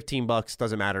 or $15,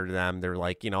 doesn't matter to them. They're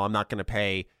like, I'm not going to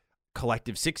pay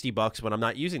collective $60 when I'm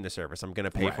not using the service. I'm going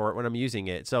to pay for it when I'm using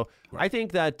it. So I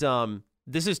think that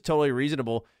this is totally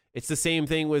reasonable. It's the same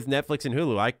thing with Netflix and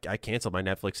Hulu. I canceled my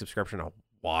Netflix subscription a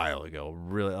while ago.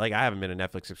 Really, like I haven't been a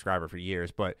Netflix subscriber for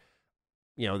years, but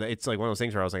it's like one of those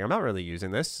things where I was like, I'm not really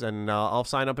using this, and I'll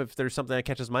sign up if there's something that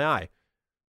catches my eye.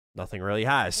 Nothing really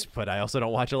has, but I also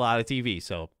don't watch a lot of TV,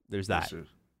 so there's that.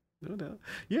 No doubt.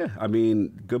 Yeah, I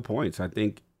mean, good points. I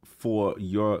think for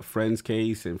your friend's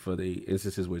case and for the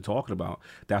instances we're talking about,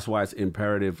 that's why it's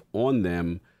imperative on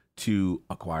them to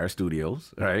acquire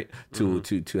studios, right?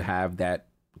 To have that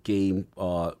game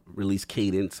release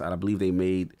cadence. I believe they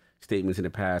made statements in the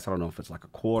past. I don't know if it's like a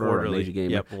quarter or a major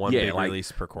game. Yep, one big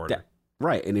release per quarter.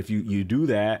 Right, and if you do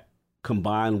that,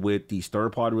 combined with these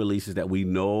third-party releases that we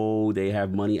know they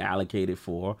have money allocated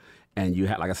for, And you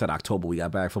had, like I said, October, we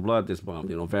got Back for Blood this month.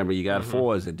 In November, you got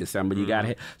Forza. In December, you got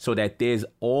hit. So that there's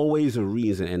always a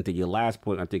reason. And to your last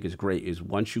point, I think is great, is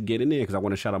once you get in there, because I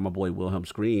want to shout out my boy Wilhelm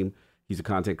Scream. He's a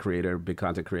content creator, big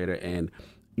content creator. And,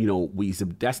 he's a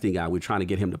Destiny guy. We're trying to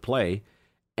get him to play.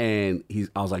 And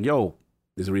I was like, yo,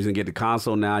 there's a reason to get the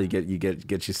console now. You get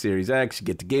your Series X, you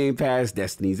get the Game Pass,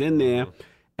 Destiny's in there.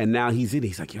 And now he's in it.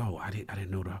 He's like, yo, I didn't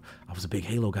know I was a big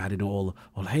Halo guy. I didn't know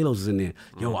all the Halos was in there.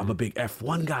 Yo, I'm a big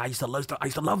F1 guy. I used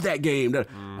to love that game.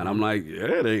 And I'm like,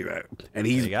 yeah, and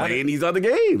he's playing these other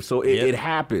games. So it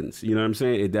happens. You know what I'm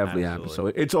saying? It definitely happens. So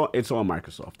it's on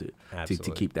Microsoft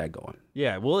to keep that going.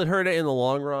 Yeah. Will it hurt it in the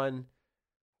long run?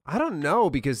 I don't know,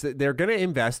 because they're going to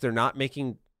invest. They're not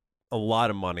making a lot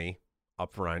of money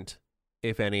up front,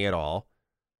 if any at all.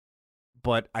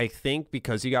 But I think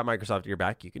because you got Microsoft at your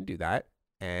back, you can do that.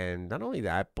 And not only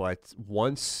that, but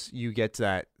once you get to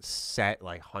that set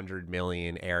like 100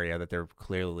 million area that they're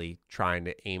clearly trying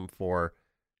to aim for,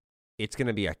 it's going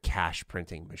to be a cash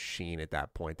printing machine at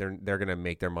that point. They're going to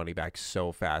make their money back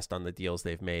so fast on the deals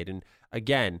they've made. And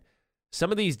again,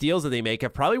 some of these deals that they make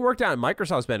have probably worked out in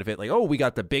Microsoft's benefit. Like, oh, we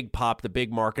got the big pop, the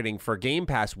big marketing for Game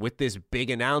Pass with this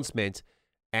big announcement.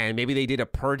 And maybe they did a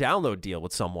per download deal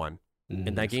with someone.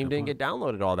 And that game didn't get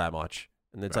downloaded all that much.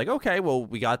 And it's like, okay, well,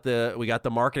 we got the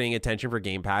marketing attention for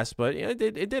Game Pass, but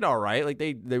it did all right. Like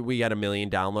we got 1 million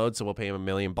downloads, so we'll pay them $1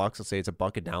 million. Let's say it's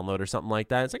 $1 a download or something like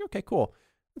that. It's like, okay, cool.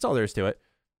 That's all there is to it.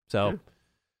 So,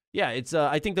 yeah, it's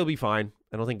I think they'll be fine.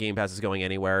 I don't think Game Pass is going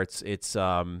anywhere. It's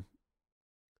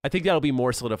I think that'll be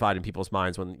more solidified in people's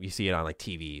minds when you see it on like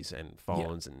TVs and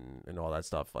phones and all that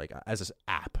stuff. Like as an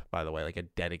app, by the way, like a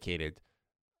dedicated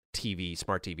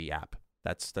smart TV app.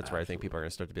 That's where I think people are going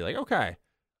to start to be like, okay,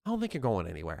 I don't think you're going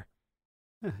anywhere.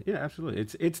 Yeah, absolutely.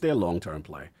 It's their long-term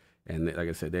play. And like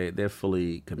I said, they're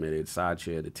fully committed.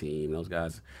 Sideshare, the team, those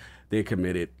guys, they're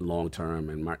committed long-term.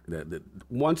 And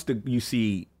once you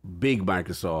see big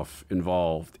Microsoft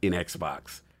involved in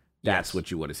Xbox, that's what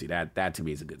you want to see. That to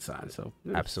me is a good sign. So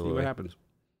absolutely, see what happens.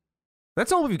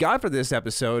 That's all we've got for this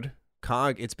episode.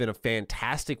 Cog, it's been a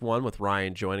fantastic one with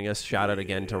Ryan joining us. Shout out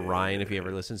again to Ryan if he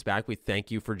ever listens back. We thank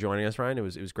you for joining us, Ryan. It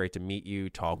was great to meet you,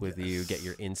 talk with you, get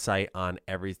your insight on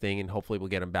everything, and hopefully we'll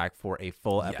get him back for a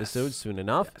full episode soon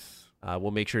enough. We'll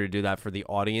make sure to do that for the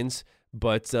audience.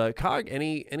 But Cog,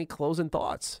 any closing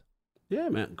thoughts? Yeah,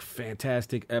 man,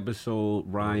 fantastic episode.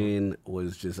 Ryan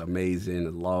was just amazing.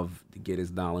 I love to get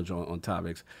his knowledge on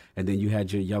topics. And then you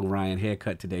had your young Ryan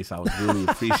haircut today, so I was really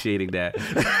appreciating that.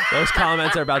 Those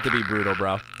comments are about to be brutal,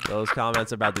 bro. Those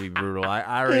comments are about to be brutal. I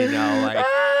already know. Like,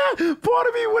 part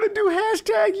of me want to do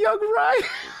hashtag young Ryan.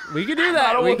 We could do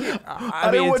that.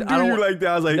 I didn't want to do you like that.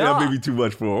 I was like, that may be too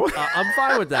much for him. I'm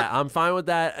fine with that. I'm fine with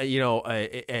that. I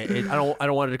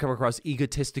don't want it to come across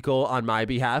egotistical on my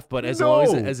behalf, but as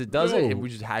long as it doesn't, and we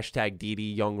just hashtag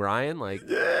DD Young Ryan, like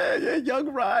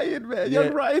young Ryan, man,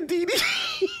 young Ryan DD.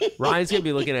 Ryan's gonna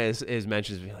be looking at his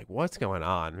mentions and be like, "What's going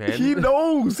on, man?" He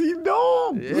knows. He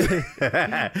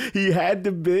had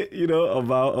the bit,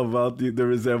 about the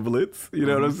resemblance. You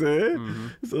know what I'm saying?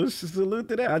 Mm-hmm. So salute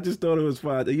to that. I just thought it was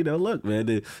fine. Look,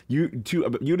 man, you're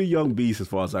the young beast as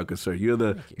far as I'm concerned. You're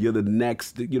the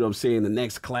next, the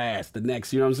next class, the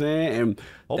next, you know what I'm saying? And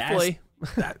hopefully.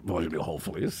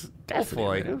 Hopefully.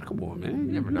 Hopefully. Man. Come on, man.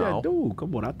 You never know. Dude,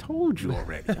 come on. I told you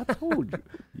already. I told you.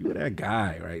 You're that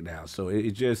guy right now. So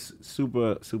it's just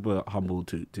super, super humble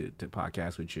to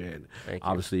podcast with you. And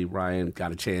obviously, Ryan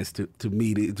got a chance to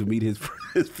meet his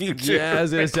future. Yeah, I was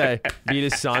going to say, meet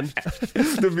his son.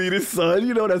 To meet his son,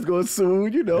 that's going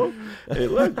soon, Hey,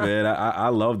 look, man, I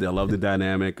loved it. I loved the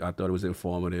dynamic. I thought it was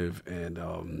informative.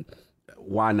 And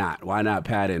why not? Why not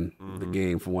patent the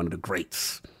game for one of the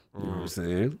greats? You know what I'm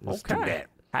saying? Let's do that.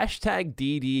 Hashtag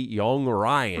DD Young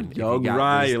Ryan. Young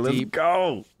Ryan, let's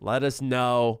go. Let us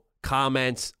know.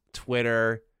 Comments,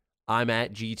 Twitter. I'm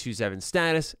at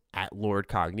G27Status. At Lord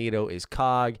Cognito is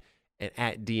Cog. And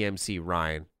at DMC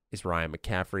Ryan is Ryan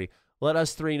McCaffrey. Let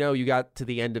us three know you got to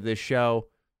the end of this show.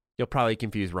 You'll probably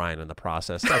confuse Ryan in the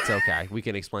process. That's okay. We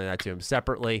can explain that to him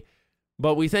separately.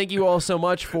 But we thank you all so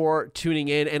much for tuning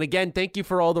in. And again, thank you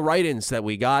for all the write-ins that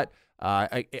we got.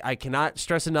 I cannot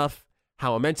stress enough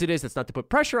how immense it is. That's not to put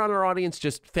pressure on our audience.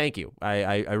 Just thank you.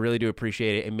 I really do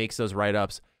appreciate it. It makes those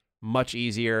write-ups much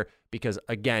easier because,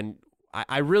 again,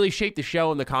 I really shape the show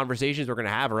and the conversations we're going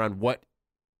to have around what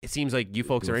it seems like you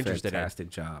folks are interested in. Fantastic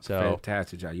job.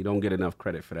 Fantastic job. You don't get enough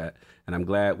credit for that. And I'm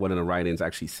glad one of the write-ins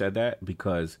actually said that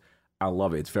because I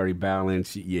love it. It's very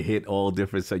balanced. You hit all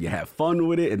different, so you have fun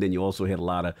with it, and then you also hit a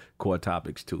lot of core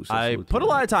topics too. So I put a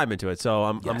lot of time into it, so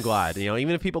I'm glad.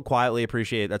 Even if people quietly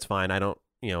appreciate it, that's fine. I don't,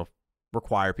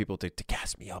 require people to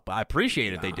gas me up. I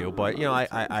appreciate it, they do, but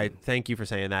I thank you for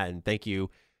saying that, and thank you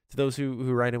to those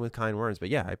who write in with kind words. But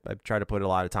yeah, I try to put a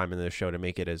lot of time into this show to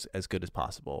make it as good as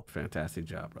possible. Fantastic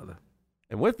job, brother.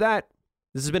 And with that,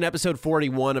 this has been episode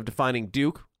 41 of Defining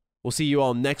Duke. We'll see you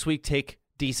all next week. Take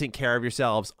decent care of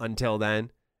yourselves until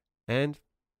then, and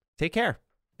take care.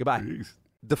 Goodbye. Peace.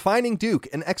 Defining Duke,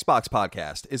 an Xbox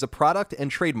podcast, is a product and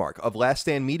trademark of Last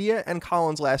Stand Media and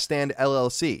Colin's Last Stand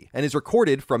LLC, and is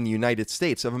recorded from the United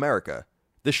States of America.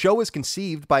 The show is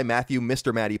conceived by Matthew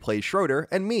Mr. Matty Plays Schroeder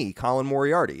and me, Colin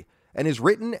Moriarty, and is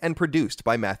written and produced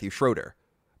by Matthew Schroeder.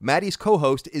 Matty's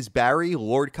co-host is Barry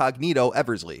Lord Cognito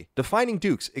Eversley. Defining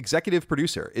Duke's executive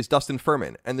producer is Dustin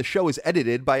Furman, and the show is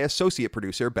edited by associate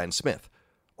producer Ben Smith.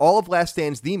 All of Last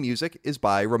Stand's theme music is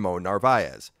by Ramon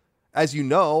Narvaez. As you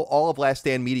know, all of Last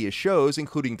Stand Media's shows,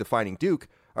 including Defining Duke,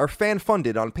 are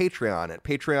fan-funded on Patreon at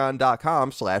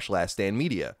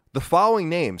patreon.com/laststandmedia. The following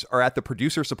names are at the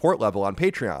producer support level on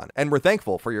Patreon, and we're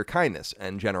thankful for your kindness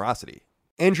and generosity.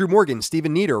 Andrew Morgan,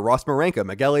 Stephen Nieder, Ross Marenka,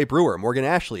 Miguel A. Brewer, Morgan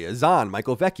Ashley, Azan,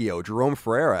 Michael Vecchio, Jerome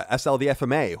Ferreira, SL the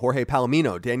FMA, Jorge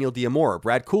Palomino, Daniel Diamore,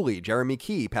 Brad Cooley, Jeremy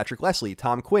Key, Patrick Leslie,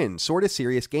 Tom Quinn, Sorta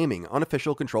Serious Gaming,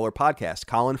 Unofficial Controller Podcast,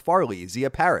 Colin Farley,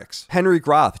 Zia Parix, Henry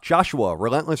Groth, Joshua,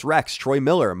 Relentless Rex, Troy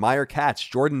Miller, Meyer Katz,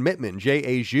 Jordan Mittman,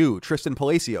 J.A. Zhu, Tristan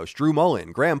Palacios, Drew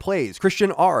Mullen, Graham Plays,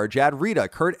 Christian R., Jad Rita,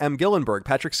 Kurt M. Gillenberg,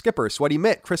 Patrick Skipper, Sweaty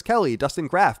Mitt, Chris Kelly, Dustin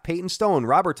Graff, Peyton Stone,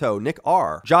 Roberto, Nick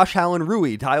R., Josh Hallen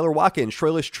Rui, Tyler Watkins,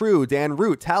 Troilus True, Dan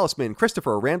Root, Talisman,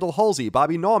 Christopher, Randall Halsey,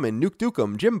 Bobby Nauman, Nuke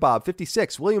Dukem, Jim Bob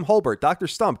 56, William Holbert, Dr.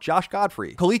 Stump, Josh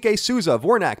Godfrey, Kalike Souza,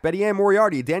 Vornak, Betty Ann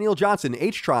Moriarty, Daniel Johnson,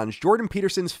 H-Trons, Jordan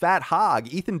Peterson's Fat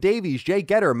Hog, Ethan Davies, Jay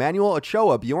Getter, Manuel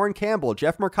Ochoa, Bjorn Campbell,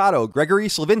 Jeff Mercado, Gregory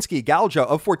Slavinsky, Galja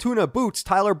of Fortuna, Boots,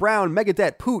 Tyler Brown,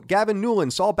 Megadet, Poot, Gavin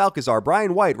Newland, Saul Balcazar,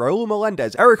 Brian White, Raul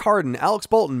Melendez, Eric Harden, Alex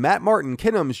Bolton, Matt Martin,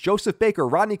 Kinnums, Joseph Baker,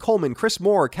 Rodney Coleman, Chris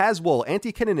Moore, Kaz Wool,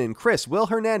 Auntie Kinnanen, Chris, Will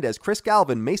Hernandez, Chris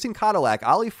Galvin, Mason Cadillac,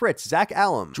 Ali Fritz, Zach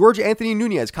Allen, George Anthony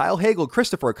Nunez, Kyle Hagel,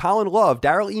 Christopher, Colin Love,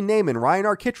 Daryl E. Naiman, Ryan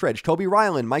R. Kittredge, Toby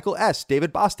Ryland, Michael S.,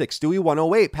 David Bostic, Stewie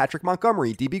 108, Patrick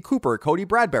Montgomery, DB Cooper, Cody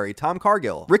Bradbury, Tom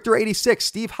Cargill, Richter 86,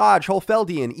 Steve Hodge,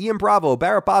 Holfeldian, Ian Bravo,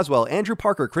 Barrett Boswell, Andrew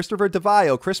Parker, Christopher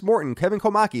DeVio, Chris Morton, Kevin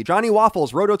Komaki, Johnny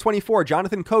Waffles, Roto 24,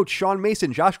 Jonathan Coach, Sean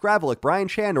Mason, Josh Gravelick, Brian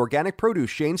Chan, Organic Produce,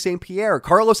 Shane St. Pierre,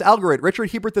 Carlos Algarit,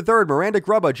 Richard Hebert III, Miranda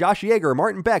Grubba, Josh Yeager,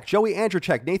 Martin Beck, Joey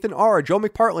Andrzejczyk, Nathan R., Joe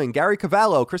McPartling, Gary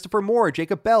Cavallo, Christopher Moore,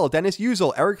 Jacob Bell, Dennis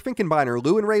Uzel, Eric Finkenbeiner,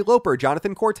 Lou and Ray Loper,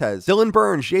 Jonathan Cortez, Dylan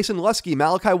Burns, Jason Lusky,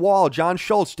 Malachi Wall, John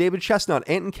Schultz, David Chestnut,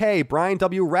 Anton K., Brian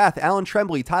W. Rath, Alan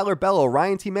Tremblay, Tyler Bello,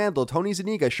 Ryan T. Mandel, Tony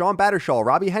Zaniga, Sean Battershall,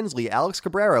 Robbie Hensley, Alex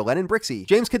Cabrera, Lennon Brixey,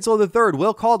 James Kinslow III,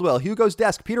 Will Caldwell, Hugo's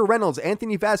Desk, Peter Reynolds,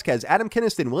 Anthony Vasquez, Adam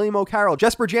Kinniston, William O'Carroll,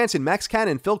 Jesper Jansen, Max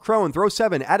Cannon, Phil Crone, Throw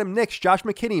 7, Adam Nix, Josh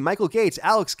McKinney, Michael Gates,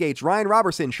 Alex Gates, Ryan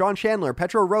Robertson, Sean Chandler,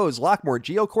 Petro Rose, Lockmore,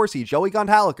 Gio Corsi, Joey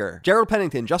Gondhaliker, Gerald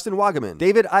Pennington, Justin Wagaman,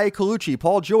 David Iacolucci,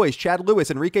 Paul Joyce, Chad Lewis,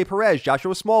 Enrique Perez,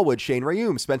 Joshua Smallwood, Shane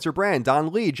Rayum, Spencer Brand,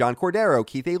 Don Lee, John Cordero,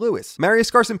 Keith A. Lewis,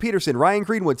 Marius Carson Peterson, Ryan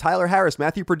Greenwood, Tyler Harris,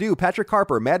 Matthew Purdue, Patrick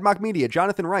Harper, Mad Mock Media,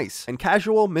 Jonathan Rice, and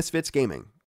Casual Misfits Gaming.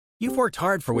 You've worked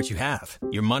hard for what you have.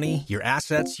 Your money, your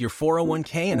assets, your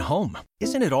 401k, and home.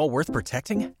 Isn't it all worth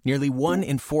protecting? Nearly 1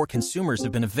 in 4 consumers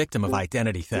have been a victim of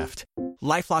identity theft.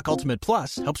 LifeLock Ultimate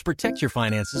Plus helps protect your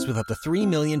finances with up to $3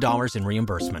 million in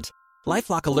reimbursement.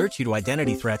 LifeLock alerts you to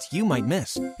identity threats you might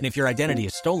miss. And if your identity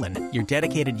is stolen, your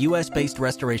dedicated U.S.-based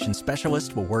restoration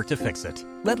specialist will work to fix it.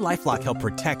 Let LifeLock help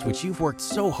protect what you've worked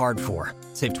so hard for.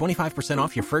 Save 25%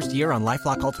 off your first year on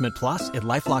LifeLock Ultimate Plus at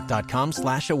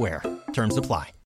LifeLock.com/aware. Terms apply.